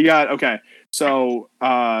 She got okay. So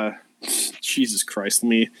Jesus Christ, let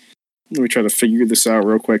me try to figure this out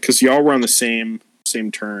real quick because y'all were on the same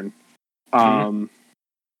turn.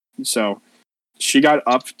 So she got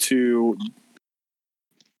up to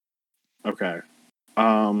okay.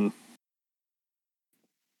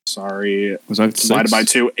 Sorry. Was that divided 6? by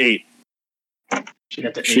 2? 8. She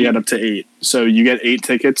got to 8. She got up to 8. So you get 8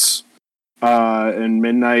 tickets. And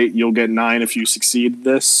Midnight, you'll get 9 if you succeed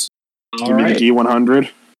this. Give me the D100.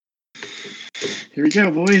 Here we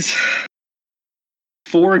go, boys.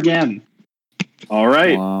 4 again. All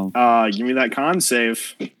right. Wow. Give me that con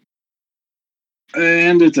save.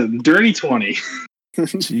 And it's a dirty 20.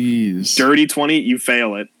 Jeez. Dirty 20, you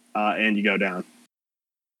fail it, and you go down.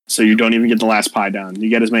 So you don't even get the last pie down. You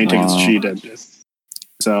get as many tickets as she did.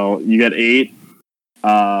 So you get 8.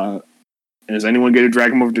 And is anyone going to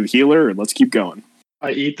drag him over to the healer, or let's keep going?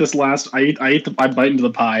 I eat this last. I bite into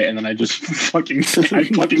the pie, and then I just fucking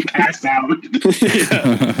pass out.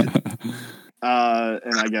 And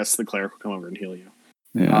I guess the cleric will come over and heal you.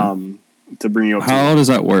 Yeah. To bring you up. How does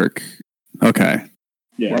that work? Okay.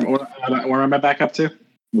 Yeah. Where am I back up to?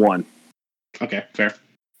 1. Okay, fair.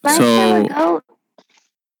 So,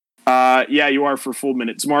 yeah, you are for full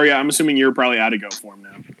minutes. Maria, I'm assuming you're probably out of go form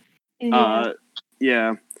now.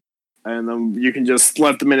 Yeah. And then you can just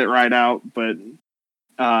let the minute ride out, but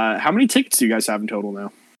how many tickets do you guys have in total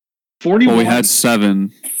now? 41. well, we had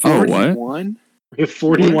 7. 41? Oh, what? We have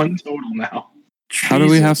 41 total now. How do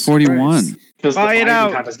we have 41? Because Buy it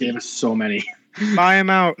out. Pappas gave us so many. Buy him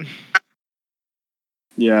out.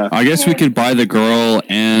 Yeah. I guess we could buy the girl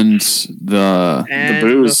and the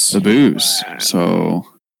booze. The booze. So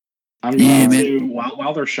I'm going to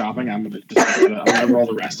while they're shopping, I'm gonna roll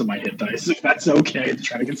the rest of my hit dice if that's okay. To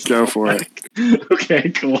try to get Go for it. Okay,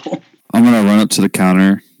 cool. I'm gonna run up to the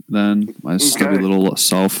counter then. My stubby Okay. little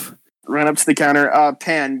self. Run up to the counter.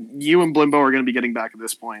 Pan, you and Blimbo are going to be getting back at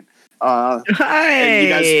this point. And you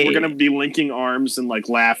guys, we're going to be linking arms and like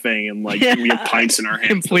laughing and like we have pints in our hands.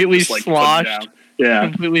 Completely just, like, putting sloshed. down. Yeah.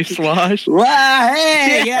 Completely sloshed. Wow,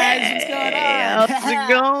 hey guys, what's going on? How's it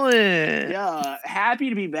going? Yeah, happy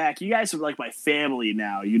to be back. You guys are like my family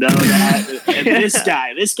now, you know that? And this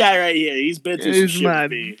guy right here, he's been through some He's shit my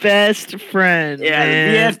with me. best friend. Yeah,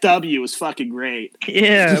 man. the VFW was fucking great.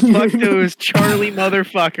 Yeah, fuck those Charlie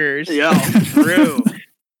motherfuckers. Yo, true.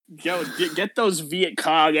 Yo, get those Viet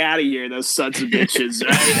Cong out of here, those sons of bitches,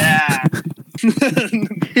 right? Yeah.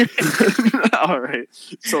 All right.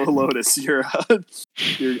 So Lotus, you're up at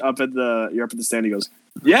the stand. He goes,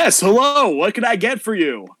 "Yes, hello. What can I get for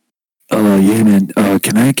you?" Yeah, man.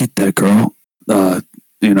 Can I get that girl? And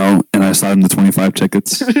I slide him the 25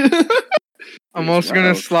 tickets. I'm also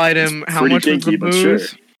gonna slide him. How Pretty much was kinky, the but sure.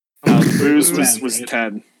 booze? The booze Booze was right? 10.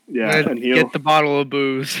 I'm Yeah, gonna and he'll get the bottle of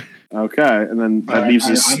booze. okay, and then that Alright, leaves a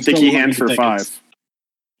I'm still sticky looking hand for for tickets. 5.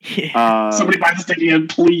 Yeah. Somebody buy the sticky hand,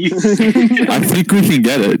 please. I think we can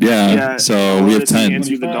get it. Yeah. Yeah. So we have Lotus 10. hands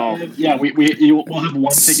you the doll. Yeah, we'll have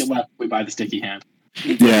 1 ticket left if we buy the sticky hand.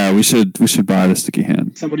 Yeah, we should buy the sticky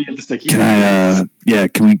hand. Somebody get the sticky Can hand.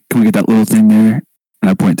 can we get that little thing there? And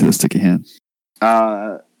I point to the sticky hand.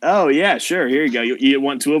 Oh yeah, sure. Here you go. You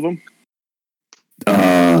want 2 of them?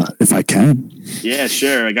 If I can. Yeah,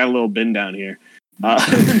 sure. I got a little bin down here.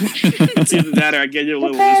 It's either that or I get you a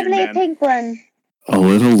little lizard Preferably a man. pink one. A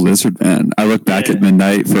little lizard man. I look back Yeah. at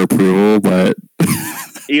midnight for approval, but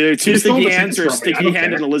Either two It's all sticky the hands or a same, I sticky don't hand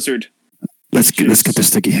care. and a lizard. let's get the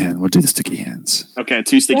sticky hand. We'll do the sticky hands. Okay,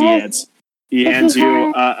 2 sticky Yes. hands. He Sticky hands you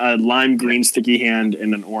hand. a lime green sticky hand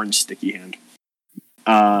and an orange sticky hand.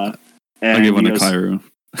 And I give one he to goes, Kairu.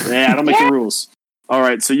 Yeah, I don't make the rules. All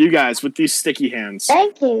right, so you guys with these sticky hands,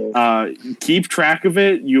 Thank you. keep track of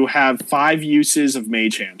it. You have 5 uses of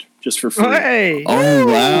Mage Hand just for free. Hey, Oh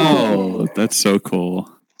wow, that's so cool.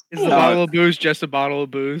 is the bottle of booze just a bottle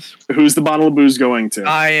of booze? Who's the bottle of booze going to?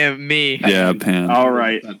 I am me. Yeah, Pan. All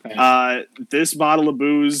right. This bottle of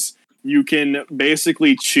booze, you can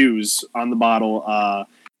basically choose on the bottle.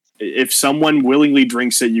 If someone willingly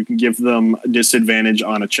drinks it, you can give them a disadvantage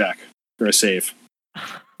on a check or a save.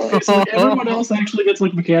 So everyone else actually gets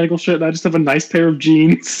like mechanical shit, and I just have a nice pair of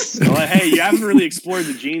jeans. Well, hey, you haven't really explored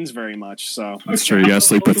the genes very much, so. That's true. You gotta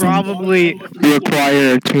sleep with them. Probably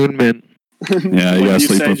require attunement. Yeah, you What gotta do you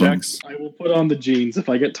sleep say, with them. Jax? I will put on the jeans if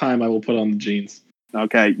I get time. I will put on the jeans.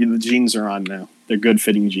 Okay, the jeans are on now. They're good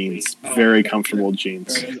fitting jeans. Very comfortable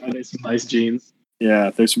jeans. Are they some nice jeans? Yeah,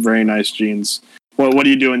 they're some very nice jeans. What are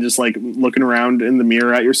you doing? Just like looking around in the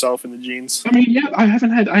mirror at yourself in the jeans? I mean, yeah, I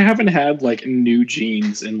haven't had like new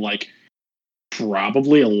jeans in like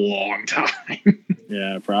probably a long time.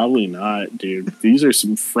 Yeah, probably not, dude. These are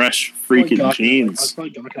some fresh freaking I jeans.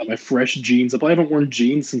 probably got my fresh jeans. I probably haven't worn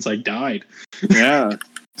jeans since I died. Yeah.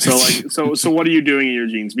 So what are you doing in your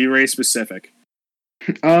jeans? Be very specific.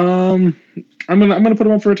 I'm gonna put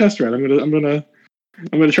them up for a test ride. I'm gonna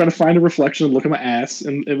try to find a reflection and look at my ass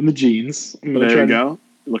in the jeans. I'm gonna There try you go.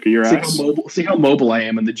 Look at your to ass. see how mobile I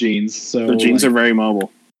am in the jeans. So The jeans like, are very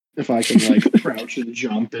mobile. if I can like crouch and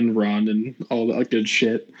jump and run and all that good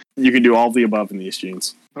shit. You can do all of the above in these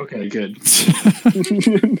jeans. Okay, good.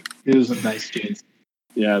 These are nice jeans.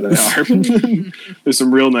 Yeah, they are. There's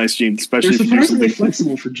some real nice jeans, They're especially if you do surprisingly something.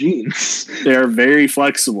 flexible for jeans. They are very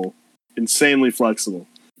flexible, insanely flexible.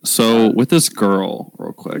 So with this girl,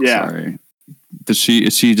 real quick. Yeah. Sorry. Is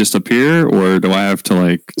she just appear, or do I have to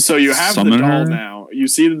like? So you have the summon doll her? now. You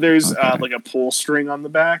see that there's Okay. like a pull string on the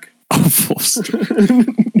back. Oh, full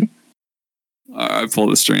string. I pull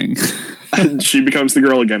the string. She becomes the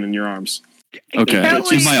girl again in your arms. Okay, Hell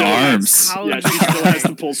in my yeah. arms. How- Yeah, she still has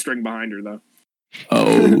the pull string behind her though.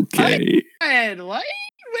 Okay. And what?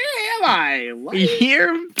 Where am I? What?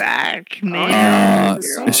 You're back, man.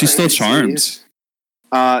 Is she still charmed?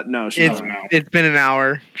 No, she's It's not. it's been an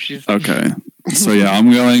hour. She's Okay. So yeah,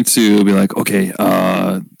 I'm going to be like, okay,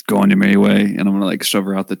 go on your merry way, and I'm gonna like shove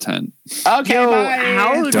her out the tent. Okay, Yo, bye.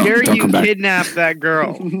 how dare don't you come back. kidnap that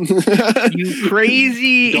girl? You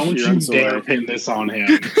crazy! Don't She you runs dare away. pin this on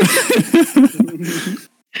him.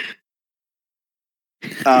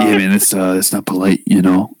 Yeah, man, it's not polite, you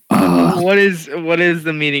know. What is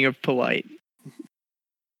the meaning of polite?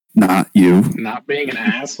 Not you. Not being an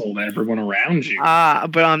asshole to everyone around you.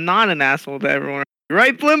 But I'm not an asshole to everyone.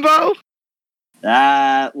 Right, Blimbo?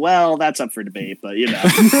 Well, that's up for debate, but you know.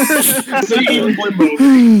 So even Blimbo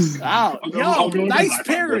agrees. Oh, I'll go with nice that,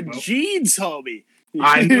 pair of Blimbo. jeans, homie.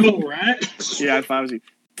 I know, right? Yeah, if I was you.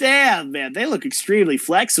 Damn, man, they look extremely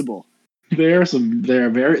flexible. They're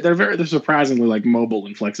surprisingly like mobile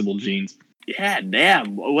and flexible jeans. Yeah,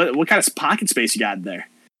 damn. What kind of pocket space you got in there?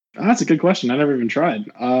 Oh, that's a good question. I never even tried.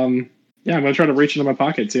 Yeah, I'm gonna try to reach into my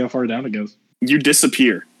pocket, see how far down it goes. You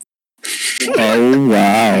disappear. Oh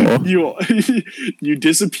wow. You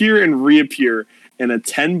disappear and reappear in a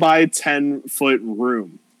 10 by 10 foot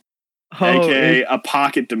room, aka a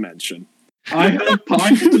pocket dimension. I have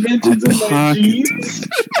pocket dimensions in my Pocket jeans.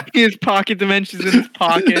 His pocket dimensions in his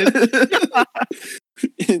pocket.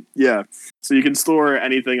 Yeah, so you can store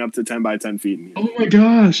anything up to 10 by 10 feet in here. Oh my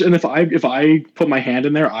gosh! And if I put my hand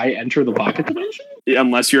in there, I enter the pocket dimension.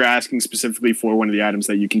 Unless you're asking specifically for one of the items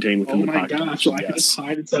that you contain Oh within the my pocket gosh! dimension. So I can Yes. just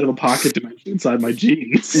hide inside of a pocket dimension inside my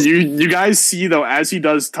jeans. You guys see though, as he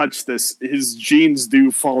does touch this, his jeans do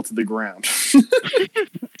fall to the ground.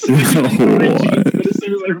 But as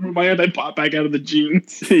soon as I remove my hand, I pop back out of the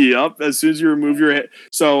jeans. Yup. As soon as you remove your hand,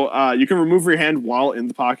 so you can remove your hand while in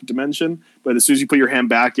the pocket dimension, but as soon as you put your hand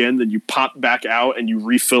back in, then you pop back out and you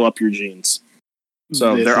refill up your jeans.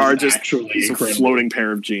 So This there is are just actually it's a incredible. floating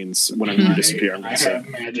pair of jeans whenever you disappear. I'm I gonna say. have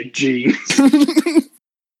magic jeans.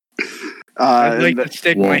 I'd like and to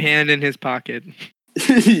stick Whoa. my hand in his pocket.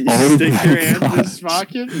 you Oh stick my your hand in God. his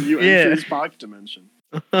pocket and you Yeah. enter his pocket dimension.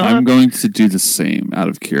 I'm going to do the same out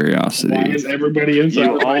of Why curiosity. is everybody inside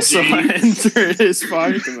You of my also jeans? enter his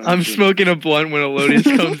pocket dimension. I'm smoking a blunt when Elodius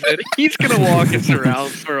comes in. He's gonna walk us around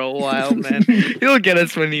for a while. while, man. He'll get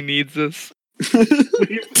us when he needs us.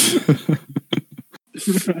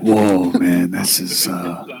 Whoa, man, this is.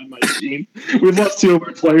 We've lost 2 of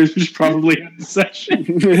our players. We should probably end the session.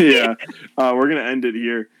 Yeah, we're gonna end it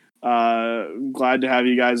here. Glad to have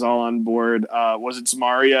you guys all on board. Was it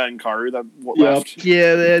Samaria and Karu that left?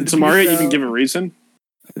 Yeah, Did Samaria even give a reason?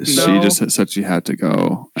 She just said she had to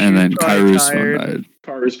go, and then Kairu's phone died.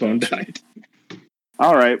 Karu's phone died.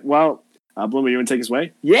 All right. Well, Bloomer, you want to take us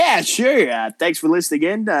away? Yeah, sure. Thanks for listening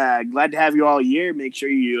in. Glad to have you all here. Make sure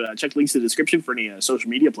you check links in the description for any social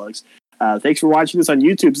media plugs. Thanks for watching this on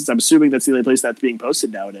YouTube, since I'm assuming that's the only place that's being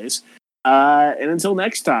posted nowadays. And until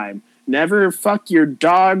next time, never fuck your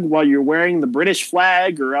dog while you're wearing the British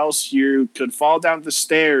flag, or else you could fall down the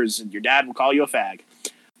stairs and your dad will call you a fag.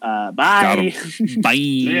 Bye. Bye.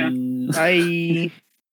 Yeah. Bye.